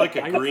Do we dozen. like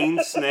a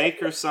green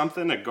snake or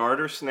something? A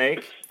garter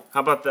snake? How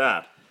about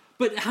that?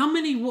 But how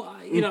many?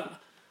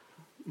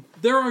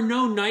 There are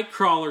no night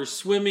crawlers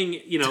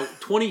swimming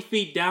 20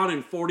 feet down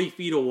in 40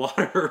 feet of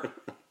water.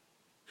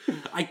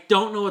 I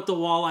don't know what the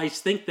walleyes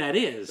think that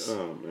is.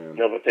 Oh man.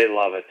 No, but they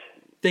love it.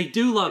 They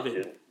do love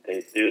it.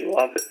 They do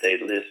love it. They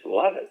just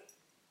love it.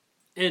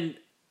 And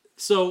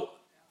so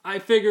I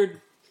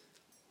figured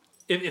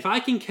if I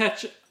can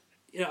catch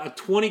a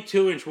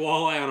 22-inch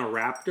walleye on a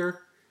raptor,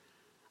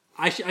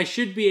 I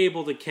should be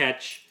able to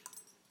catch,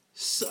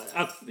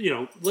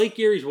 Lake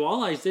Erie's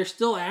walleyes. They're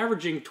still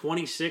averaging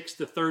 26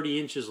 to 30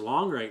 inches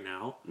long right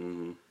now.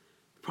 Mm-hmm.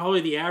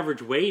 Probably the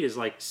average weight is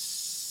like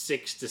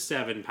 6 to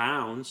 7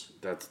 pounds.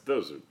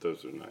 Those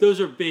are nice. Those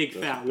are big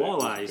fat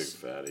walleyes.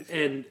 Those are big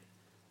fatties. And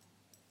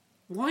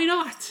why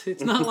not?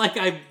 It's not like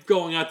I'm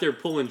going out there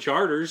pulling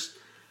charters.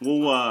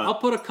 Well, I'll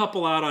put a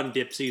couple out on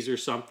dipsies or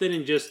something,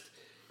 and just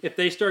if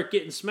they start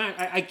getting smacked,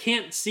 I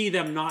can't see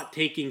them not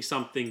taking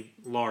something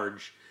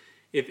large.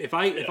 If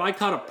I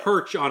caught a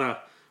perch on a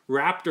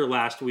raptor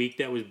last week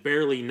that was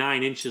barely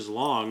 9 inches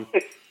long,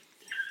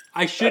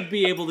 I should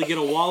be able to get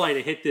a walleye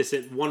to hit this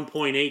at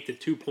 1.8 to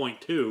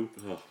 2.2.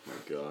 oh my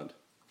God.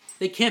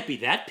 They can't be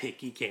that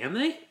picky, can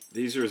they?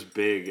 These are as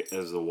big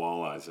as the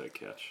walleyes I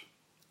catch.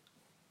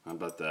 How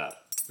about that?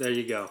 There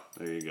you go.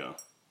 There you go.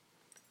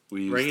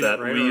 We used Bringing that.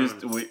 it right we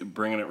around. used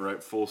bringing it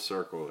right full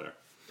circle there.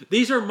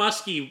 These are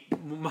musky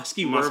worm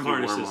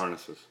harnesses. Worm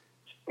harnesses.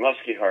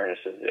 Musky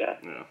harnesses, yeah.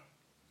 Yeah.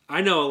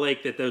 I know a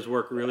lake that those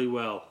work really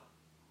well.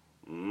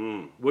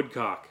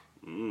 Woodcock.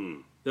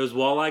 Those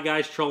walleye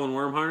guys trolling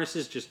worm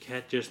harnesses just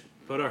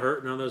put a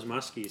hurting on those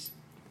muskies.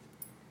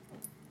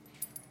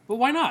 But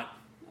why not?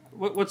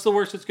 What's the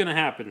worst that's going to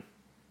happen?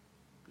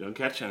 Don't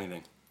catch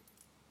anything.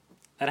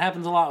 That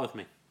happens a lot with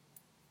me.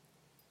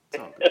 It's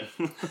all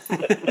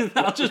good.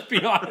 I'll just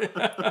be honest.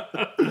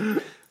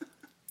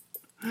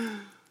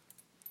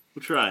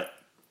 We'll try it.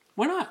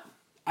 Why not?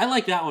 I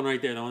like that one right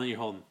there, the one that you're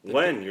holding.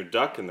 When? You're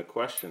ducking the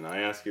question.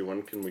 I ask you,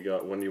 when do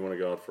you want to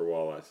go out for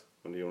walleyes?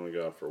 When do you want to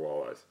go out for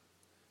walleyes?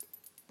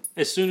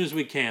 As soon as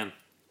we can.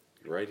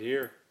 Right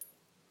here.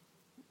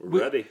 We're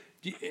ready.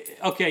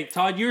 Okay,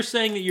 Todd, you're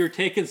saying that you're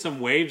taking some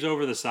waves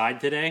over the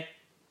side today?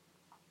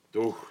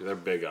 Ooh, they're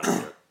big out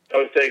there. I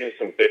was taking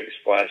some big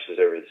splashes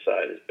over the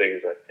side, as big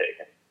as I've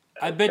taken.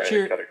 I bet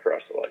Trying to cut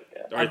across the lake.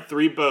 Yeah. All right,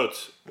 3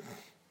 boats.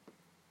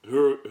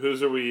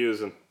 Whose are we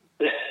using?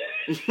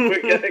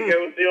 We gotta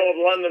go with the old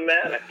London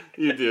Manic.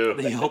 You do.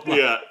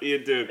 Yeah,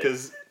 you do,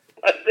 because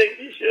I think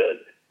you should.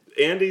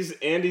 Andy's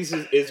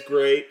is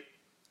great.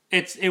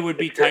 It would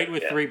be It's tight great,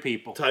 with yeah. 3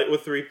 people. Tight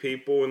with 3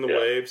 people in the Yeah.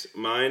 waves.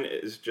 Mine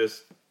is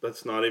just,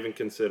 let's not even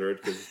consider it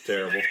because it's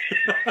terrible.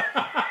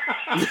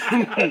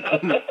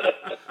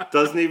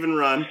 Doesn't even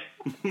run.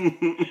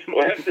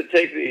 We'll have to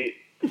take the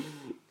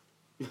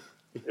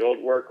old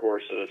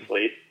workhorse of the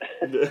fleet.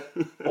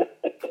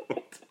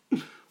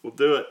 We'll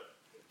do it.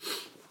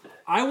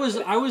 I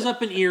was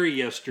up in Erie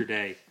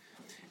yesterday,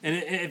 and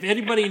if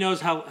anybody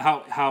knows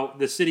how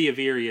the city of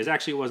Erie is,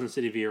 actually it wasn't the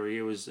city of Erie,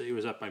 it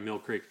was up by Mill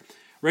Creek.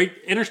 Right,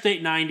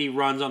 Interstate 90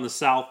 runs on the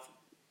south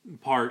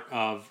part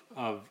of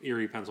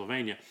Erie,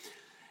 Pennsylvania.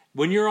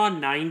 When you're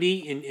on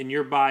 90 and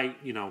you're by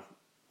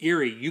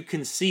Erie, you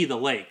can see the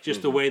lake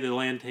just the way the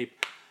land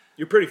tape.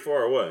 You're pretty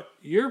far away.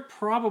 You're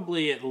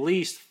probably at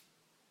least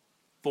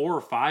 4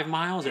 or 5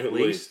 miles at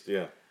least.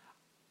 Yeah.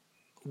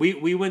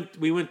 We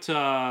went to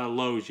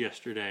Lowe's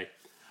yesterday.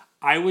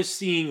 I was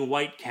seeing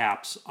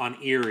whitecaps on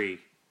Erie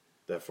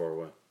That far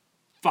away.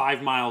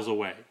 5 miles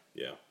away.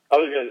 Yeah.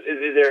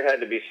 There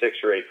had to be 6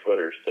 or 8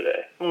 footers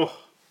today. Oh,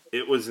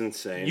 It was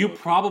insane. You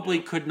probably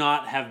could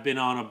not have been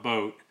on a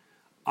boat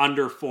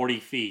under 40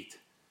 feet.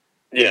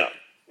 Yeah.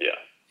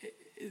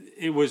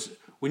 It was,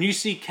 when you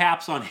see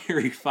caps on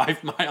Erie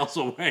 5 miles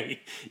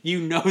away,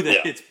 you know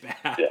that it's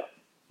bad.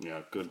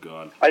 Yeah, good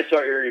God. I saw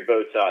Erie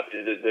boats out.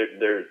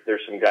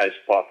 There's some guys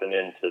popping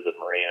into the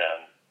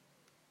marina.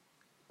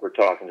 Were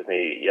talking to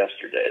me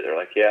yesterday. They're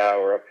like, yeah,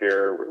 we're up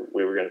here.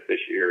 We were going to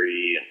fish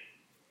Erie. And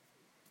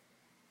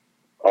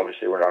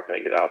obviously, we're not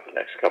going to get out the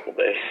next couple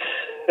days.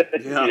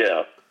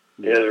 Yeah,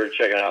 they were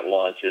checking out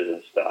launches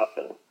and stuff.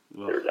 And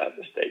they were down at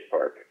the state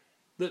park.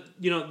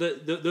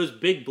 Those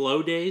big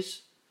blow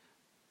days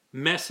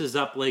messes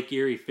up Lake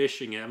Erie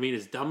fishing. I mean,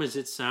 as dumb as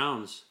it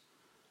sounds,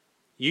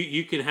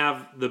 you can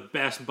have the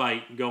best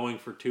bite going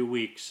for 2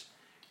 weeks.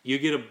 You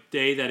get a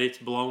day that it's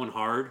blowing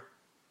hard,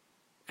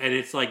 and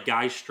it's like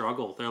guys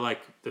struggle. They're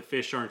like, the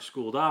fish aren't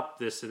schooled up,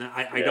 this and that.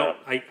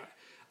 I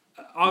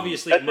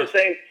obviously that's the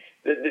same.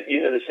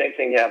 The same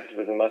thing happens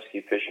with the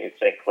muskie fishing at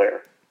St.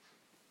 Clair.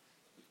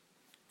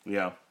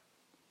 Yeah.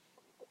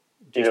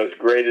 As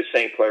great as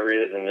St. Clair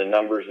is, and the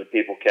numbers that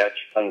people catch,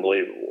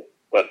 unbelievable.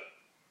 But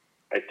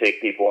I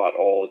take people out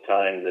all the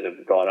time that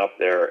have gone up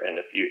there, and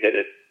if you hit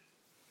it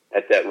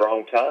at that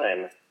wrong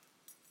time,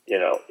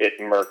 it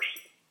murks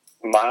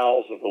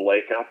miles of the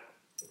lake up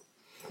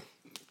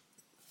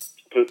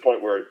to the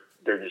point where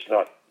they're just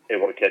not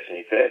able to catch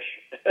any fish.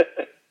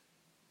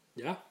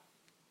 Yeah.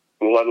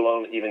 Let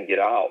alone even get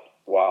out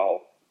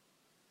while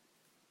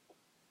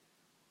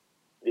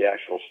the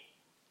actual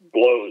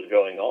blow is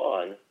going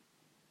on.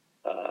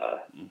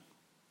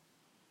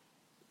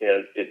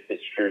 It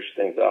screws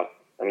things up.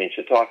 I mean,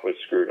 Chautauqua's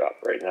screwed up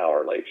right now.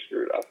 Our lake's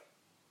screwed up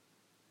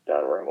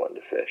down where I'm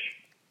wanting to fish.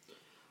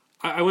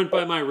 I went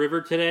by my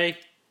river today.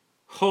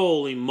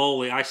 Holy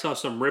moly. I saw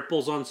some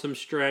ripples on some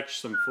stretch,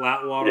 some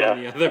flat water on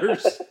the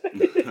others.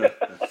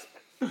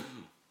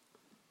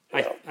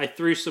 I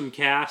threw some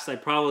casts. I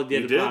probably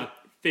did about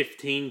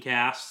 15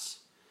 casts.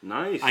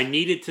 Nice. I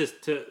needed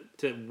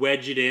to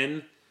wedge it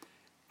in.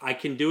 I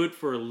can do it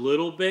for a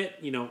little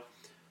bit.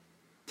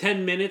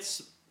 10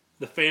 minutes,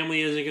 the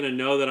family isn't going to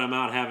know that I'm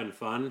out having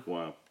fun.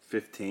 Wow,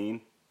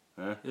 15?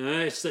 Huh?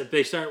 They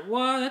start,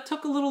 well, that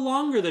took a little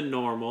longer than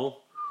normal.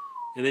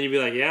 And then you'd be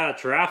like, yeah,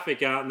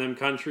 traffic out in them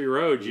country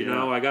roads,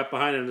 I got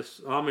behind an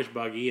Amish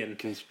buggy and...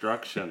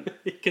 Construction.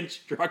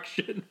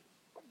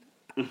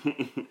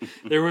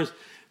 There was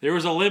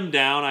a limb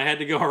down. I had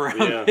to go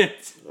around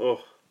it.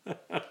 Oh.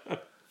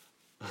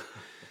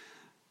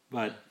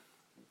 But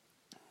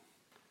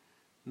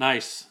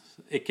nice.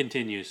 It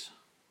continues.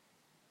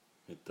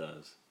 It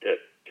does. It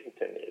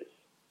continues.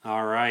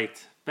 All right.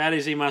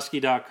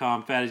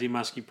 FattyZmuskie.com, Fatty Z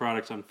Muskie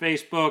Products on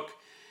Facebook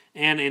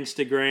and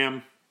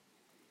Instagram.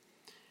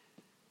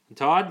 And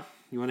Todd,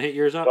 you want to hit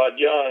yours up? Todd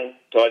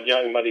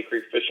Young, Muddy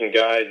Creek Fishing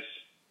Guides.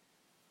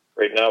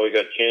 Right now we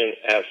got June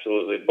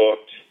absolutely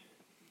booked.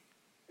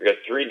 We got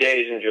 3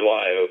 days in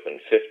July open,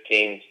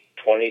 15,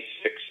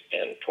 26,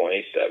 and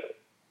 27.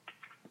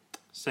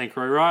 St.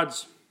 Croix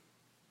Rods.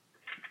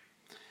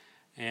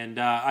 And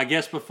I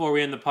guess before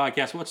we end the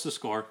podcast, what's the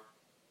score?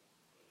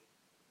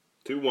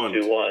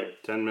 2-1. 2-1.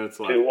 10 minutes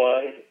left.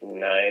 2-1,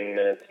 9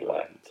 minutes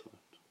left.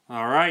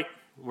 All right.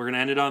 We're going to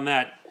end it on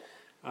that.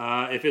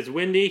 If it's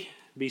windy,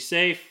 be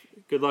safe.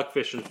 Good luck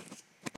fishing.